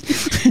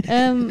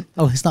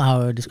 Oh, it's not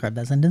how I would describe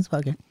that sentence,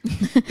 but okay.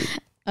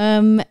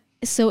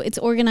 So it's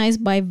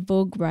organized by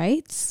Vogue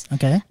Rights.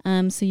 Okay.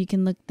 So you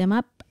can look them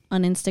up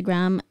on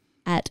Instagram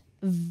at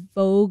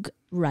Vogue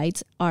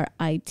Rights,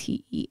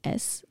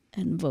 RITES,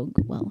 and Vogue.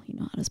 Well, you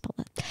know how to spell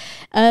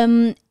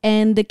that.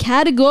 And the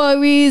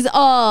categories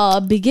are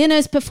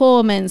beginner's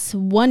performance,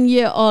 1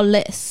 year or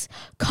less,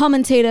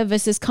 commentator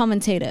versus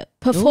commentator,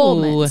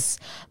 performance,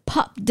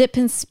 pop, dip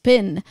and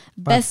spin,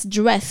 best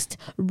dressed,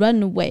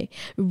 runway,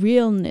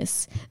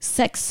 realness,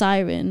 sex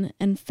siren,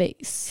 and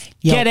face.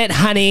 Yo, Get it,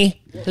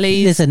 honey.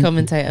 Please, Listen.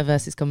 commentator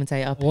versus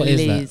commentator. What is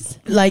that?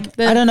 Please. like,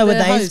 I don't know what the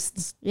that is.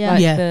 hosts, Yeah.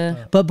 like Yeah.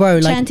 the- But bro,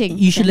 like Chanting.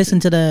 you should listen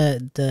to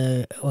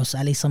the or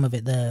at least some of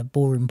it, the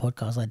ballroom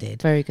podcast I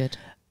did. very good.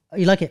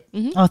 You like it?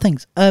 Oh,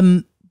 thanks.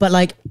 but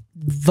like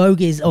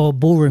Vogue is or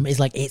ballroom is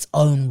like its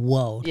own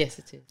world. Yes,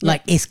 it is.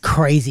 Like it's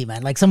crazy,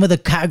 man. Like some of the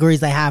categories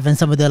they have and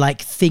some of the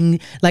like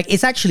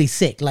it's actually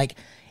sick. Like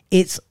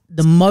it's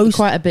the most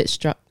Quite a bit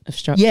of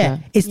structure. yeah,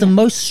 it's the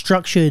most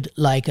structured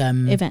like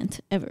event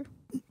ever.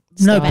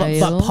 no,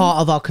 Style. but part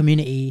of our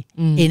community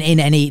in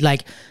any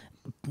like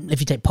if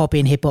you take pop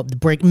in hip hop, the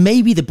break,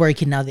 maybe the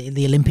breaking now that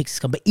the Olympics has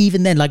come, but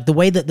even then, like the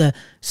way that the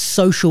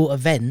social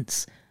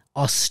events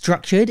are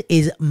structured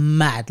is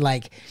mad.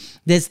 Like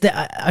there's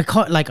I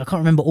can't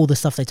remember all the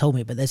stuff they told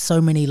me, but there's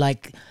so many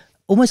like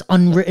almost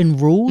unwritten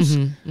rules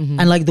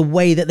and like the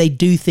way that they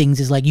do things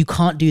is like you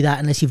can't do that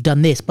unless you've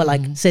done this, but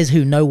like says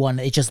who? No one.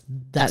 It's just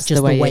that's just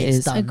the way it it's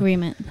is. done.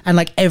 Agreement. And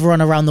like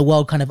everyone around the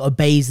world kind of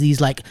obeys these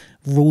like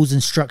rules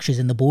and structures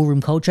in the ballroom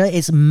culture.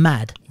 It's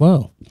mad.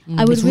 Whoa.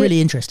 I would It's really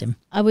interesting.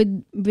 I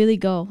would really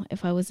go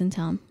if I was in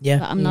town. Yeah.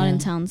 But I'm not in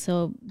town,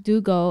 so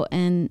do go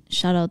and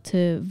shout out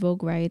to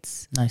Vogue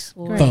Rights. Nice.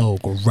 for-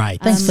 Vogue,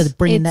 right. Thanks for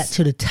bringing that it's-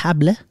 to the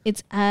table.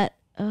 It's at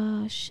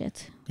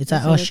shit. It's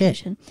Where's at the shit.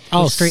 location?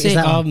 Oh, What street is sick.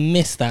 that I on?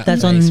 missed that.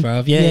 That's place, on-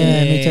 bruv.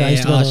 yeah, me too. I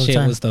used to go there all the shit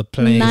time. was the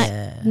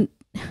place. Ni-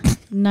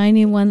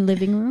 91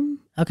 Living Room,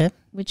 Okay,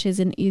 which is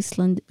in East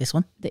London, this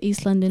one. the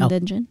East London Oh.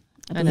 dungeon.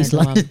 I know East the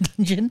one. London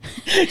Dungeon.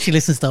 She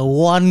listens to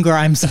one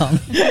grime song.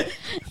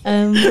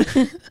 Um,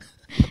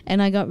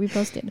 and I got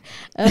reposted.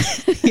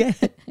 Yeah.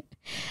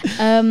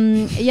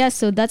 Yeah,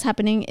 so that's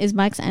happening. Is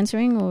Max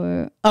answering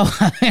or Oh,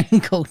 I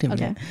haven't called him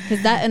okay? yet.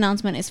 Because that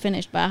announcement is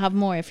finished, but I have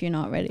more if you're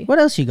not ready. What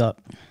else you got?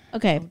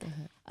 Okay.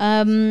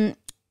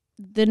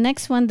 The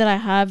next one that I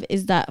have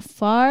is that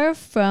Far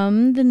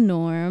From the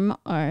Norm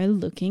are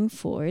looking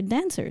for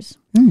dancers.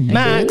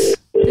 Max.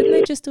 Didn't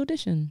they just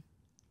audition?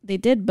 They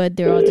did, but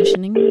they're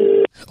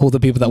auditioning. All the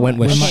people that went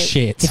were Okay.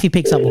 shit. If he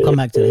picks up, we'll come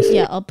back to this.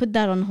 Yeah, I'll put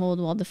that on hold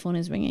while the phone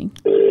is ringing.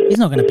 He's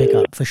not going to pick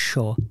up for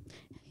sure.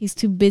 He's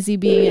too busy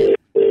being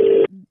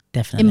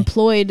Definitely.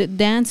 employed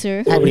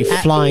dancer. Probably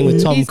flying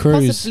with Tom He's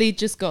Cruise. possibly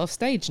just got off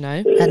stage now.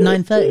 At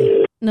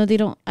 9:30. No, they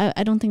don't.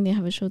 I don't think they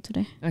have a show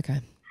today. Okay.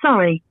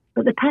 Sorry,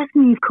 but the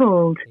person you've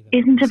called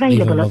isn't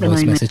Leave him available a at the voice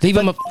moment. message. Leave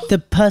him a... The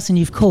person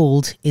you've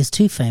called is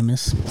too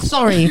famous.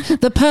 Sorry,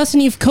 the person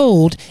you've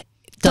called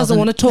doesn't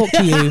want to talk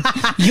to you.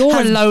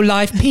 You're a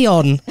low-life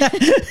peon.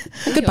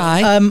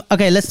 Goodbye.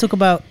 Okay, let's talk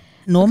about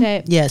Norm.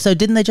 Okay. Yeah. So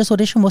didn't they just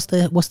audition?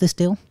 What's this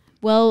deal?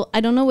 Well, I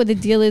don't know what the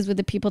deal is with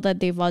the people that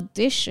they've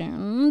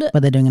auditioned,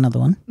 But they're doing another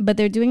one. but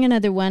they're doing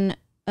another one.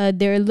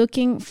 They're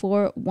looking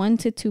for 1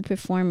 to 2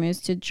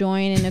 performers to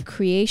join in a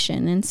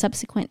creation and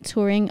subsequent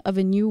touring of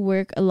a new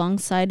work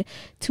alongside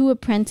 2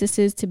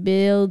 apprentices to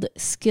build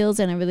skills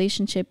and a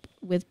relationship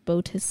with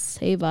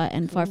Bodhisattva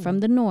and Far From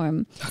the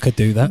Norm. I could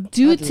do that.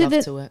 Due I'd to love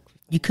the to work.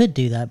 You could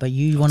do that, but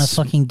you want to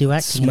fucking do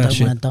acting and Smash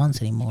don't it. want to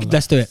dance anymore.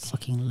 Let's do it.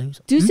 Fucking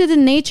loser. Due to the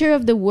nature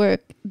of the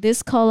work,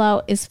 this call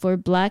out is for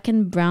Black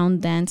and brown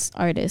dance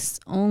artists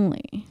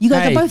only. You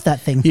guys Hey. are both that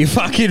thing. You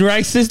fucking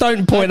racist.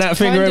 Don't point that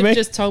finger at Kind me. of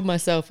just told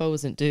myself I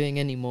wasn't doing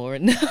anymore,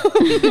 and now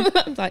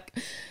I'm like,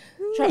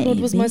 Trap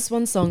Lord was my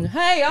swan song.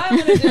 Hey, I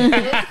want to do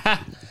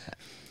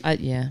it.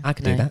 Yeah, I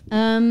could do that.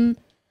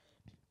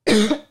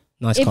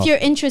 Nice If call. you're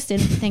interested,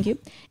 thank you.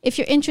 If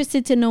you're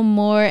interested to know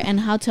more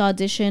and how to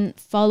audition,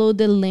 follow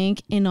the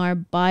link in our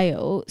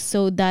bio.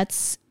 So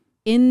that's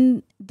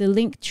in the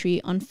link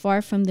tree on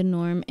Far From the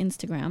Norm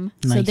Instagram.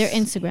 So Nice. their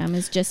Instagram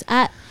is just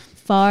at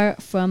Far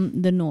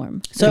From the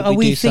Norm. So Could are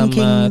we do some,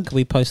 thinking? could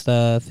we post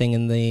a thing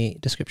in the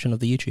description of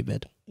the YouTube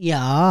vid?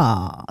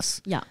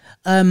 Yes. Yeah.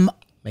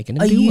 Making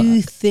him Are do you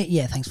work.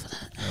 yeah, thanks for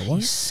that.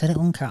 You said it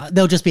on camera.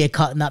 There'll just be a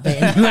cut in that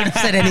bit and you won't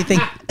have said anything.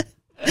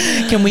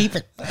 Can we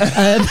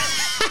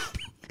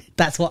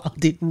that's what I'll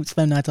do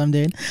spend my time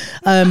doing.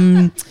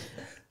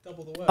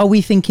 Are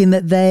we thinking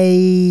that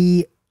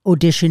they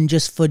audition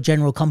just for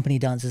general company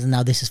dancers and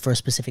now this is for a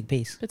specific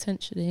piece?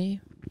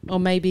 Potentially, or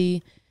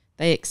maybe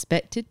they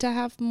expected to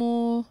have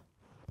more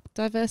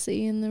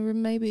diversity in the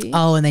room. Maybe.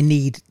 Oh, and they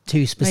need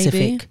 2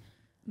 specific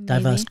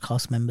diverse Maybe.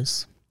 cast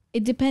members.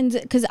 It depends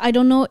because I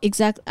don't know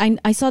exactly.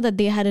 I saw that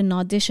they had an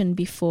audition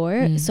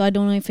before, so I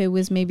don't know if it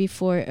was maybe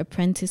for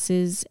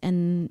apprentices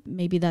and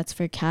maybe that's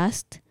for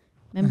cast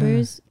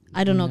members.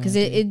 I don't know because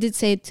it did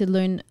say to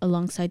learn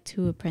alongside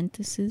 2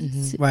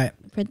 apprentices. Right.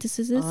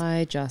 Apprentices,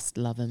 I just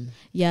love him.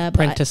 yeah.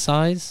 But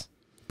Apprentices?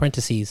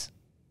 Apprentices.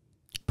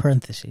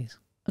 Parentheses.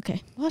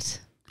 okay,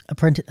 What?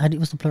 Apprentice.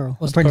 What's the plural?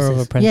 What's the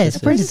plural of Yes,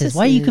 apprentices? apprentices.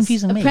 Why are you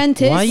confusing me?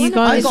 apprentice. Why are you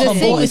guys? I got on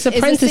board. It's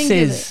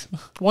apprentices.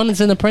 One is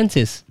an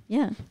apprentice.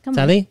 Yeah, come on,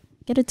 Sally?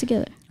 get it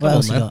together. What Come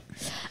else on, you man.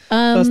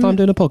 got? First time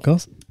doing a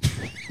podcast.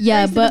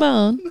 Yeah, but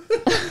Barn.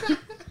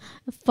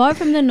 Far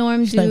From the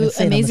Norm Should I even do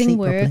say it on the amazing seat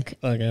work,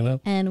 Okay, no.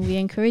 and we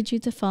encourage you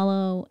to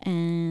follow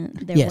and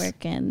their Yes,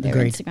 work and their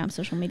agreed. Instagram,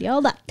 social media,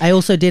 all that. I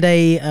also did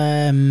a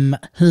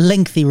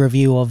lengthy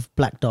review of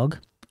Black Dog.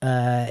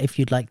 If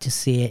you'd like to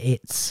see it,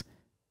 it's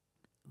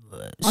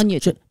On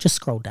YouTube. Just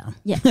scroll down.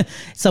 Yeah.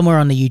 Somewhere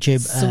on the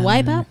YouTube.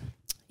 Swipe up.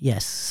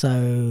 Yes.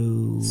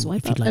 So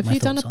Swipe if you'd up. like Have my you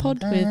done a thoughts on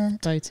pod with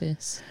that.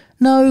 Botis?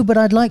 No, but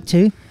I'd like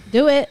to.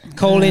 Do it.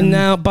 Call in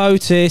now,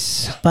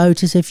 Botis.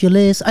 Botis, if you're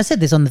listening. I said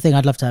this on the thing.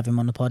 I'd love to have him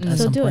on the pod at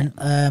So some do point.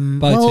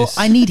 Botis. Well,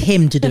 I need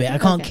him to do it. I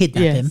can't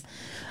kidnap Yes.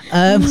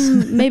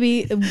 him.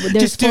 Maybe there's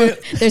Just do four,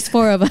 it. there's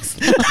 4 of us.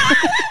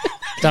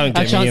 Don't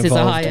Our get me chances are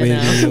involved higher with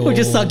now. your We'll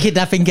just start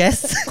kidnapping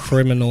guests.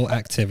 criminal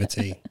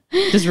activity.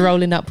 Just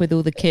rolling up with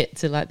all the kit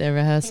to like their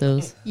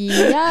rehearsals.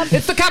 Yep.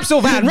 It's the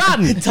capsule van,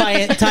 run!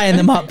 Tying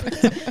them up.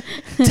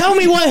 Tell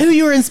me who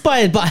you were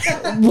inspired by.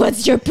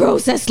 What's your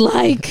process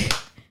like?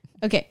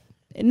 Okay.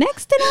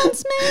 Next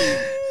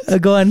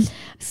announcement. Go on.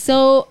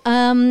 So,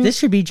 This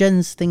should be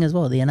Jen's thing as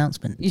well, the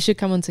announcement. You should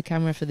come onto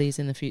camera for these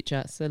in the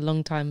future. It's a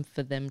long time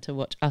for them to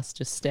watch us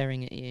just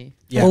staring at you.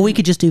 Yeah. Or we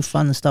could just do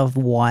fun stuff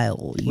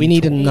while you We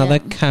need talk. another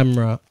Yeah.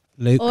 camera,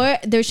 Luke. or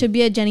there should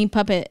be a Jenny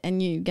puppet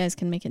and you guys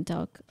can make it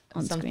talk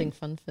on Something screen.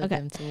 fun for Okay.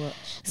 them to watch.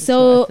 That's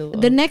So, what I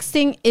thought the of. next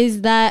thing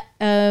is that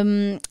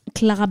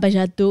Clara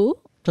Bajado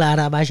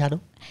Clara Bajado.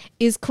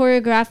 is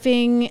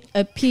choreographing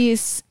a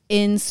piece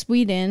in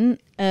Sweden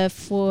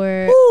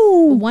for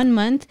 1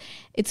 month.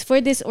 It's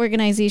for this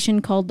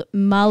organization called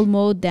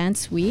Malmo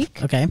Dance Week.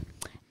 Okay.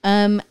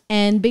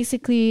 And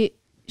basically,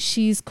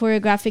 she's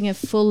choreographing a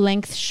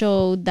full-length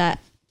show that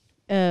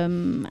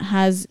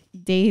has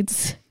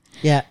dates.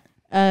 Yeah.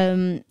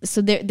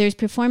 So there's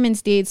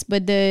performance dates,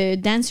 but the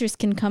dancers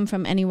can come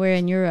from anywhere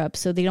in Europe,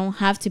 so they don't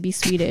have to be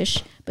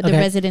Swedish. But the Okay.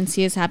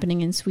 residency is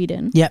happening in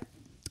Sweden. Yeah.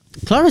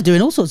 Clara's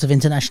doing all sorts of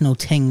international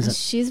things.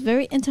 She's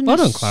very Well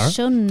done, Clara.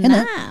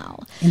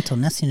 international.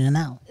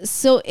 International.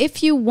 So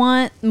if you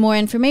want more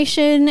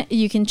information,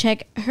 you can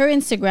check her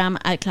Instagram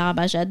at Clara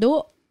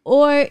Bajado,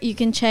 or you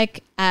can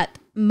check at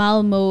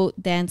Malmo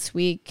Dance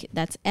Week.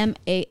 That's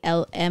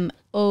MALMODANCE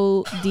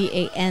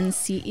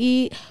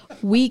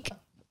Week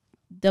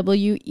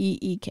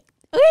WEEK.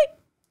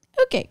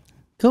 Okay.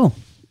 Cool.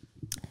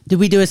 Did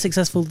we do a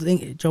successful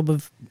job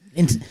of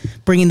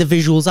bringing the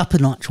visuals up a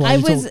notch while I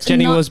you was talked?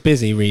 Jenny not- was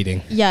busy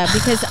reading. Yeah,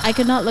 because I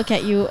could not look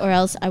at you, or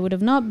else I would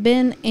have not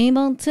been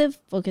able to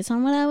focus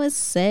on what I was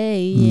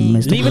saying.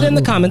 Mr. Leave it in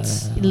the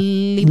comments.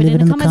 Leave it in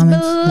the comments Leave it in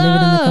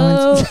the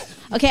below. comments.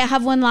 Okay, I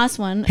have one last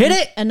one. Hit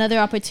it! Another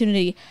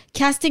opportunity.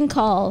 Casting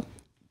call.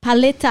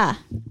 Paleta.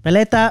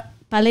 Paleta.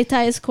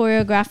 Paleta is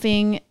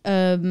choreographing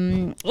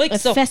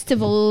a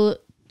festival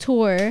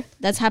tour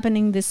that's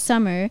happening this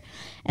summer.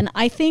 And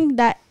I think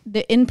that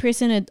the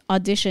in-person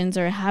auditions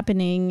are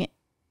happening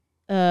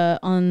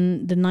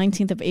on the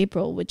 19th of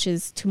April, which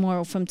is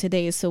tomorrow from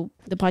today. So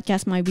the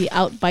podcast might be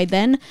out by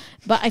then.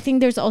 But I think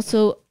there's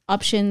also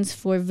options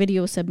for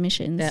video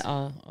submissions. There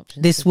are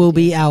options. This for will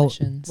video be out.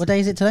 submissions. What day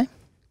is it today?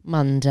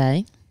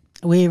 Monday.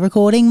 We're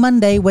recording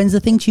Monday. When's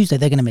the thing? Tuesday.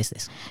 They're going to miss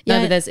this. No,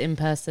 Yeah, but there's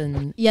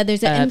in-person. yeah,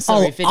 there's an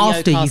Sorry, video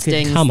after you can-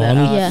 castings. Come on, that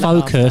are Yeah.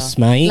 focus,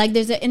 after. mate. like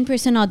there's an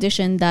in-person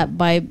audition that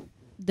by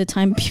the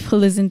time people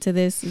listen to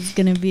this is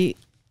gonna be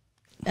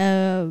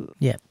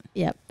Yeah.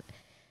 yep,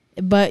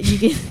 but you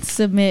can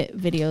submit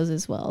videos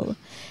as well.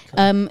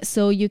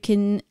 So you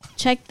can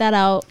check that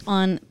out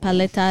on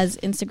Paleta's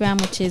Instagram,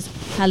 which is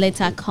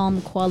Paleta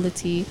Calm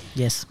Quality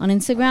Yes. on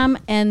Instagram.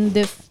 And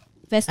the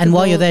festival, And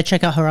while you're there,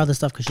 check out her other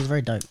stuff because she's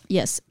very dope.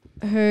 yes,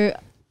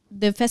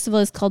 the festival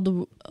is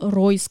called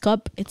Roy's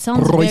Cup. It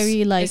sounds Roy's.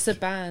 very like It's a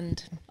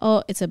band.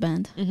 oh, it's a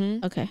band.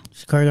 Mm-hmm. Okay.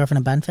 She's choreographing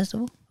a band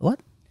festival. What?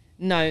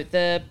 No,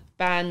 the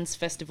band's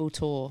festival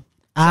tour.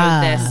 So Ah.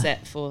 they're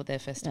set for their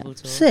festival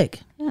tour. Sick.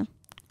 Yeah.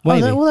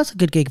 Wavy. Well, that's a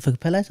good gig for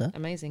Paleta.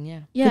 Amazing,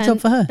 yeah. Yeah, Good job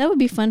and for her. That would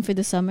be fun for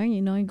the summer.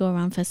 You know, you go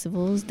around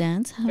festivals,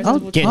 dance. have-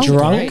 Festival get tour,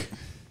 drunk. right?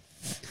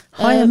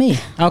 Hire me.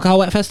 Alcohol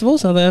wet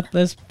festivals?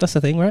 That's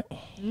the thing, right?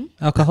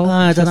 Alcohol.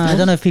 I don't know. I festivals?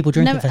 don't know if people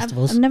drink Never, at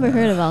festivals. I've never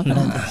heard of I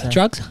alcohol. don't think so.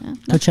 Drugs? Yeah,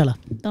 no, Coachella.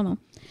 don't know.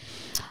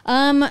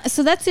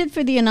 So that's it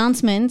for the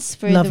announcements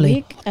for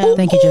Lovely. the week.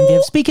 Thank you,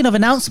 Genevieve. Speaking of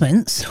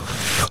announcements,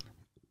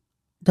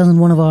 doesn't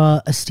one of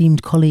our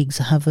esteemed colleagues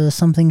have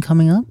something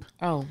coming up?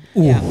 Oh,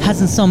 yeah.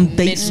 Hasn't some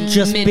dates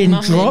just been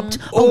mid-muffin. dropped?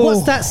 Oh,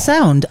 what's that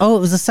sound? Oh, it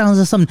was the sounds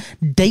of some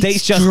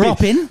dates just been-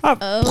 dropping.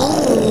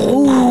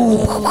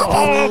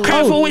 Oh,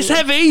 careful, it's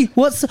heavy.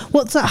 What's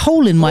that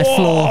hole in my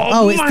floor?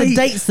 Oh, it's the mate.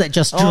 dates that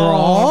just Oh,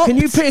 dropped. can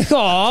you pick?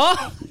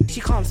 Oh.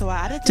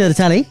 To the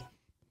tally?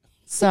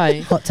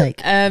 So, Hot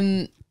take.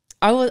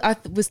 I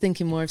was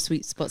thinking more of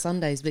Sweet Spot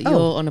Sundays, but Oh.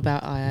 you're on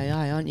about III,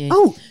 aren't you?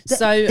 Oh,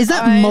 so is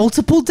that I-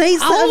 multiple dates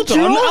that Hold have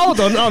dropped? on, hold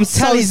on. I'm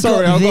so Tally's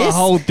sorry. got I've got to this,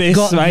 hold this,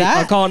 got mate. that.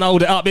 I can't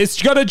hold it up.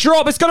 It's going to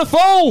drop. It's going to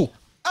fall.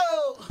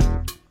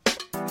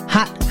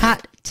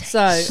 Hot.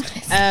 So,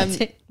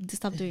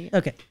 Stop doing it.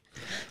 Okay.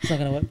 It's not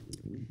going to work.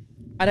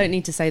 I don't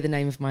need to say the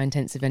name of my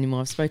intensive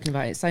anymore. I've spoken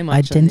about it so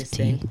much on this Identity,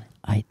 thing.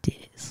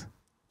 ideas,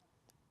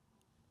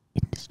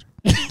 industry.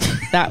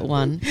 That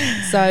one.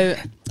 So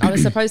I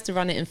was supposed to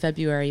run it in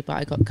February, but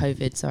I got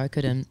COVID, so I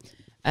couldn't.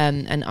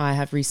 And I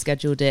have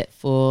rescheduled it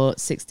for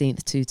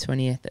 16th to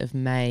 20th of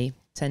May,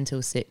 10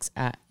 till 6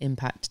 at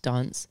Impact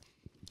Dance,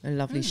 a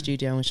lovely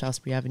studio on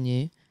Shaftesbury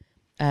Avenue.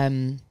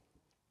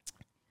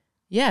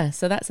 Yeah,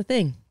 so that's the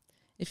thing.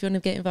 If you want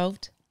to get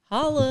involved,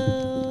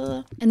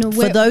 holla. And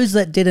For those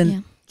that didn't Yeah.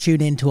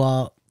 tune into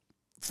our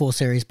 4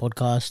 Series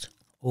podcast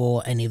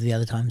or any of the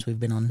other times we've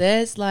been on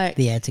There's like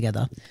the air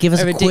together? Give us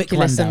a a quick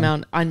ridiculous rundown.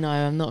 amount. I know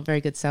I'm not a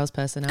very good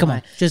salesperson. Come am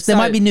on, I? just there So,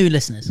 might be new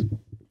listeners.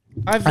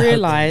 I've I hope there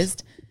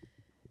realised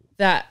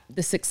that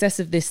the success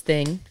of this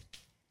thing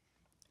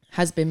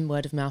has been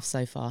word of mouth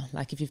so far.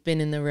 Like if you've been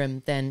in the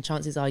room, then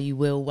chances are you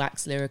will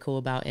wax lyrical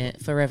about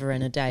it forever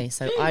and a day.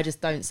 So I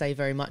just don't say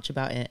very much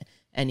about it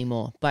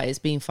anymore, but it's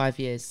been 5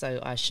 years, so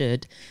I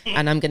should.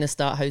 And I'm going to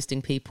start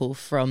hosting people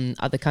from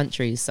other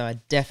countries, so I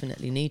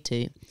definitely need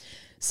to.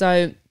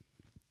 So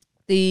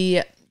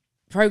the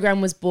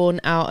program was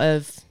born out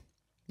of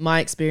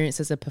my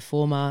experience as a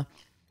performer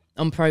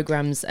on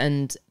programs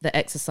and the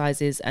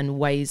exercises and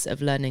ways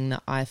of learning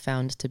that I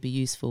found to be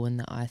useful and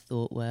that I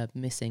thought were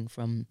missing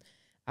from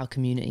our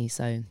community.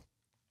 So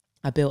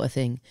I built a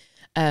thing.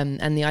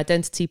 And the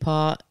identity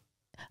part,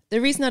 the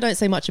reason I don't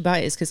say much about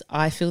it is because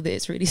I feel that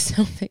it's really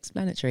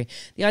self-explanatory.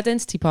 The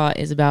identity part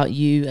is about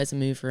you as a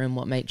mover and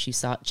what makes you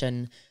such,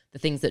 and the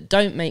things that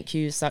don't make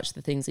you such,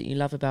 the things that you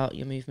love about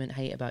your movement,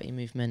 hate about your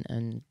movement,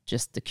 and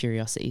just the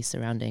curiosity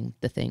surrounding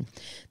the thing.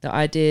 The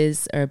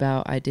ideas are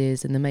about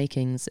ideas and the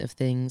makings of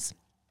things,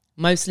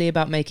 mostly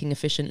about making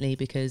efficiently,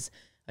 because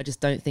I just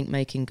don't think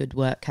making good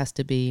work has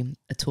to be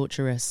a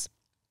torturous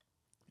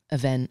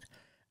event.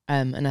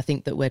 And I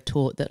think that we're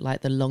taught that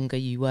like the longer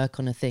you work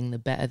on a thing, the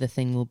better the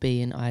thing will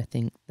be. And I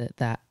think that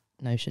that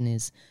notion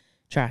is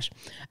trash.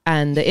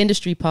 And the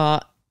industry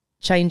part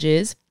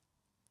changes.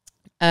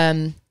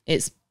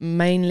 It's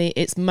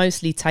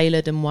mostly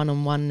tailored and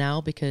one-on-one now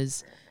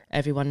because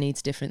everyone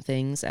needs different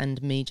things.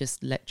 And me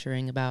just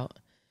lecturing about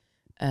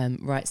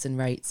rights and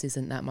rates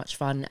isn't that much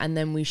fun. And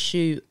then we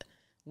shoot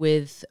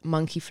with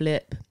Monkey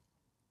Flip,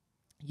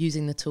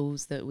 using the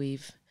tools that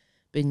we've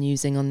been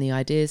using on the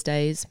ideas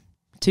days.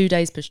 2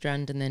 days per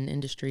strand, and then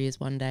industry is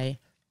 1 day.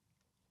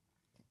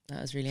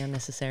 That was really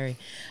unnecessary.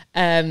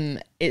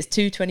 It's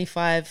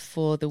 $225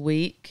 for the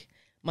week.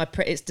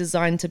 It's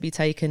designed to be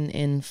taken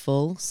in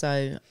full,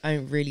 so I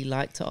don't really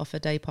like to offer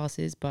day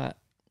passes, but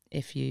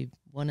if you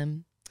want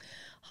them,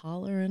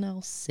 holler and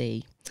I'll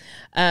see.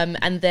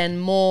 And then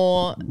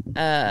more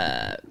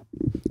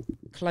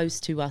close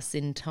to us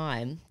in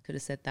time, could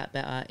have said that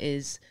better,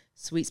 is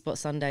Sweet Spot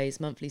Sundays,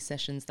 monthly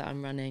sessions that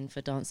I'm running for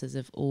dancers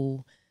of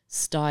all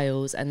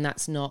styles, and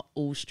that's not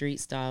all street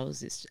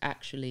styles, it's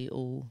actually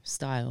all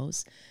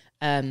styles.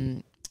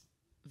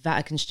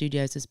 Vatican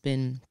Studios has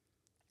been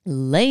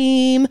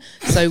lame,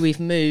 so we've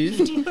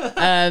moved,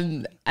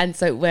 and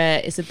so where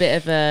it's a bit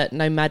of a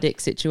nomadic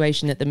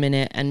situation at the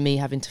minute, and me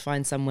having to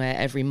find somewhere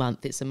every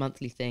month. It's a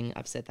monthly thing,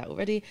 I've said that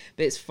already,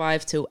 but it's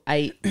 5 till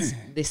 8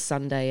 this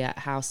Sunday at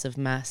House of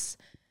Mass,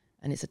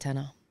 and it's a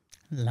tenner.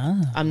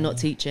 I'm not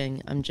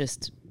teaching, I'm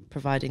just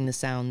providing the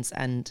sounds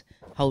and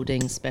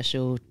holding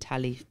special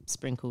tally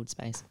sprinkled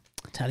space.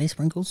 Tally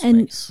sprinkled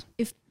And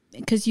space.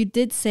 because you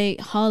did say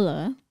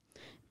holla,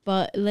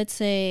 but let's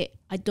say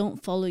I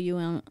don't follow you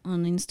on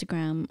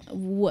Instagram.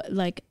 What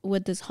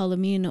does holla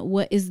mean?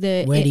 What is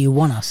the? Where do you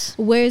want us?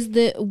 What's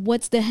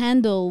the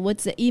handle?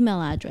 What's the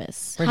email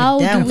address? Break it How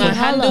down do we for My us.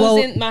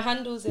 holla? my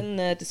handle's in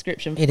the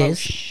description. It is.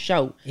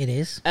 Show. It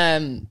is.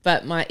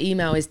 But my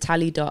email is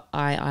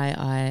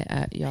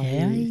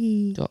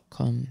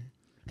tally.iii@yahoo.com.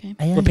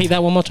 Repeat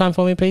that one more time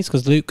for me, please,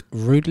 because Luke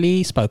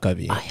rudely spoke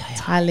over you.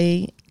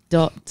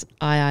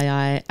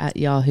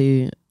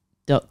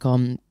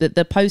 tally.iii@yahoo.com.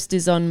 The post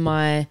is on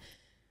my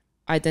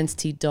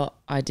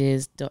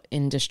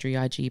identity.ideas.industry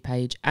IG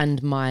page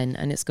and mine,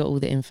 and it's got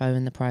all the info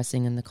and the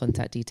pricing and the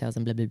contact details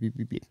and blah blah blah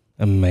blah blah.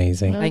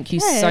 Amazing. Thank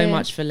you so Okay.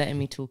 much for letting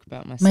me talk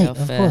about myself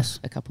of for course.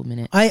 a couple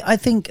minutes. I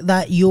think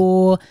that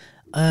your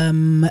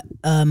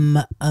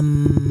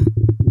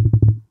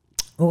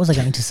what was I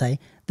going to say?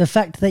 The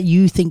fact that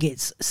you think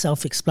it's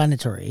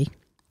self-explanatory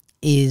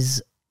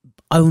is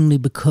only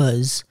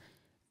because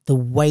the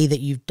way that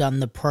you've done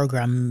the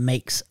program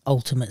makes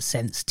ultimate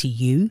sense to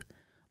you.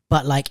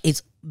 But like,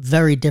 it's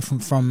very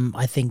different from,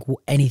 I think,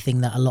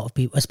 anything that a lot of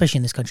people, especially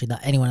in this country,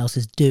 that anyone else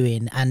is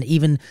doing. And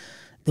even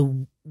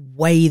the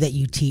way that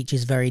you teach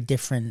is very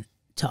different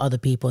to other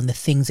people, and the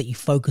things that you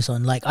focus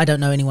on. Like, I don't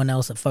know anyone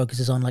else that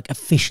focuses on like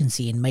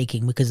efficiency in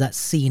making, because that's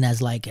seen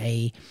as like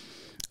a,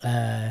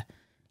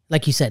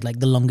 like you said, like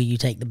the longer you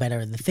take, the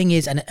better the thing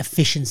is. And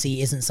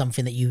efficiency isn't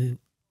something that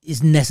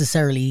is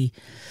necessarily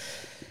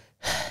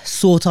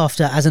sought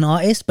after as an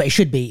artist, but it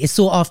should be. It's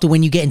sought after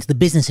when you get into the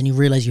business and you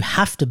realize you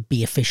have to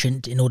be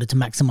efficient in order to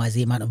maximize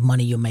the amount of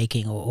money you're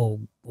making, or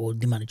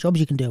the amount of jobs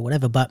you can do, or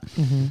whatever. But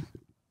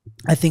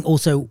I think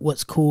also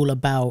what's cool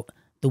about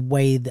the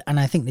way that, and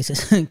I think this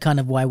is kind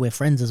of why we're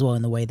friends as well,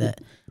 in the way that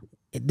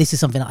this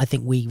is something that I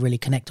think we really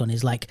connect on,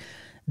 is like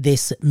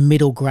this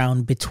middle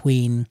ground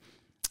between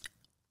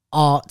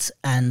art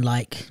and,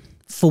 like,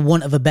 for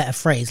want of a better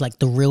phrase, like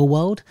the real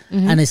world.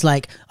 And it's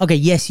like, okay,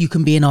 yes, you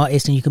can be an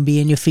artist and you can be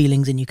in your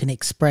feelings and you can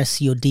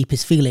express your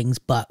deepest feelings,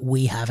 but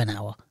we have an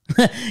hour,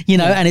 you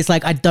know? And it's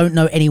like, I don't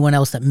know anyone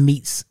else that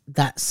meets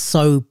that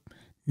so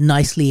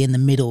nicely in the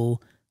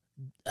middle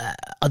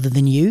other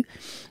than you,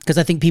 because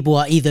I think people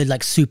are either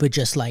like super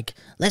just like,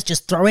 let's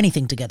just throw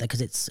anything together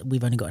because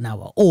we've only got an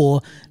hour,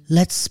 or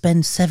let's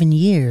spend 7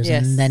 years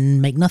and then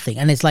make nothing.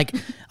 And it's like,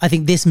 I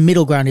think this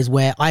middle ground is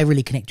where I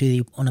really connect with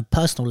you on a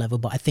personal level.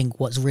 But I think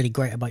what's really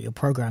great about your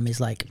program is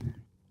like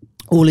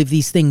all of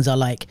these things are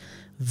like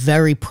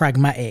very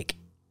pragmatic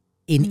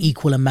in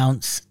equal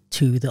amounts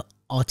to the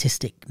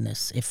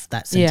artisticness, if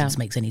that sentence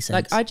makes any sense.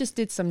 Like I just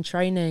did some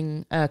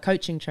training,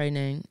 coaching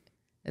training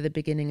at the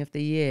beginning of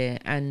the year,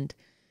 and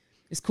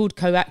it's called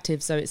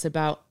Coactive. So it's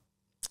about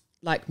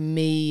like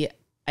me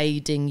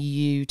aiding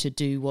you to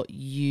do what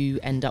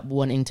you end up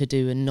wanting to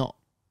do and not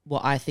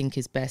what I think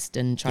is best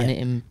and trying to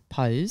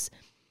impose.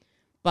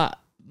 But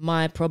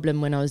my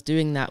problem when I was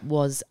doing that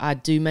was I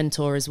do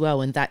mentor as well,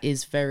 and that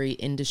is very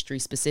industry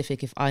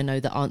specific. If I know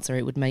the answer,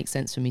 it would make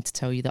sense for me to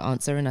tell you the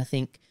answer. And I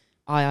think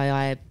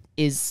III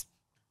is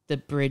the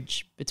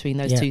bridge between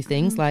those two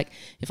things. Like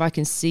if I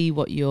can see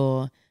what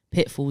your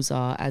pitfalls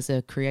are as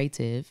a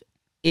creative,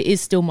 it is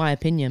still my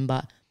opinion,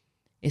 but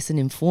it's an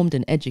informed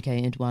and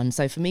educated one.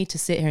 So for me to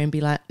sit here and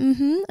be like,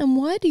 and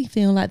why do you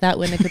feel like that,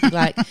 when it could be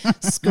like,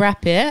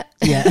 scrap it.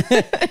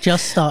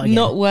 Just start again.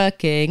 Not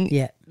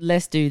working.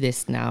 Let's do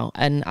this now.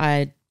 And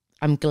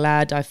I'm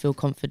glad I feel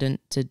confident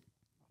to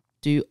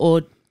do,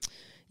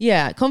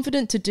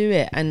 confident to do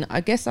it. And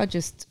I guess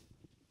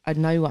I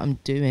know what I'm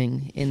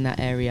doing in that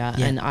area,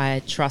 and I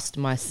trust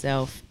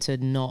myself to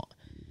not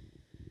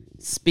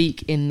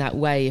speak in that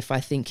way if I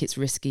think it's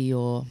risky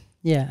or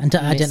and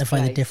to identify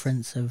the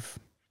difference of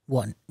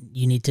what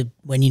you need to,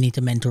 when you need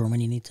to mentor and when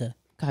you need to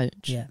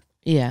coach.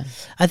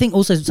 I think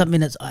also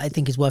something that I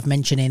think is worth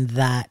mentioning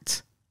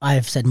that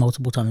I've said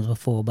multiple times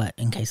before, but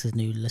in case there's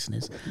new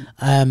listeners,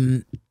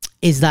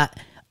 is that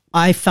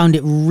I found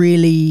it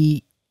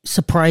really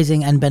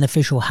surprising and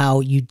beneficial how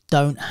you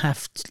don't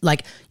have to,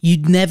 like, you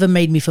never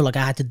made me feel like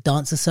I had to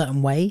dance a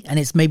certain way. And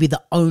it's maybe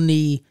the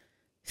only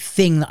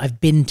thing that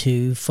I've been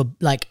to for,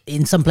 like,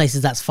 in some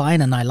places that's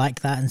fine and I like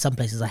that, in some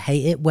places I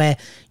hate it, where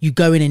you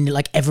go in and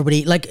like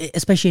everybody, like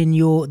especially in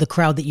the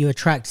crowd that you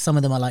attract, some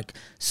of them are like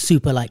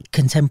super like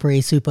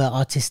contemporary, super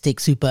artistic,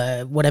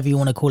 super whatever you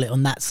want to call it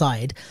on that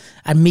side,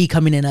 and me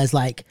coming in as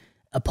like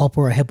a pop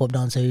or a hip hop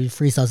dancer who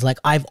freestyles, like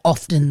I've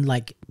often,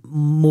 like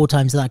more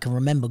times than I can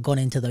remember, gone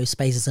into those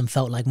spaces and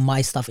felt like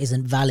my stuff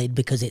isn't valid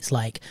because it's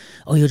like,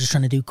 oh, you're just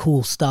trying to do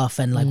cool stuff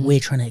and like we're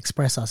trying to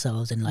express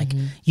ourselves and like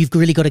you've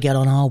really got to get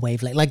on our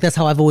wave. Like that's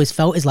how I've always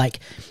felt, is like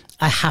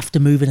I have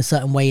to move in a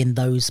certain way in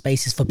those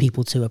spaces for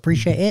people to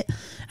appreciate it.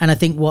 And I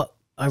think what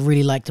I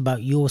really liked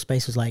about your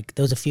space was like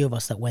there was a few of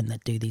us that went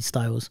that do these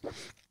styles,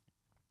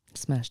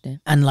 smashed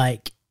it, and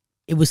like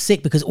it was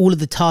sick because all of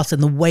the tasks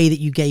and the way that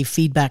you gave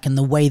feedback and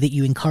the way that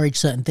you encouraged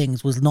certain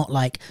things was not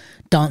like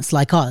dance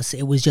like us.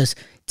 It was just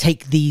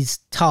take these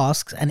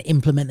tasks and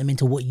implement them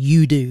into what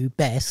you do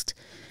best.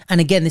 And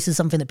again, this is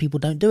something that people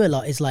don't do a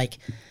lot, is like,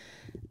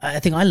 I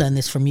think I learned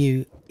this from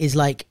you, is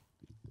like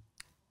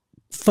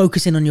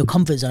focusing on your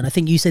comfort zone. I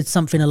think you said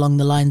something along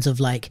the lines of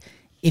like,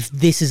 if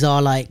this is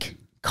our like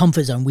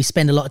comfort zone, we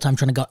spend a lot of time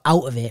trying to go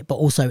out of it, but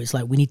also it's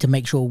like we need to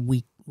make sure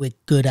we're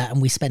good at and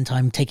we spend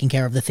time taking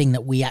care of the thing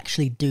that we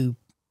actually do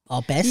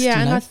our best. Yeah, you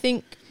know? and I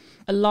think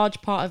a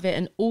large part of it,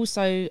 and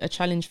also a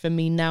challenge for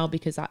me now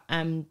because I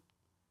am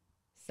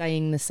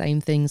saying the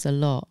same things a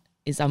lot,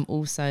 is I'm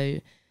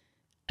also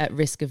at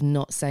risk of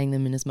not saying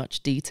them in as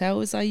much detail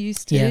as I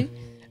used to.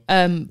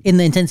 In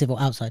the intensive or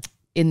outside?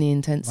 In the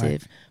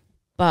intensive. Right.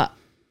 But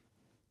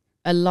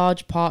a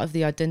large part of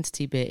the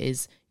identity bit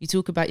is you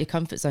talk about your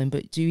comfort zone,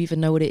 but do you even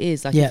know what it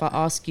is? Like if I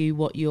ask you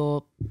what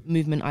your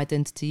movement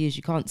identity is,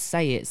 you can't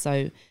say it.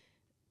 So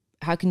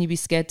how can you be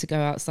scared to go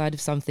outside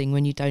of something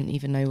when you don't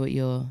even know what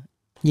you're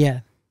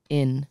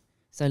in?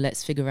 So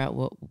let's figure out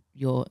what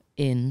you're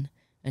in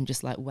and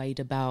just like wade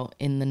about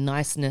in the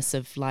niceness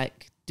of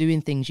like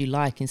doing things you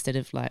like, instead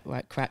of like,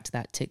 right, cracked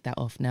that, tick that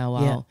off, now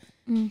I'll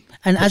and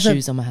put as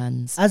shoes on my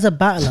hands. As a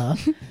battler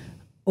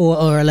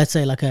or let's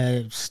say like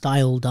a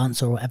style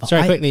dancer or whatever.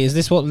 Sorry, quickly, is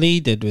this what Lee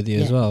did with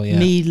you as well? Yeah.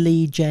 Me,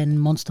 Lee, Jen,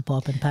 Monster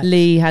Pop and Pat.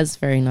 Lee has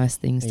very nice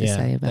things to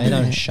say about it. They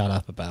don't shut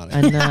up about it.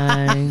 I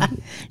know.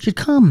 Should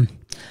come.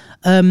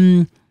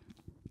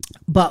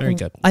 But very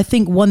good. I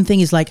think one thing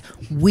is like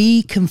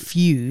we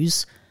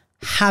confuse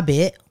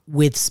habit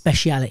with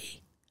speciality.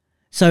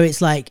 So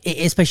it's like,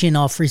 especially in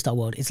our freestyle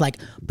world, it's like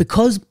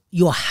because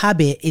your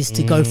habit is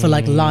to go for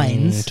like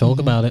lines. Talk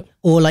about it.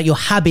 Or like your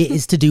habit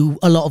is to do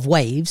a lot of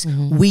waves.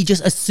 We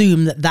just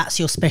assume that that's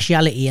your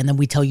speciality, and then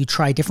we tell you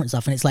try different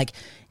stuff. And it's like,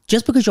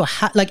 just because you're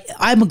like,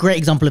 I'm a great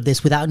example of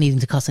this without needing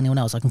to cuss anyone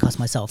else. I can cuss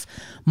myself.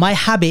 My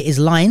habit is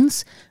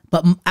lines,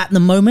 but at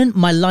the moment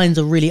my lines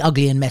are really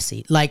ugly and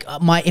messy. Like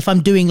if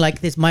I'm doing like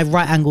this, my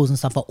right angles and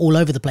stuff are all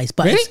over the place.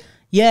 But really?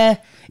 Yeah,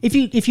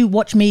 if you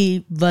watch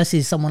me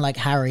versus someone like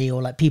Harry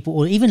or like people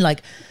or even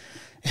like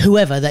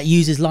whoever that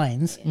uses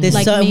lines, there's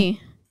like certain,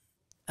 me.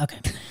 Okay.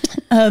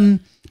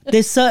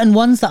 There's certain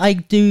ones that I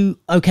do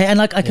okay, and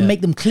like I can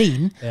make them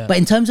clean. Yeah. But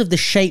in terms of the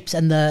shapes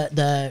and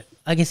the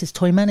I guess it's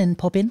Toyman and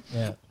Pop In.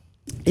 Yeah.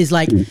 Is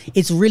like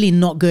it's really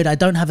not good. I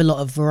don't have a lot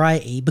of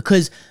variety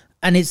because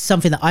and it's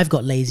something that I've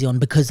got lazy on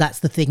because that's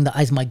the thing that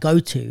is my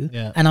go-to.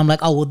 Yeah. And I'm like,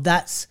 oh, well,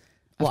 that's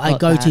what I got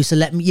go that. to.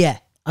 So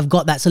I've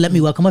got that. So let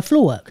me work on my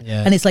floor work.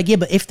 Yeah. And it's like, yeah,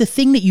 but if the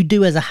thing that you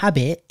do as a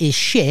habit is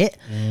shit,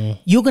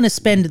 you're going to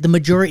spend the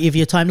majority of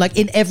your time, like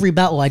in every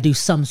battle, I do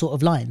some sort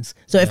of lines.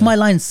 So if my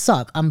lines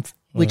suck,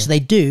 which they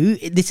do,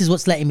 this is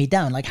what's letting me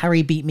down. Like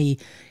Harry beat me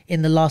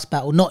in the last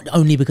battle, not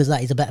only because that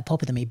he's a better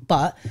popper than me,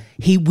 but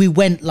we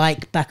went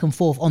like back and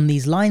forth on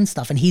these line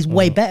stuff and he's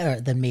way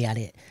better than me at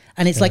it.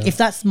 And it's like, if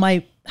that's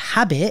my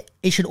habit,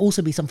 it should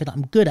also be something that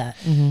I'm good at.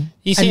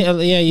 You see, And-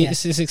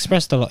 it's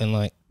expressed a lot in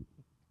like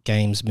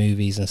games,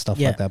 movies, and stuff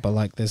Yeah. like that. But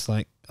like, there's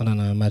like, I don't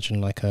know,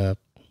 imagine like a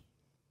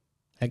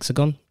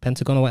hexagon,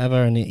 pentagon, or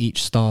whatever, and in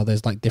each star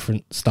there's like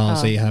different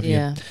stars. So you have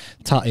your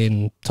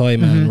Tuttin,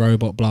 Toyman,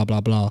 Robot, blah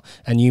blah blah,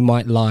 and you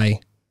might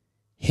lie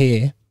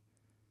here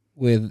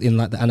in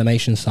like the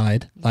animation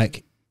side.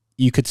 Like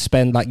you could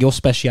spend like your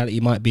speciality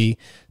might be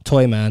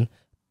Toyman.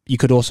 You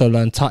could also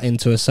learn Tuttin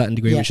to a certain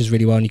degree, which is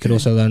really well, and you could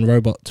also learn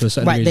Robot to a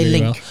certain degree,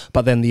 really well.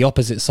 But then the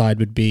opposite side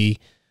would be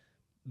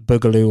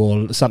Boogaloo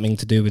or something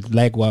to do with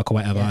leg work or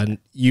whatever, and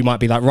you might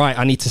be like, right,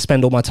 I need to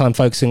spend all my time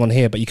focusing on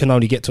here, but you can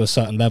only get to a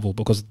certain level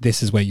because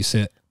this is where you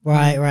sit.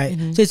 Right.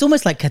 So it's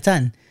almost like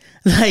Catan,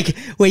 like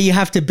where you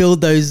have to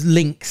build those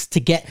links to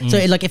get. So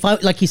like if I,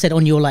 like you said,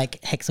 on your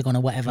like hexagon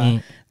or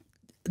whatever,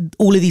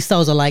 all of these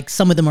styles are like,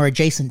 some of them are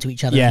adjacent to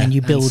each other, and then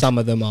you build. And some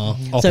of them are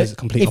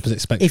complete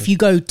opposite spectrum. If you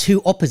go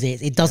two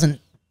opposites, it doesn't.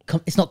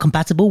 It's not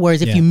compatible.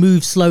 Whereas if you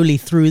move slowly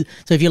through,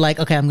 so if you're like,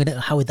 okay,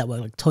 how would that work?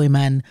 Like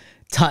Toyman,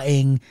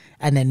 tutting,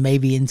 and then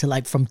maybe into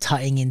like from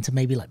tutting into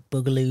maybe like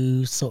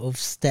Boogaloo sort of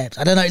steps.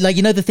 I don't know, like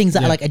the things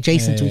that are like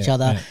adjacent to each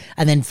other,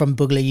 and then from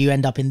Boogaloo you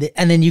end up in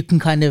and then you can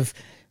kind of.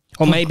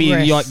 Or maybe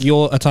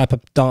you're a type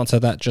of dancer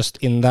that just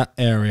in that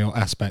area or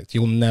aspect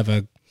you'll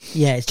never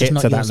it's just get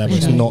not to your that level.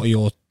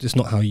 space. It's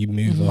not how you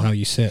move or how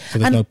you sit. So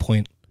there's no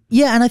point.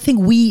 Yeah, and I think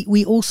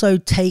we also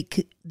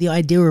take the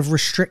idea of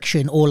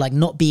restriction or like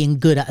not being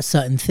good at a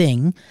certain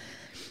thing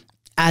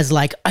as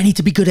like, I need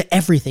to be good at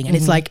everything. And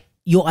it's like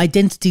your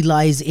identity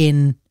lies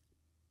in,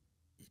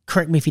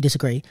 correct me if you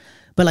disagree,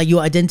 but like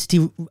your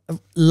identity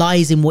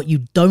lies in what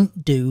you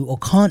don't do or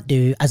can't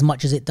do as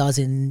much as it does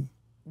in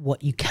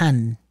what you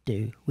can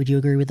do. Would you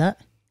agree with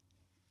that?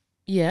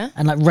 Yeah.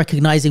 And like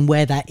recognizing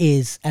where that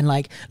is and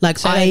like Say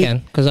that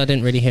again, because I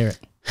didn't really hear it.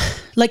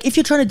 Like if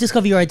you're trying to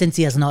discover your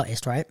identity as an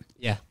artist, right?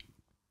 Yeah.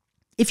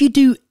 If you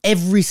do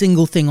every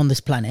single thing on this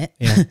planet,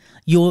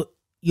 you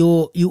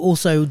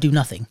also do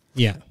nothing.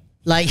 Yeah.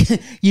 Like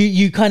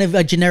you kind of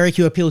are generic,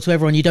 you appeal to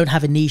everyone, you don't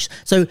have a niche.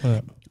 So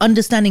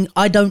understanding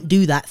I don't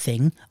do that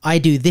thing, I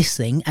do this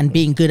thing, and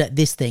being good at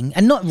this thing,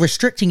 and not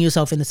restricting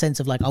yourself in the sense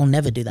of like, I'll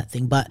never do that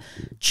thing, but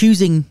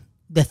choosing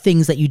the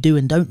things that you do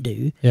and don't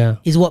do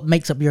is what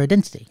makes up your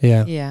identity.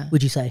 Yeah.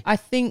 Would you say? I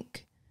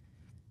think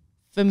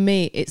for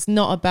me, it's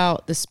not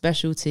about the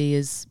specialty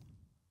as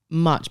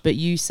much, but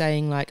you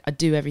saying like, I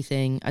do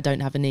everything, I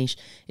don't have a niche.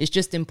 It's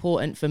just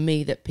important for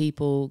me that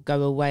people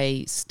go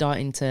away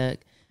starting to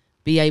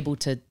be able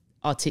to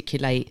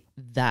articulate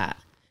that.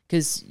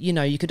 Because,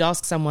 you could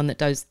ask someone that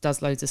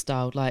does loads of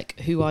style, like,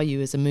 who are you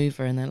as a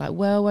mover? And they're like,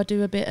 well, I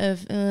do a bit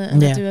of,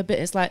 and I do a bit.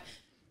 It's like,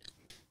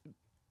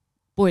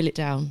 boil it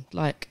down,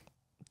 like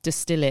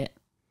distill it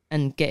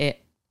and get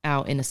it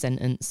out in a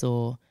sentence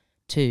or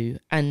two.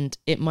 And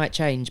it might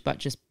change, but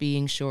just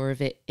being sure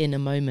of it in a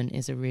moment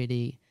is a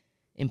really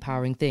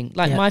empowering thing.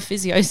 Like my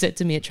physio said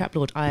to me at Trap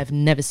Lord, I have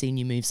never seen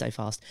you move so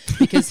fast,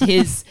 because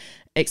his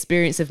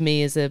experience of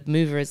me as a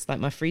mover is like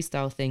my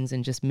freestyle things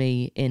and just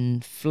me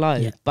in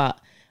flow.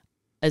 But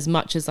as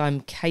much as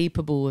I'm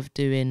capable of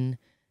doing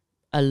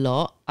a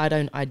lot, I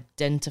don't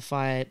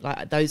identify,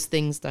 like those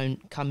things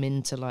don't come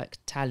into like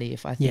tally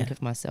if I think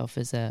of myself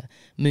as a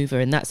mover.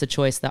 And that's a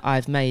choice that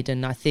I've made.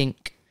 And I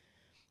think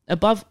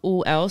above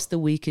all else, the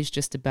week is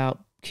just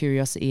about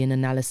curiosity and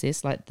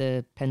analysis, like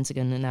the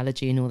pentagon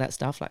analogy and all that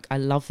stuff. Like I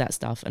love that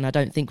stuff, and I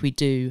don't think we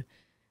do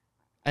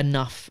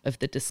enough of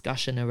the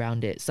discussion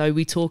around it. So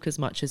we talk as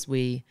much as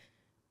we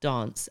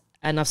dance,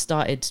 and I've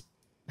started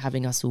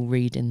having us all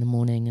read in the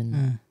morning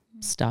and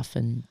stuff.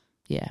 And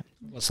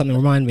Something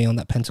remind me on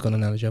that pentagon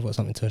analogy. I've got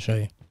something to show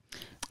you.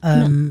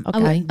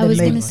 Okay. I was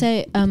going to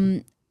say,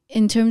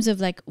 in terms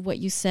of like what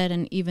you said,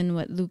 and even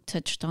what Luke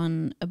touched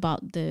on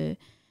about the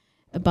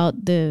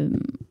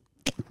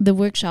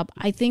workshop,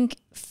 I think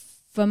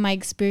from my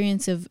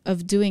experience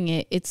of doing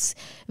it, it's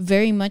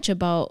very much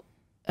about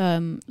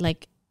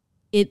like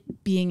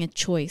it being a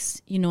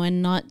choice,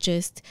 and not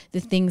just the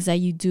things that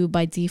you do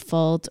by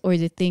default or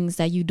the things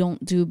that you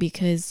don't do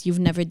because you've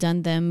never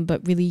done them,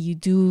 but really you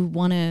do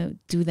want to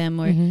do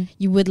them, or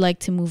you would like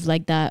to move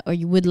like that, or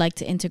you would like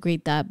to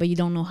integrate that, but you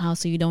don't know how,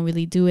 so you don't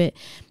really do it.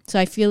 So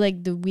I feel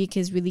like the week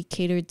is really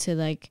catered to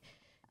like,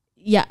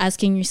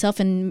 asking yourself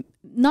and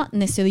not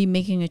necessarily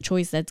making a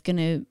choice that's going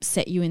to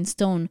set you in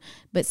stone,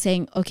 but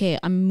saying, okay,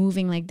 I'm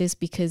moving like this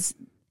because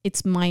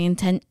it's my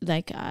intent,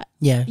 like,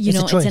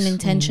 it's an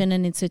intention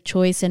and it's a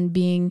choice, and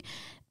being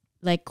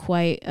like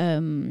quite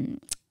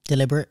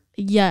deliberate.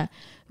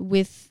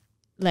 With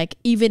like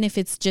even if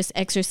it's just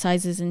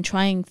exercises and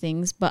trying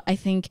things, but I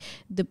think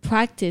the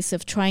practice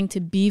of trying to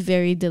be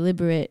very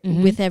deliberate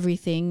with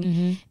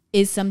everything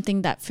is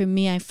something that for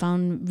me I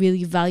found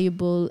really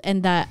valuable,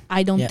 and that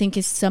I don't think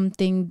is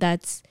something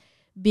that's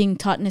being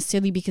taught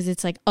necessarily, because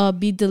it's like, oh,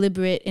 be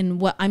deliberate in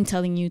what I'm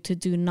telling you to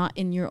do, not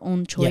in your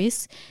own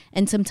choice.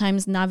 And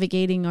sometimes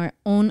navigating our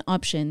own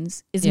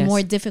options is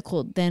more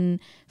difficult than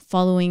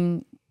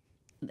following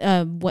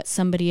what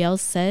somebody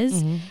else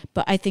says.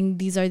 But I think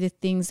these are the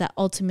things that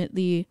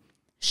ultimately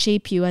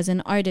shape you as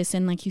an artist.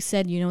 And like you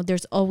said, you know,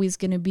 there's always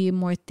going to be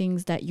more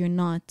things that you're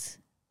not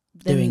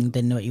doing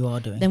than what you are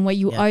doing. Than what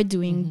you are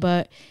doing.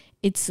 But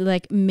it's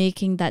like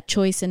making that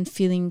choice and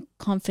feeling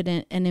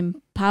confident and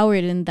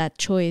empowered in that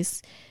choice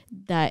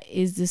that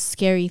is the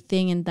scary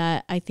thing, and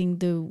that I think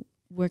the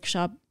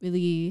workshop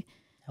really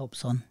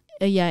helps on.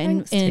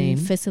 In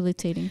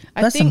facilitating.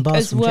 I think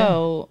as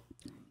well,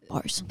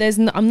 bars.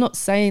 I'm not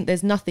saying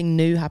there's nothing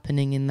new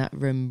happening in that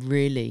room,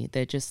 really.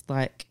 They're just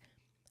like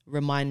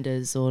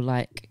reminders or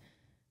like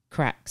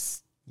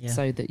cracks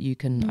so that you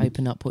can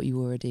open up what you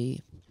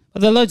already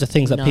But there are loads of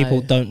things that know.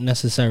 people don't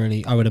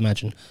necessarily, I would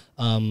imagine,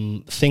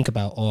 think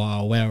about or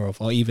are aware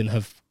of, or even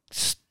have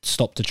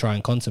stopped to try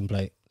and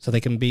contemplate. So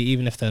they can be,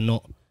 even if they're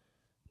not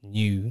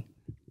new,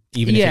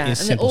 even if it is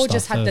simple or stuff.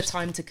 just had the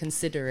time to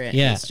consider it.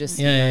 Yeah. It's just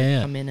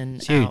come in and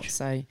It's out. huge.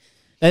 So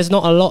there's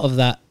not a lot of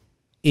that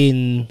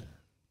in.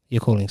 You're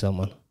calling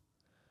someone.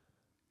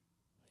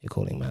 You're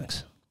calling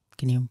Max.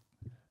 Can you?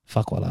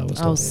 Fuck what I was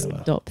I'll talking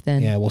about. stop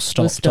then. Yeah, we'll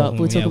stop. We'll stop.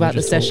 We'll talk about the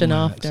just talk session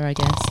Max. after, I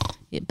guess.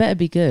 It better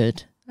be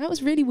good. That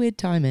was really weird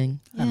timing.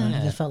 I don't know.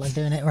 I just felt like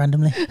doing it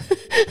randomly.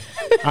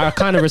 I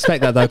kind of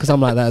respect that though, because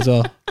I'm like that as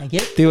well. Thank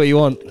you. Do what you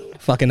want.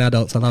 Fucking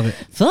adults, I love it.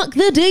 Fuck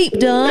the deep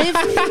dive.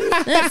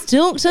 Let's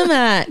talk to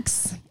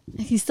Max.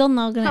 He's still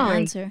not going to Sorry,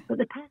 answer. but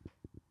the person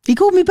He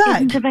called me back.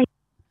 isn't available.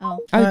 Oh.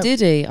 Oh,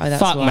 did he? Oh,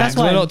 that's Fuck why. Max.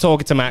 why. We're not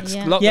talking to Max.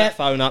 Yeah. Lock Yeah. that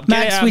phone up.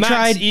 Max, Get it out. we Max,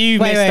 tried. You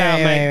Wait, missed wait, out,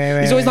 wait, mate. wait,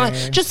 wait, He's always wait, like,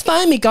 wait. just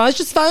phone me, guys.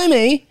 Just phone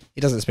me.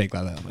 He doesn't speak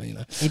like that, but you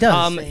know. He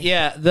does.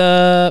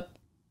 Yeah.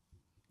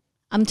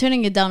 I'm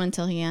turning it down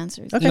until he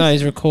answers. Okay. No,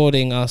 he's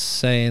recording us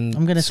saying.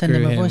 I'm going to send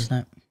him screw a voice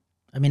note.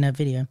 I mean, a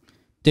video.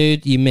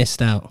 Dude, you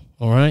missed out.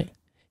 All right.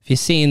 If you're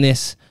seeing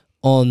this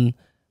on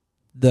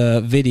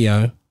the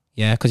video,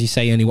 yeah, because you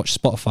say you only watch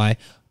Spotify,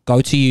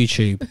 go to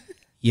YouTube.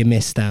 You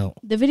missed out.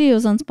 The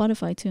video's on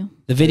Spotify too.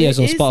 The video's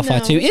on It is Spotify now,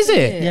 too. Is isn't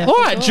it? it? Yeah. All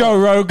I right, forgot. Joe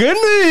Rogan.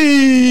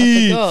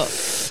 I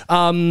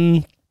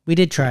forgot. We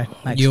did try.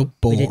 Max. You're We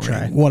boring. did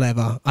try.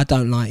 Whatever. I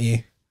don't like you.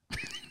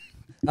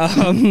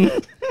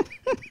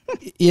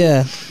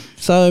 Yeah.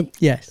 So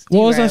Yes.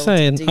 what was I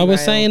Derailed, saying? I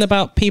was saying derailed.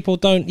 about people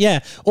don't. Yeah.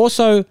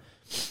 Also,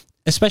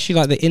 especially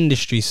like the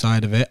industry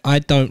side of it, I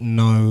don't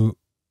know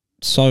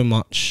so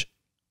much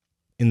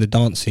in the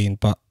dance scene,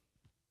 but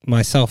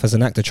myself as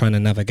an actor trying to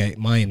navigate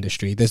my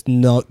industry, there's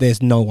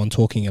no one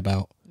talking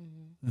about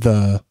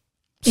the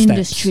steps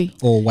Industry.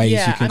 or ways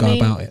you can go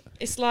about it.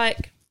 It's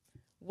like,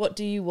 what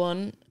do you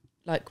want?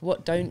 Like,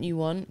 what don't you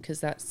want? Because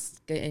that's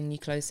getting you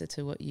closer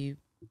to what you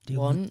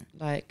want.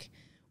 Like,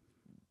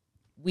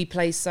 we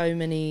play so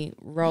many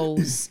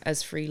roles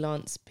as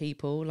freelance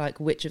people. Like,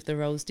 which of the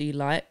roles do you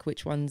like?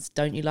 Which ones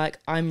don't you like?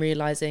 I'm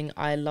realizing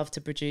I love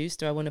to produce.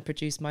 Do I want to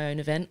produce my own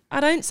event? I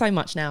don't so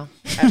much now,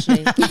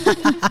 actually.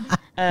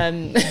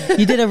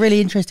 You did a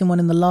really interesting one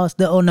in the last.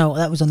 That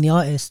was on the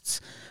artists,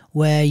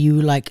 where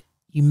you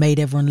made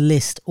everyone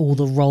list all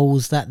the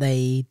roles that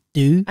they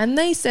do. And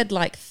they said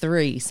like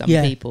 3, some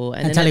Yeah. people.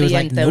 And And then Tally at was the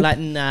like, end, they were nope. like,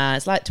 nah,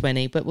 it's like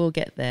 20, but we'll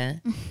get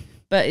there.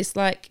 But it's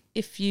like,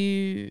 if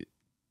you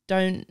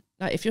don't,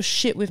 like, if you're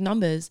shit with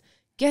numbers,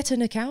 get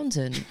an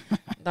accountant.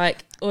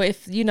 Like, or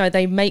if,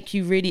 they make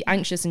you really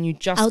anxious and you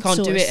just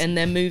can't do Outsource. it and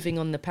they're moving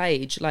on the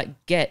page, like,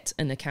 get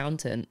an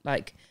accountant.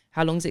 Like,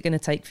 how long is it going to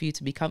take for you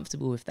to be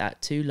comfortable with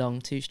that? Too long,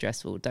 too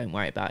stressful. Don't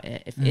worry about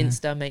it. If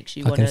Insta makes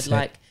you want Fucking to, sick.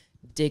 like,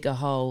 dig a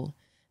hole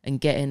and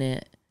get in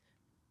it,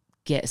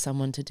 get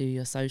someone to do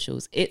your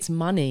socials. It's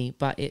money,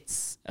 but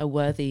it's a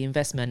worthy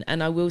investment.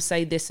 And I will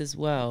say this as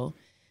well,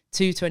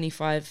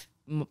 225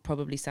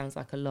 probably sounds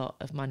like a lot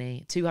of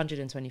money.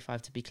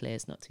 225 to be clear,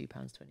 it's not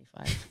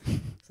 £2.25.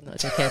 So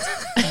not a dickhead.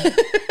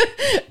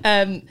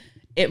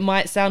 It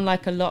might sound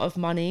like a lot of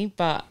money,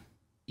 but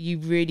you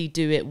really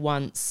do it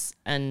once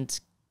and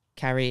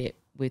carry it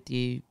with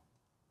you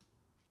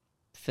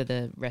for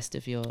the rest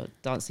of your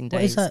dancing days.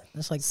 What is that?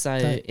 That's like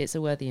It's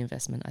a worthy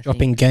investment, I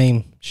Dropping think.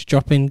 game. She's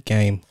dropping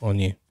game on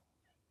you.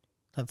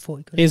 like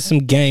 40 quid. Here's some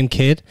game,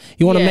 kid.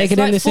 You want to make it's it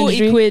in like this 40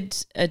 industry?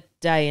 quid a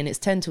day, and it's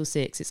 10 till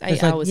 6. It's 8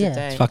 It's like- hours yeah, a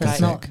day. it's fucking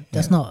That's Like, sick.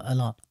 that's not a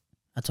lot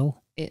at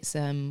all. it's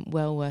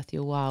well worth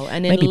your while.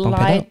 And in Maybe bump it up.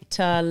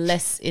 lighter,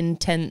 less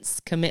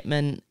intense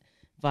commitment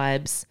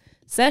vibes,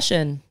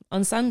 session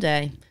on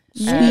Sunday.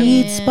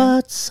 Sweet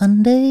spot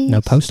Sunday.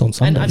 No post on And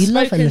Sunday. I've You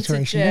love spoken to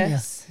alliteration, don't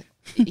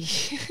you?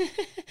 Jess.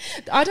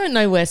 I don't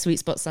know where Sweet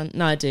Spot Sunday.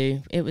 No, I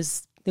do. It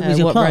was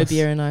your what class.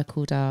 Robia and I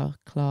called our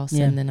class,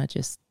 Yeah. and then I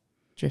just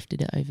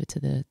drifted it over to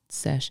the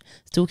sesh.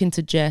 Talking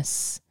to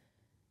Jess.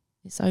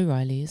 It's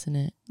O'Reilly, isn't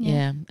it? Yeah.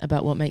 Yeah,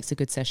 about what makes a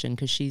good session,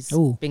 because she's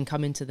Ooh. been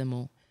coming to them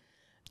all.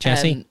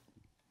 Jesse?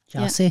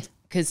 Jesse.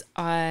 Because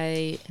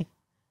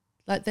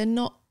they're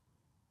not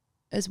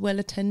as well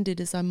attended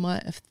as I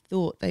might have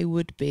thought they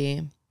would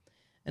be.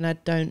 And I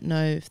don't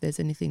know if there's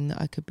anything that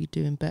I could be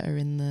doing better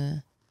in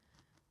the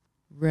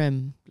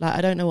room. Like,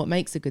 I don't know what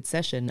makes a good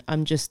session.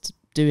 I'm just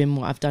doing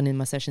what I've done in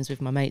my sessions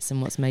with my mates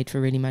and what's made for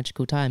really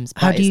magical times.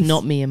 But it's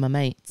not me and my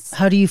mates.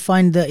 How do you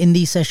find that in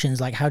these sessions?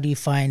 Like, how do you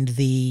find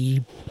the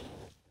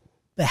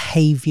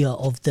behavior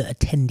of the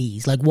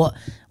attendees? Like,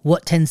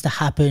 what tends to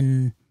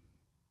happen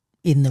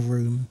in the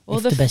room?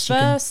 Well, the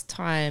first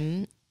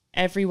time,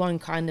 everyone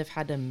kind of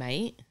had a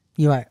mate.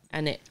 You're right.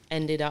 And it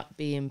ended up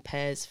being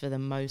pairs for the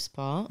most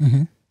part.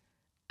 Mm-hmm.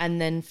 And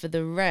then for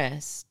the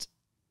rest,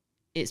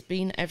 it's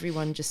been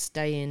everyone just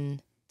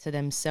staying to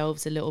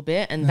themselves a little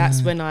bit. And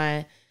that's when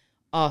I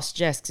asked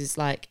Jess, 'cause it's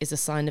like, is a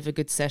sign of a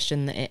good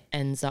session that it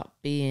ends up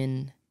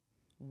being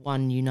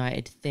one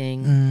united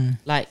thing.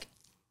 Like,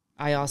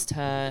 I asked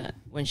her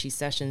when she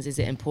sessions, is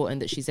it important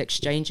that she's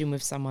exchanging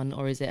with someone,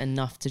 or is it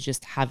enough to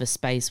just have a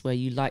space where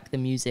you like the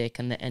music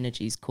and the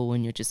energy's cool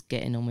and you're just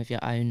getting on with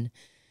your own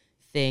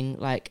thing?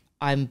 Like,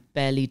 I'm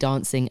barely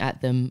dancing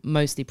at them,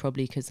 mostly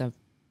probably because I've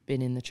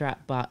been in the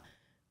trap, but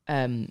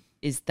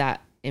is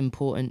that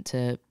important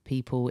to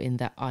people in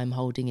that I'm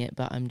holding it,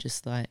 but I'm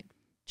just like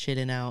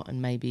chilling out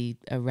and maybe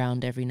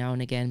around every now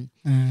and again?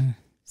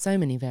 So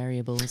many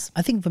variables.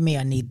 I think for me,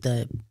 I need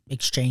the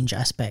exchange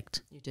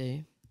aspect. You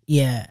do?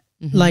 Yeah.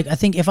 Like, I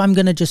think if I'm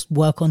going to just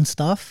work on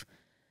stuff,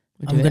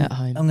 I'm going to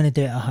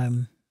do it at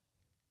home.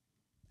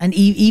 And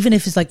even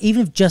if it's like,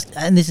 even if just,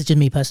 and this is just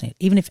me personally,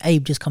 even if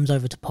Abe just comes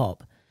over to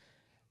pop,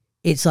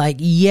 it's like,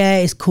 yeah,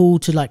 it's cool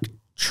to like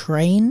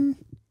train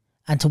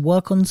and to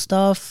work on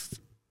stuff,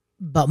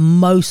 but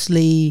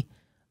mostly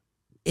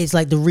it's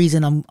like the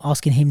reason I'm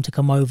asking him to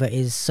come over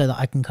is so that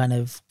I can kind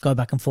of go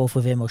back and forth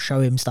with him or show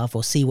him stuff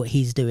or see what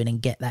he's doing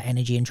and get that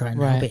energy and try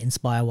and help it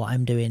inspire what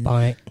I'm doing.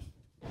 Right.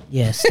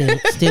 Yeah,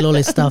 steal all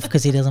his stuff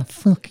because he doesn't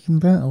fucking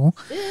battle.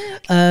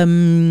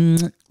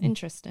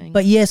 Interesting.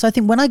 But yeah, so I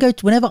think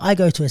whenever I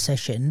go to a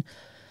session,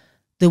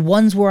 the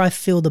ones where I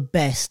feel the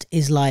best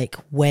is like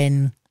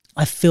when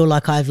I feel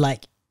like I've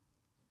like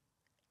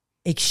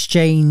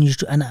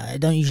exchanged, and I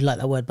don't usually like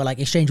that word, but like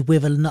exchanged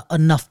with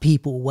enough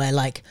people where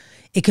like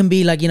it can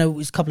be like, you know,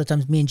 it's a couple of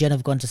times me and Jen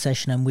have gone to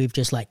session and we've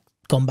just like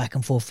gone back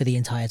and forth for the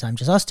entire time,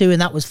 just us two,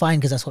 and that was fine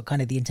because that's what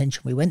kind of the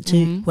intention we went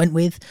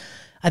with.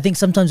 I think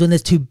sometimes when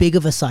there's too big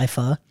of a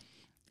cipher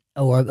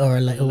or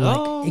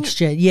like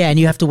exchange, yeah, and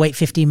you have to wait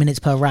 15 minutes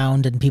per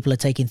round and people are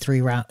taking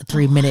 3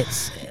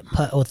 minutes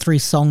per, or 3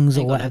 songs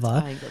or whatever.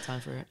 I ain't got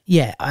time for it.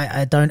 Yeah,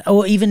 I don't.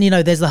 Or even, you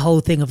know, there's the whole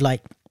thing of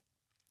like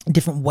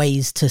different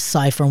ways to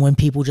cipher, and when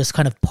people just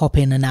kind of pop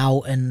in and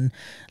out and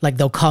like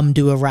they'll come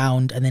do a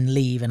round and then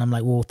leave, and I'm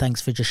like, well, thanks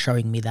for just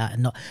showing me that.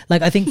 And not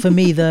like, I think for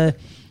me the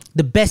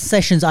best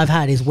sessions I've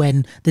had is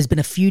when there's been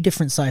a few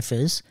different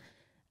ciphers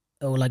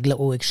or like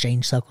little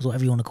exchange circles,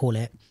 whatever you want to call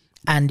it,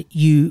 and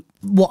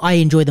what I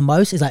enjoy the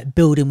most is like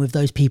building with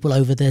those people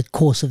over the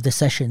course of the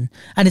session.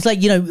 And it's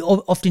like, you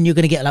know, often you're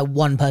going to get like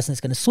one person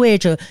that's going to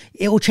switch, or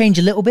it will change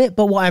a little bit,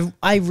 but what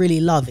I really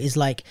love is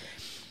like,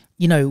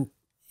 you know,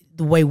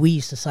 the way we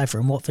used to cipher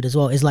in Watford as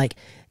well is like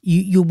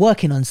you're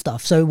working on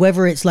stuff. So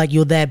whether it's like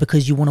you're there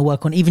because you want to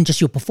work on even just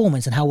your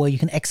performance and how well you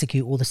can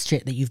execute all the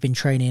shit that you've been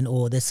training,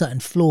 or there's certain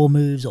floor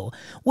moves or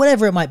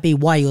whatever it might be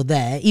why you're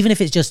there, even if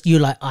it's just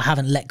you're like, I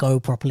haven't let go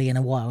properly in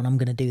a while and I'm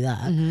going to do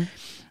that.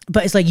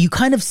 But it's like you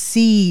kind of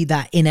see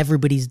that in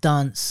everybody's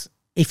dance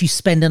if you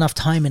spend enough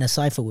time in a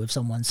cipher with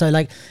someone. So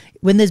like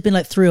when there's been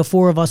like 3 or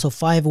 4 of us or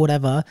 5 or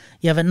whatever,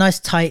 you have a nice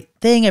tight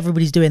thing,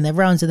 everybody's doing their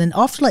rounds, and then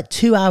after like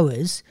 2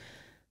 hours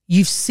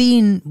you've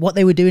seen what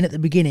they were doing at the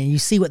beginning, you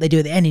see what they do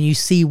at the end, and you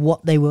see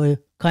what they were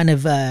kind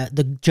of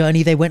the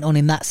journey they went on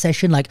in that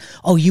session. Like,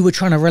 oh, you were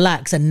trying to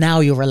relax and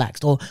now you're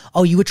relaxed, or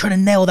oh, you were trying to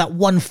nail that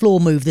one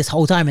floor move this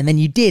whole time and then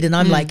you did, and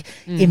I'm like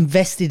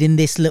invested in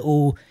this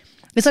little,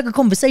 it's like a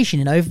conversation,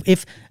 you know.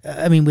 If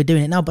I mean, we're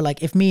doing it now, but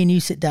like if me and you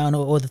sit down,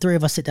 or the 3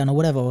 of us sit down or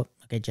whatever,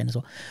 okay, Jen as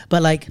well,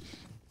 but like,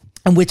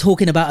 and we're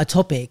talking about a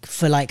topic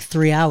for like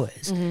 3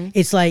 hours,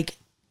 it's like,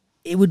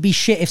 it would be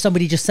shit if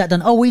somebody just sat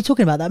down, oh, what are you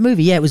talking about, that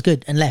movie? Yeah, it was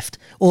good, and left.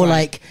 Or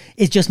like,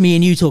 it's just me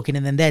and you talking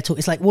and then they're talking.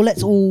 It's like, well,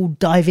 let's all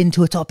dive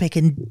into a topic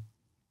and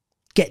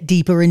get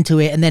deeper into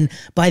it. And then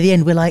by the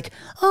end, we're like,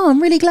 oh,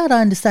 I'm really glad I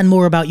understand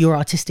more about your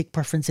artistic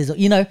preferences,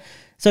 you know?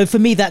 So for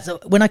me, that's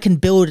when I can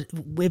build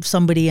with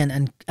somebody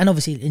and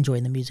obviously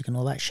enjoying the music and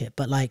all that shit.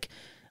 But like,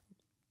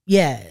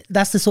 yeah,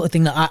 that's the sort of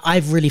thing that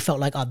I've really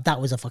felt like, oh,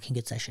 that was a fucking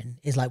good session.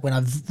 Is like when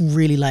I've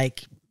really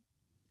like,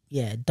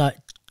 yeah,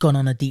 gone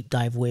on a deep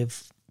dive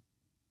with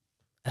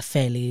a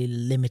fairly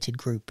limited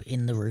group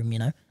in the room, you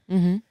know.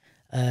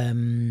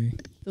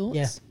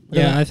 Thoughts?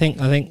 Yeah, I think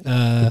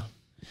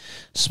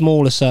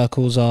smaller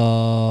circles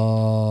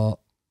are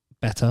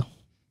better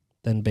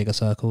than bigger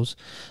circles.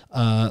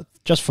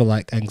 Just for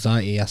like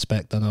anxiety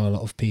aspect, I know a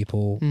lot of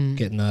people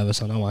get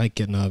nervous. I know I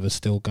get nervous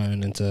still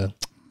going into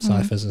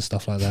ciphers and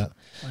stuff like that.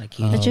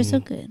 But you're so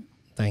good.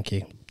 Thank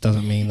you.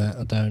 Doesn't mean that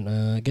I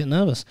don't get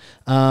nervous.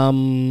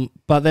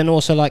 But then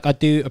also, like, I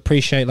do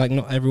appreciate, like,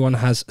 not everyone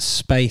has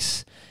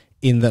space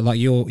in that. Like,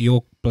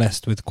 you're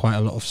blessed with quite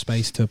a lot of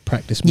space to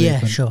practice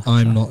movement. Yeah, sure.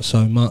 I'm not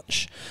so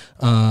much.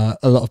 A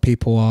lot of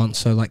people aren't.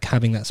 So, like,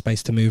 having that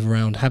space to move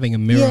around, having a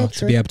mirror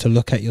to be able to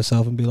look at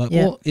yourself and be like,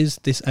 what is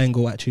this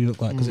angle actually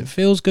look like? Because it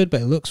feels good,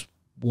 but it looks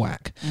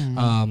whack.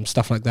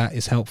 Stuff like that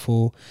is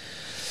helpful.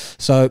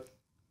 So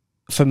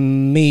for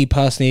me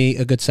personally,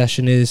 a good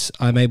session is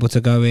I'm able to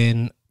go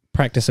in,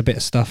 practice a bit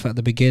of stuff at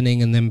the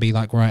beginning, and then be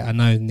like, right, I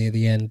know near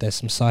the end there's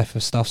some cipher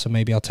stuff, so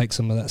maybe I'll take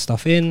some of that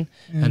stuff in,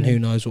 and who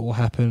knows what will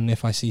happen.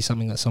 If I see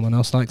something that someone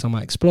else likes, I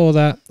might explore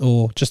that,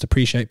 or just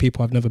appreciate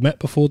people I've never met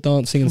before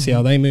dancing and see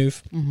how they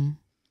move.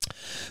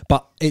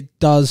 But it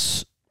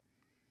does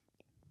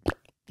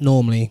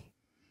normally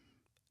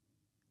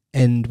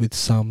end with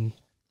some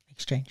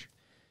Exchange.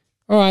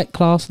 all right,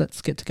 class,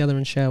 let's get together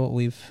and share what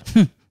we've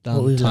done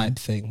What we've type learned.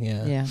 thing.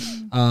 Yeah.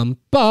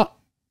 But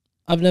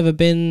I've never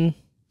been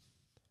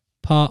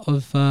part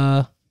of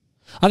I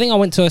think I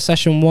went to a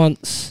session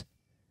once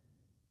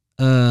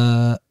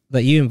that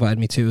you invited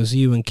me to. It was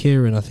you and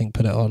Kieran, I think,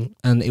 put it on,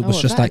 and it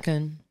was just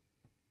Vatican.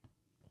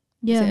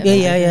 Yeah. Is it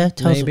Yeah.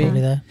 Tell us Maybe.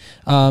 probably there.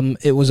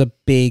 it was a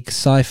big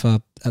cipher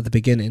at the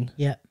beginning.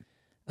 Yeah.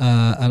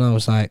 And I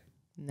was like,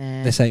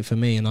 Nah. this ain't for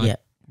me, and I Yeah.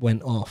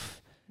 went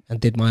off and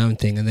did my own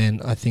thing, and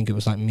then I think it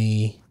was like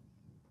me,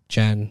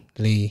 Jan,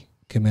 Lee,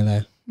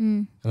 Camilla,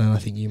 and then I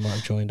think you might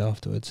have joined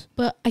afterwards.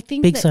 But I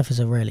think Big that, ciphers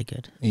are really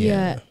good.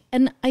 yeah.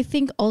 And I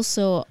think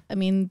also, I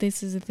mean,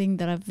 this is a thing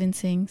that I've been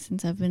saying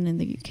since I've been in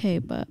the UK,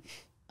 but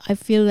I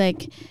feel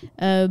like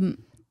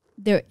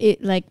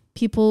like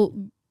people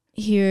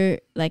here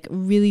like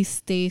really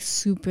stay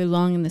super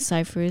long in the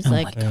ciphers. Oh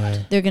Like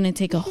my they're gonna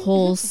take a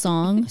whole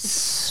song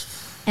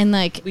and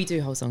like We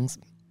do whole songs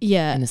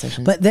yeah. in a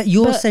session. But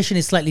your But- session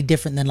is slightly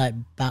different than like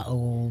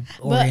battle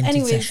oriented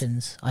anyways-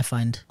 sessions, I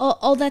find.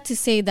 All that to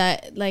say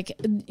that like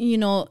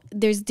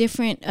there's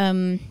different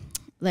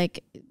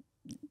like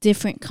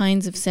different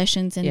kinds of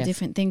sessions and Yes.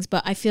 different things,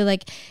 but I feel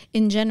like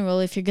in general,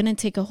 if you're gonna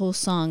take a whole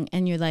song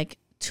and you're like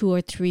 2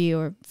 or 3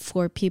 or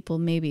 4 people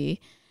maybe,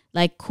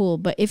 like cool,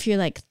 but if you're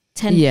like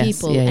 10 Yes,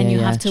 people yeah, and yeah, you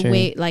yeah, have to true.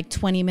 wait like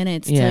 20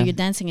 minutes Yeah. till you're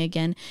dancing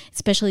again,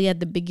 especially at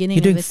the beginning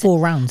You're doing of 4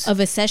 rounds. of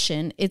a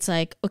session, it's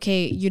like,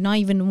 okay, you're not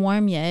even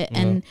warm yet,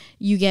 and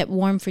you get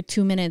warm for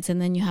 2 minutes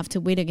and then you have to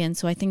wait again.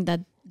 So I think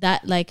that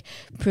like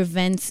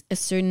prevents a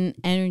certain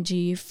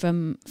energy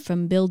from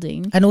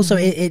building. And also,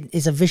 it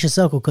is a vicious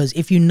circle because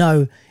if you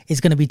know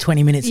it's going to be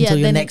 20 minutes Yeah, until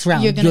your then next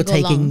round, you're you're,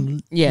 gonna go taking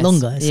long. Yes.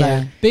 longer. So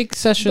Yeah. Big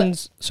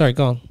sessions. Sorry,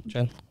 go on,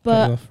 Jen. But-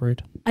 Cut you off,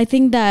 rude. I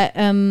think that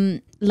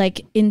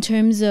like in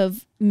terms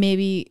of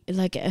maybe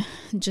like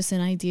just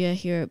an idea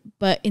here,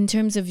 but in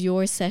terms of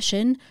your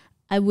session,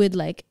 I would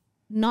like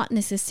not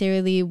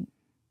necessarily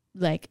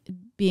like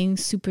being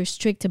super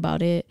strict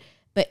about it,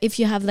 but if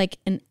you have like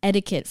an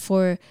etiquette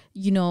for,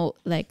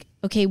 like,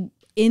 okay,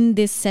 in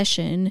this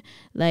session,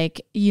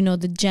 like,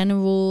 the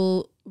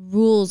general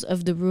rules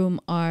of the room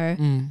are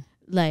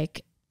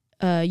like,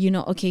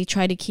 okay,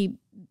 try to keep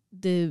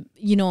the,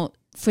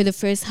 for the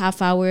first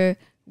half hour,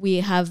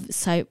 we have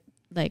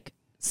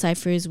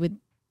ciphers with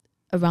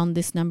around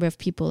this number of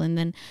people, and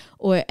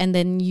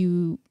then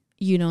you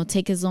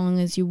take as long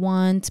as you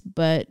want,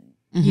 but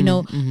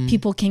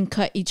people can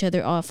cut each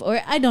other off, or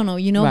I don't know,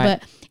 Right.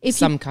 but if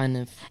Some kind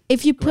of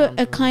if you put ground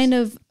a rules. kind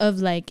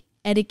of like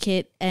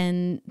etiquette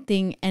and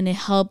thing, and it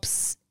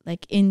helps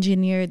like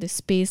engineer the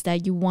space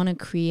that you want to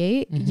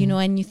create, and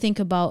you think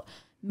about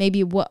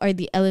maybe what are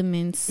the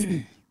elements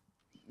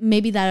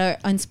maybe that are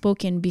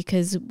unspoken,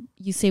 because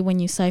you say when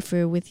you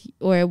cipher with,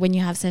 or when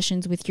you have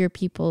sessions with your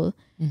people,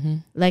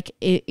 like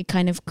it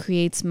kind of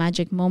creates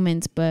magic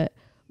moments, but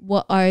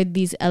what are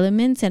these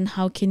elements and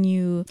how can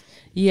you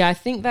I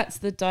think that's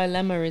the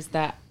dilemma, is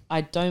that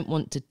I don't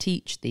want to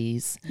teach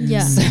these.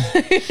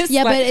 It's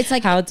Yeah, but it's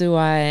like, how do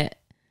I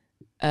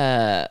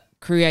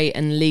create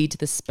and lead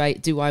the space?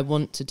 Do I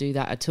want to do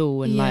that at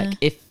all? And like,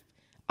 if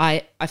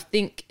I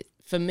think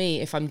for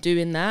me, if I'm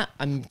doing that,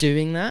 I'm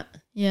doing that.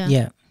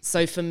 yeah.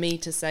 So for me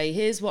to say,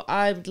 here's what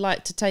I would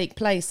like to take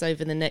place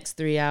over the next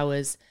 3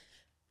 hours,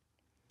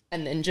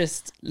 and then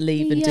just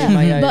leave and Yeah. do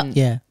my Mhm. own But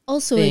Yeah.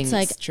 also thing, it's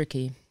like,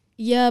 tricky.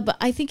 but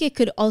I think it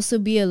could also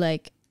be a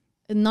like,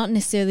 not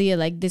necessarily a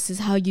like, this is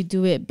how you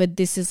do it, but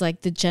this is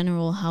like the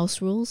general house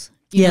rules.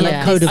 Yeah, know, like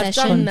Yeah. code of I've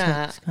done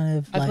context, that. kind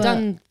of I've like,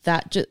 done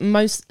that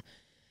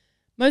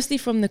mostly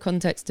from the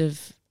context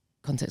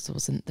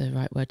wasn't the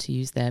right word to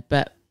use there,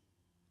 but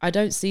I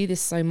don't see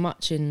this so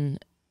much in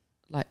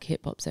like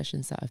hip hop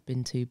sessions that I've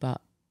been to,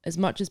 but as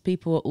much as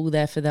people are all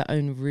there for their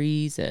own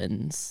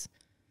reasons,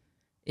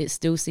 it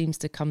still seems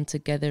to come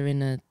together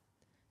in a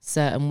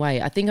certain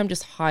way. I think I'm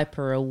just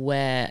hyper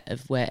aware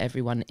of where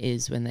everyone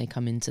is when they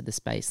come into the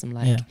space. I'm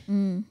like,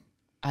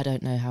 I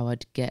don't know how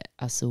I'd get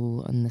us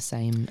all on the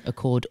same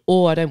accord,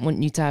 or I don't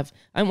want to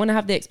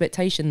have the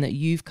expectation that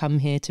you've come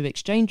here to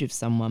exchange with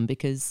someone,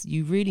 because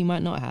you really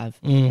might not have.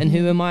 And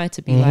who am I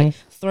to be like,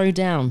 throw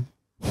down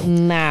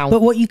now?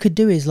 But what you could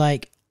do is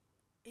like,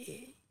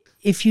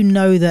 if you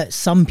know that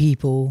some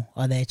people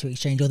are there to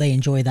exchange or they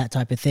enjoy that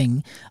type of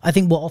thing, I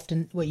think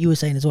what you were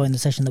saying as well in the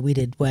session that we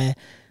did, where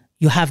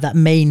you have that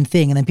main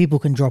thing and then people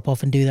can drop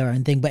off and do their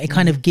own thing, but it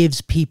kind of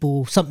gives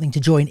people something to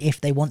join if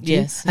they want to.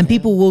 Yes, and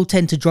people will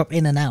tend to drop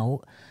in and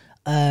out.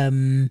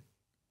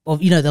 Of,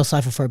 they'll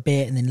cipher for a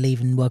bit and then leave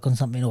and work on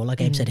something, or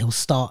like Abe said, he'll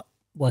start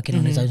working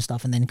on his own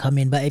stuff and then come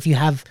in. But if you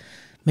have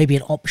maybe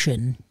an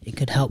option, it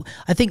could help.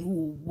 I think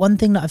one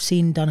thing that I've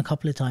seen done a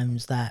couple of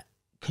times that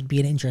could be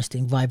an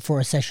interesting vibe for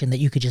a session that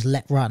you could just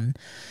let run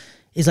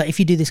is like if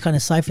you do this kind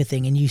of cipher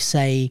thing and you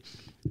say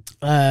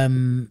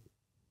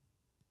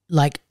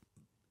like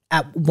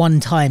at one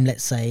time,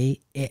 let's say,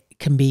 it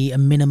can be a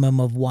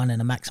minimum of 1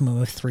 and a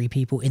maximum of 3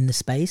 people in the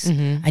space,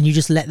 and you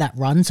just let that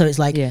run. So it's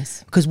like,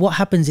 because what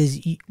happens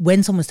is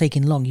when someone's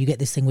taking long, you get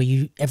this thing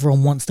where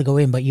everyone wants to go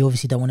in, but you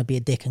obviously don't want to be a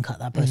dick and cut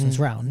that person's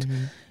round.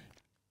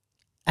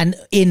 And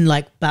in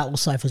like battle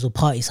ciphers or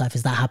party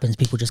ciphers, that happens.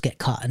 People just get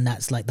cut, and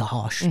that's like the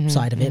harsh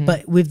side of it.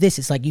 But with this,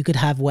 it's like you could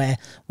have where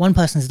one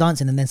person's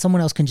dancing and then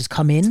someone else can just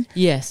come in.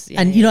 Yes.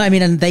 Yeah, and you know what I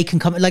mean? And they can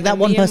come, like that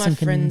one person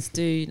can. My friends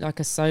do like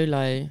a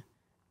solo,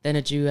 then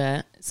a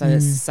duet. So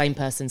it's the same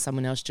person,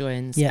 someone else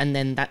joins, and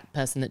then that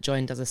person that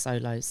joined does a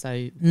solo. So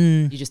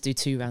you just do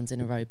 2 rounds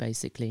in a row,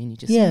 basically, and you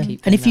just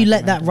keep. And if you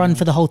let that run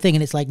for the whole thing,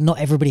 and it's like not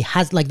everybody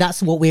has, like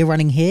that's what we're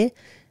running here.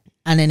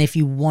 And then if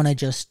you want to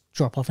just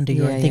drop off and do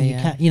your own thing, you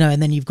can,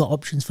 and then you've got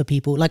options for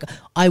people. Like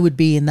I would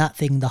be in that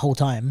thing the whole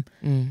time,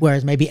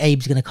 whereas maybe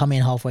Abe's going to come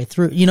in halfway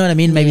through. You know what I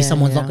mean? Maybe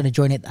someone's not going to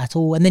join it at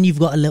all. And then you've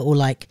got a little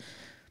like...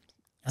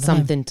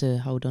 something to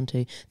hold on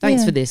to.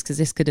 Thanks for this, because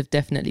this could have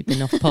definitely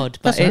been off pod,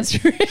 but it's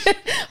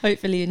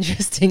hopefully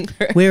interesting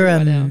for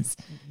everyone else.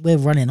 We're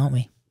running, aren't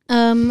we?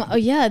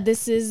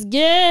 This is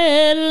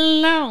Get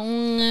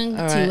Along.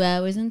 Right. 2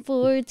 hours and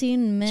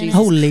 14 minutes. Jesus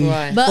Holy.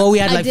 Christ. But Well, we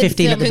had I like did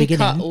 15 at the You can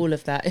beginning. cut all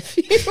of that if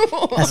you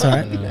want. That's all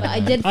right. But I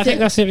did. I think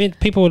that's it.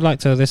 People would like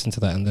to listen to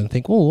that and then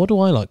think, oh, what do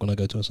I like when I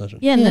go to a session?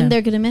 Yeah, and Yeah. then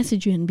they're gonna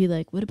message you and be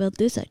like, "What about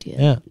this idea?"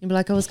 Yeah. You'd be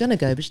like, I was going to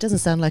go, but she doesn't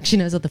sound like she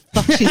knows what the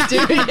fuck she's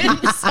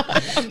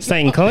doing.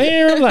 Staying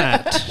clear of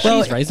that.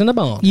 Well, She's raising the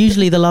bar.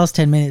 Usually the last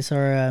 10 minutes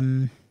are...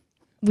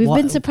 We've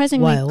been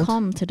surprisingly wild.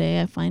 calm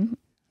today, I find.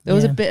 There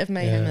was a Yeah. bit of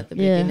mayhem at the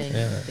Yeah. beginning,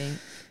 I think.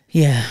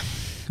 Yeah.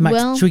 Max,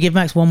 Well- should we give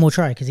Max one more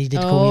try? Because he did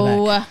call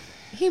me back.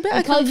 He I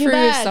better called come you through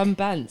with back. some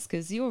bants,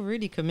 because you're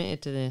really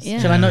committed to this. Yeah.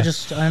 Should I not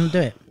just do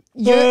it?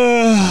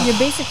 You're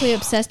basically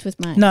obsessed with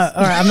Max. No,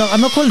 all right.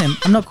 I'm not calling him.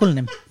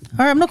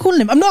 All right, I'm not calling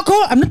him. I'm not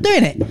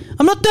doing it.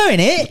 I'm not doing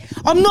it.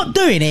 I'm not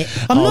doing it.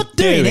 I'm I'll not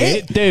doing do it.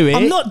 it, do it.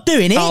 I'm not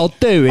doing it. I'll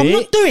do I'm it.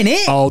 not doing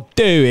it. I'll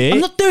do it. I'm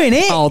not doing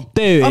it. I'll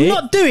do I'm it.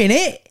 not doing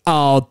it.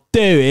 I'll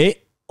do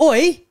it.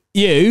 Oi,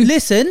 You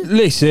listen.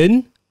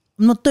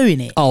 I'm not doing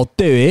it. I'll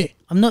do it.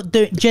 I'm not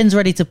doing. Jen's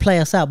ready to play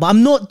us out, but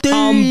I'm not doing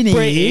I'm it.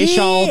 British.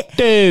 I'll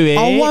do it.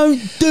 I won't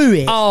do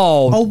it.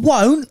 Oh, I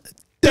won't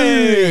do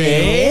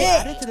it.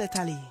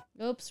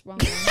 Oops, wrong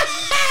one.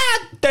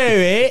 do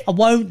it. I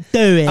won't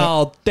do it.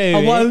 I'll do it.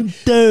 I won't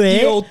do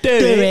it. You'll do it.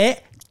 Do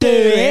it. Do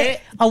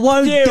it. I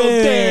won't do You'll do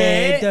it.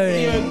 it. Do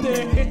it. You'll do